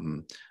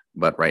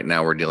 But right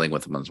now we're dealing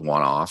with them as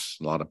one-offs.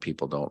 A lot of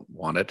people don't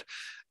want it.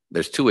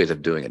 There's 2 ways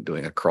of doing it,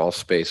 doing a crawl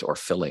space or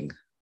filling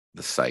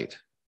the site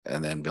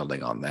and then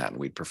building on that. And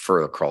we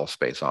prefer the crawl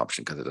space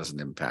option because it doesn't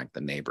impact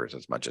the neighbors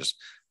as much as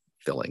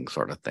filling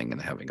sort of thing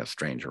and having a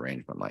strange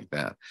arrangement like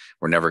that.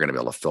 We're never going to be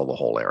able to fill the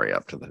whole area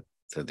up to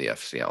the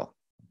FCL.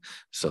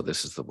 So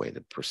this is the way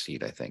to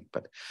proceed, I think.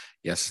 But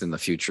yes, in the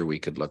future, we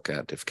could look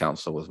at if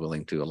council was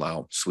willing to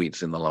allow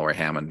suites in the lower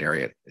Hammond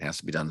area, it has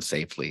to be done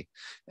safely,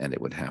 and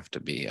it would have to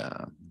be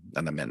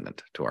an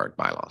amendment to our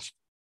bylaws.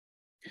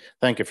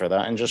 Thank you for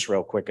that. And just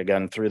real quick,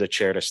 again, through the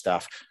chair to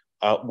staff,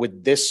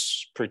 would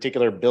this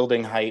particular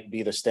building height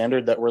be the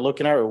standard that we're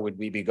looking at, or would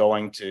we be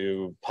going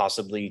to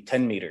possibly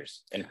 10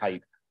 meters in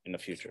height in the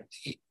future?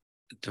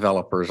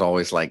 Developers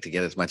always like to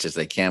get as much as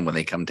they can when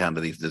they come down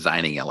to these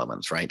designing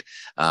elements, right?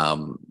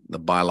 The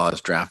bylaw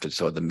is drafted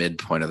so at the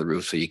midpoint of the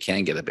roof, so you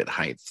can get a bit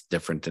height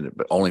different in it,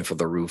 but only for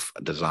the roof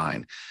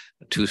design.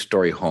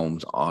 2-story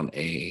homes on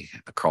a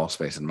crawl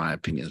space, in my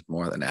opinion, is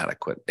more than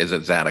adequate.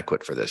 It's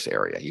adequate for this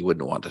area. You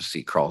wouldn't want to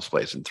see crawl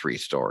space in 3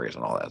 stories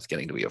and all that. It's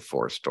getting to be a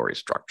 4-story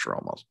structure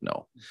almost.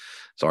 No.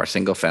 So our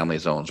single family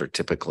zones are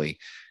typically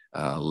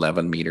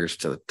 11 meters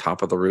to the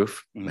top of the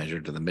roof,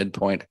 measured to the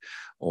midpoint,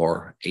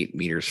 or 8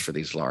 meters for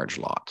these large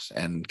lots.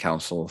 And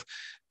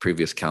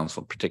previous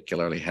council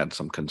particularly had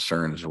some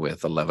concerns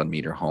with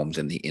 11-meter homes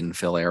in the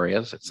infill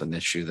areas. It's an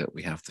issue that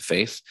we have to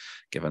face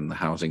given the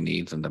housing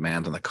needs and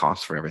demand and the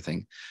costs for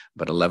everything.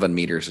 But 11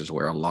 meters is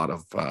where a lot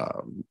of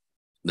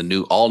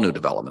all new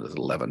development is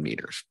 11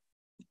 meters.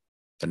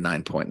 The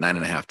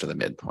 9.5 to the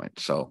midpoint.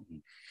 So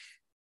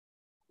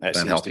that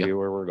seems to be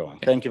where we're going.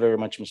 Thank you very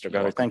much, Mr.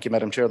 Goddard. Thank you,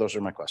 Madam Chair. Those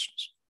are my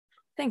questions.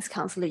 Thanks,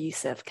 Councillor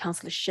Youssef.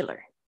 Councillor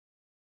Schiller.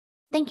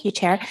 Thank you,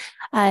 Chair.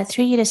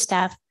 Through you to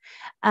staff.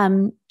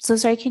 So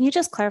sorry, can you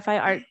just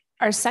clarify,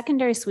 are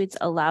secondary suites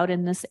allowed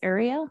in this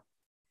area?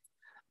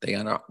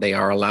 They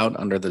are allowed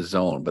under the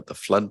zone, but the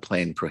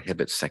floodplain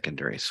prohibits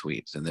secondary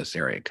suites in this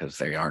area because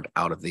they aren't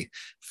out of the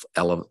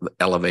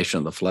elevation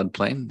of the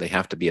floodplain. They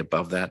have to be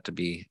above that to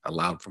be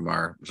allowed from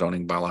our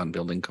zoning bylaw and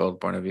building code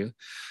point of view.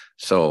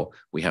 So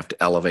we have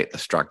to elevate the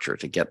structure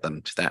to get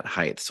them to that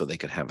height so they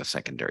could have a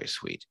secondary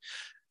suite.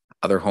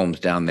 Other homes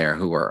down there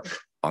who are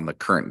on the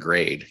current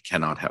grade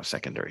cannot have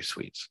secondary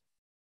suites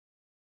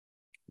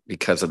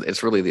because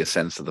it's really the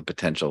sense of the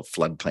potential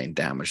floodplain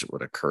damage that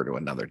would occur to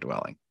another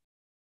dwelling.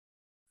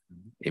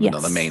 Even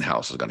though the main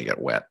house is going to get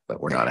wet, but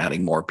we're not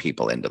adding more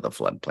people into the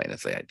floodplain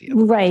is the idea.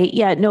 Right.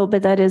 Yeah, no,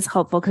 but that is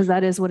helpful because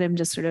that is what I'm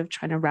just sort of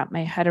trying to wrap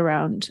my head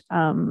around.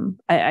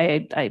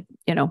 I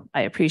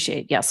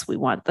appreciate, yes, we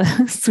want the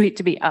suite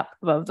to be up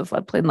above the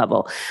floodplain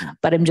level,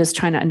 but I'm just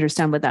trying to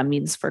understand what that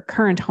means for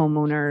current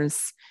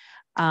homeowners.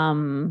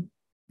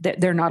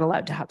 They're not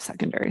allowed to have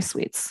secondary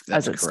suites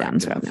as it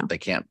stands right now. They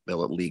can't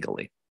build it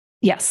legally.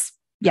 Yes.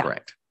 Yeah.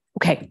 Correct.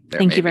 Okay.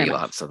 Thank you very much.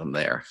 Lots of them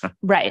there.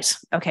 Right.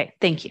 Okay.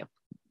 Thank you.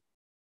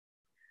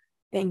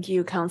 Thank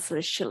you,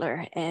 Councillor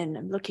Schiller. And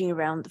I'm looking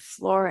around the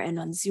floor and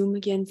on Zoom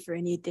again for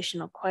any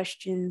additional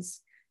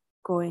questions.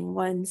 Going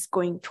once,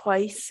 going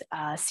twice.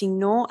 Seeing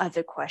no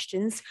other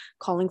questions,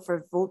 calling for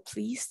a vote,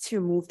 please,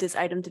 to move this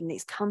item to the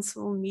next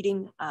council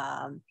meeting.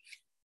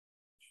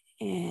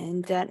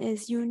 And that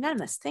is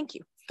unanimous. Thank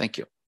you. Thank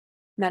you.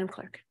 Madam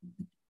Clerk.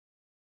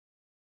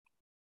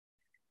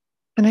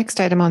 The next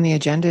item on the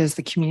agenda is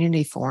the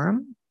community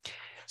forum.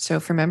 So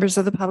for members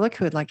of the public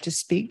who would like to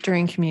speak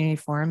during community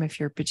forum, if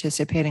you're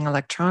participating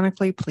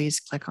electronically, please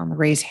click on the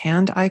raise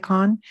hand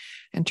icon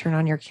and turn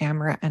on your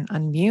camera and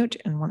unmute.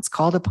 And once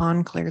called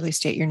upon, clearly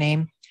state your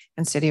name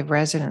and city of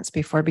residence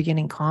before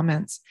beginning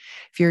comments.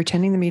 If you're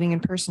attending the meeting in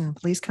person,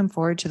 please come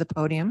forward to the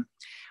podium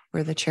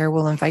where the chair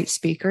will invite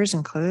speakers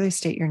and clearly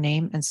state your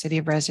name and city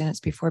of residence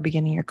before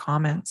beginning your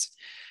comments.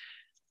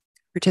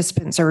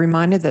 Participants are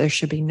reminded that there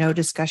should be no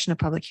discussion of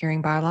public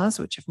hearing bylaws,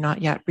 which have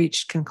not yet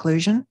reached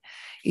conclusion.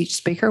 Each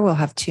speaker will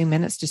have 2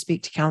 minutes to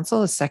speak to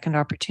council. A second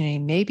opportunity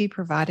may be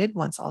provided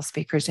once all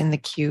speakers in the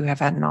queue have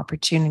had an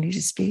opportunity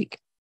to speak.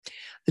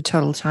 The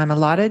total time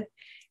allotted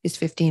is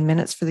 15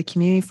 minutes for the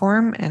community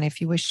forum. And if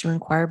you wish to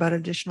inquire about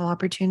additional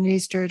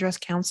opportunities to address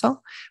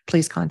council,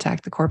 please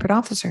contact the corporate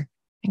officer.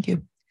 Thank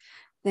you.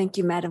 Thank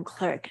you, Madam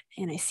Clerk.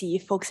 And I see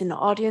folks in the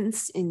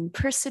audience in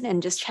person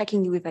and just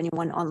checking with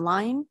anyone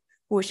online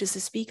who wishes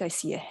to speak. I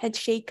see a head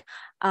shake.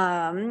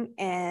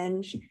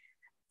 And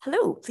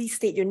hello, please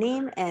state your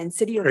name and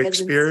city of residence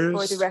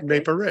for the record.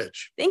 Maple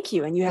Ridge. Thank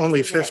you. And you have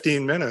only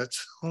 15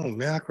 minutes. Oh,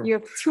 mackerel. You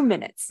have 2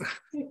 minutes.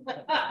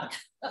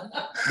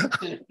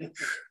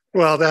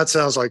 Well, that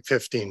sounds like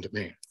 15 to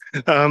me.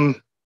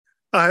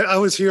 I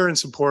was here in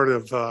support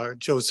of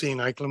Josine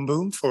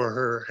Eichenboom for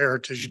her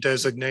heritage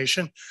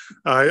designation.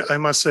 I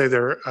must say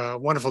they're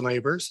wonderful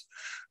neighbors.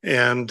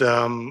 And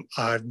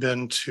I've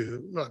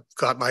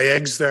got my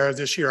eggs there.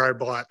 This year I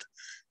bought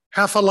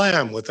half a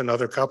lamb with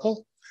another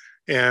couple.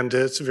 And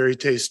it's very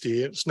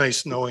tasty. It's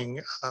nice knowing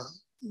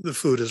the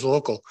food is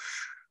local.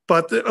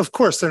 But of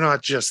course, they're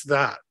not just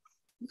that.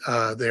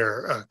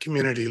 They're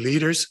community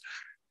leaders.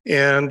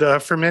 And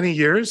for many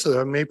years,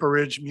 the Maple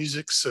Ridge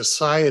Music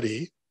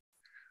Society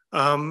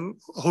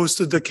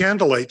hosted the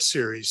Candlelight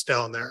series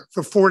down there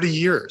for 40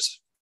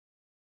 years.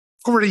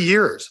 40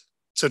 years.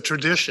 It's a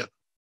tradition.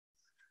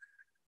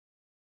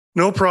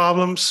 No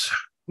problems,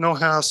 no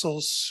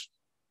hassles.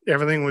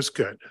 Everything was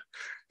good.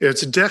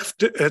 It's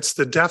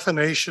the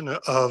definition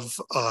of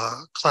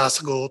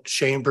classical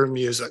chamber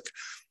music.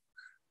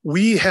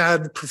 We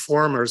had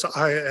performers.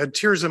 I had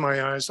tears in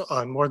my eyes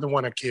on more than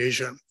one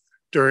occasion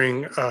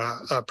during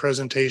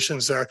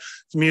presentations there.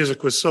 The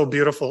music was so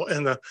beautiful,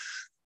 and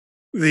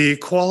the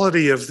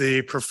quality of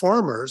the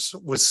performers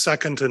was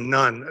second to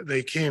none.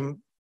 They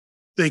came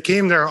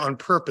there on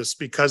purpose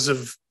because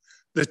of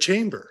the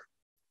chamber.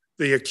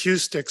 The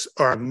acoustics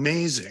are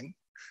amazing,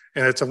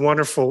 and it's a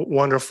wonderful,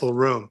 wonderful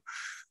room.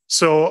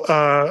 So,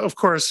 of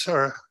course,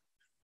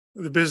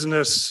 the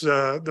business,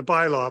 the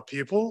bylaw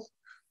people,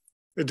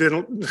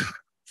 didn't,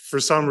 for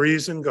some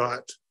reason,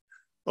 got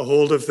a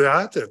hold of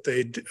that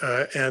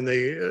and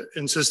they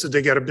insisted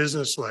they get a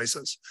business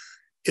license.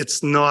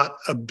 It's not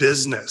a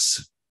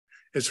business.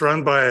 It's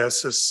run by a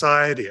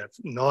society, a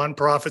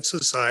nonprofit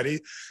society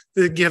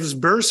that gives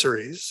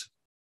bursaries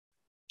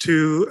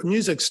to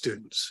music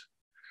students.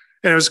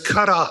 And it was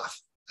cut off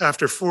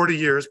after 40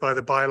 years by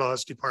the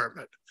bylaws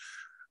department.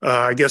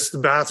 I guess the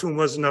bathroom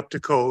wasn't up to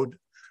code.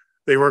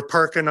 They were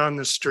parking on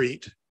the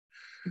street.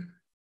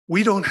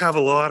 We don't have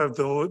a lot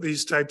of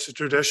these types of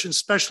traditions,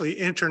 especially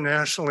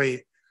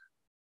internationally.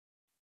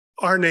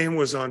 Our name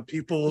was on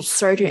people's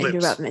Sorry to lips.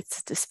 interrupt,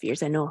 Mr.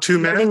 Spears. I know 2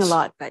 you're learning minutes? a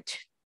lot, but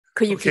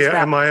could you Okay, please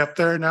wrap? am I up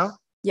there now?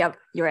 Yep,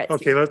 you're at.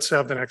 Okay, let's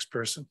have the next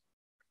person.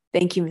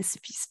 Thank you, Mr.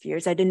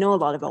 Spears. I didn't know a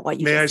lot about what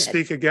you May I just said.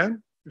 speak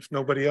again, if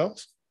nobody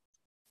else?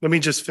 Let me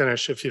just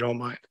finish, if you don't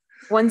mind.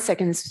 1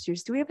 second, Mr.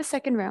 Spears. Do we have a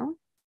second round?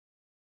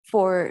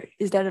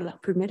 Is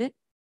that permitted?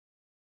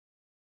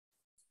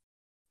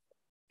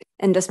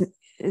 And does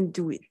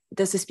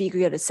the speaker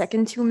get a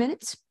second 2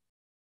 minutes?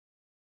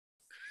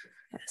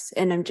 Yes,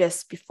 and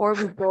before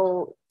we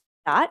go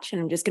that,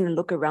 and I'm just going to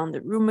look around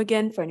the room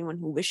again for anyone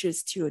who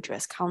wishes to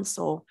address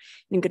council.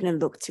 I'm going to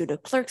look to the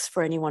clerks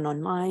for anyone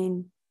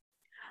online.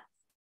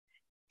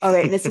 All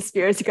right, Mrs.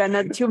 Spears, you got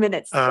another 2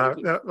 minutes.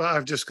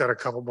 I've just got a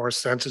couple more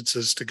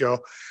sentences to go.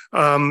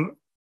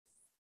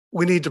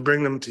 We need to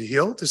bring them to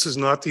heel. This is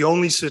not the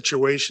only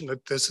situation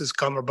that this has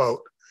come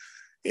about.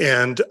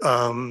 And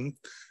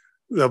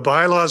the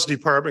bylaws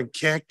department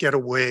can't get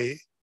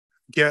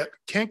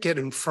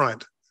in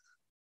front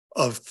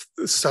of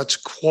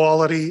such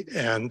quality,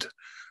 and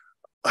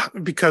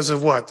because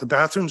of what? The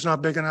bathroom's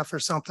not big enough or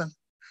something?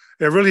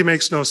 It really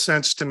makes no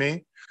sense to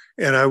me.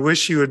 And I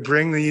wish you would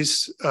bring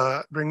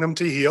them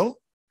to heel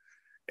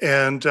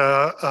and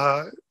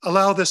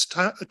allow this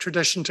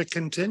tradition to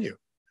continue.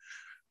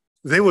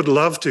 They would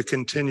love to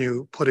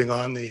continue putting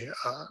on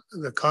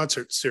the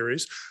concert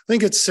series. I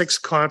think it's 6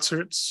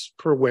 concerts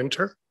per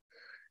winter,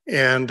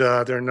 and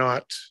they're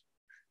not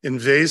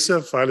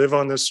invasive. I live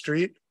on the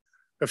street.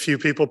 A few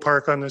people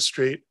park on the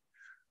street.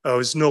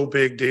 It's no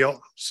big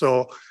deal.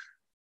 So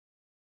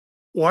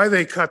why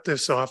they cut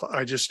this off,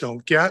 I just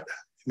don't get.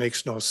 It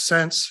makes no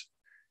sense.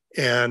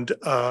 And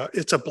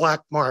it's a black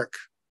mark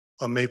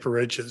on Maple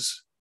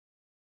Ridge's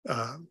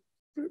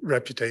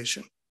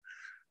reputation.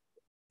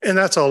 And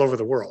that's all over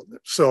the world.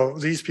 So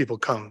these people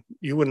come,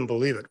 you wouldn't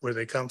believe it, where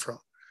they come from,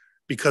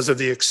 because of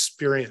the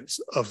experience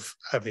of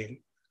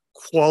having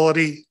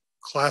quality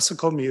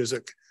classical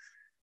music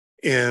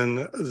in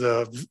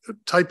the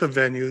type of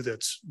venue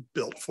that's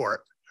built for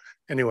it.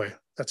 Anyway,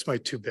 that's my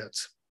 2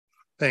 bits.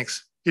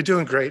 Thanks. You're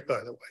doing great,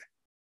 by the way.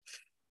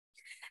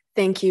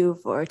 Thank you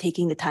for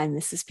taking the time,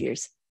 Mrs.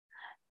 Spears.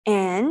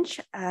 And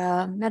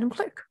Madam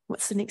Clerk,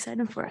 what's the next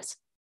item for us?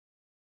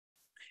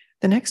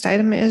 The next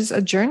item is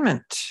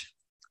adjournment.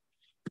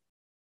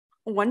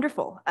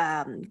 Wonderful.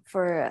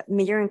 For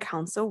Mayor and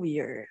Council,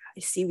 I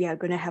see we are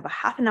going to have a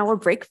half an hour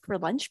break for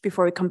lunch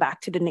before we come back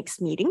to the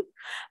next meeting.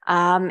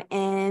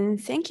 And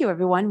thank you,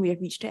 everyone. We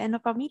have reached the end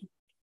of our meeting.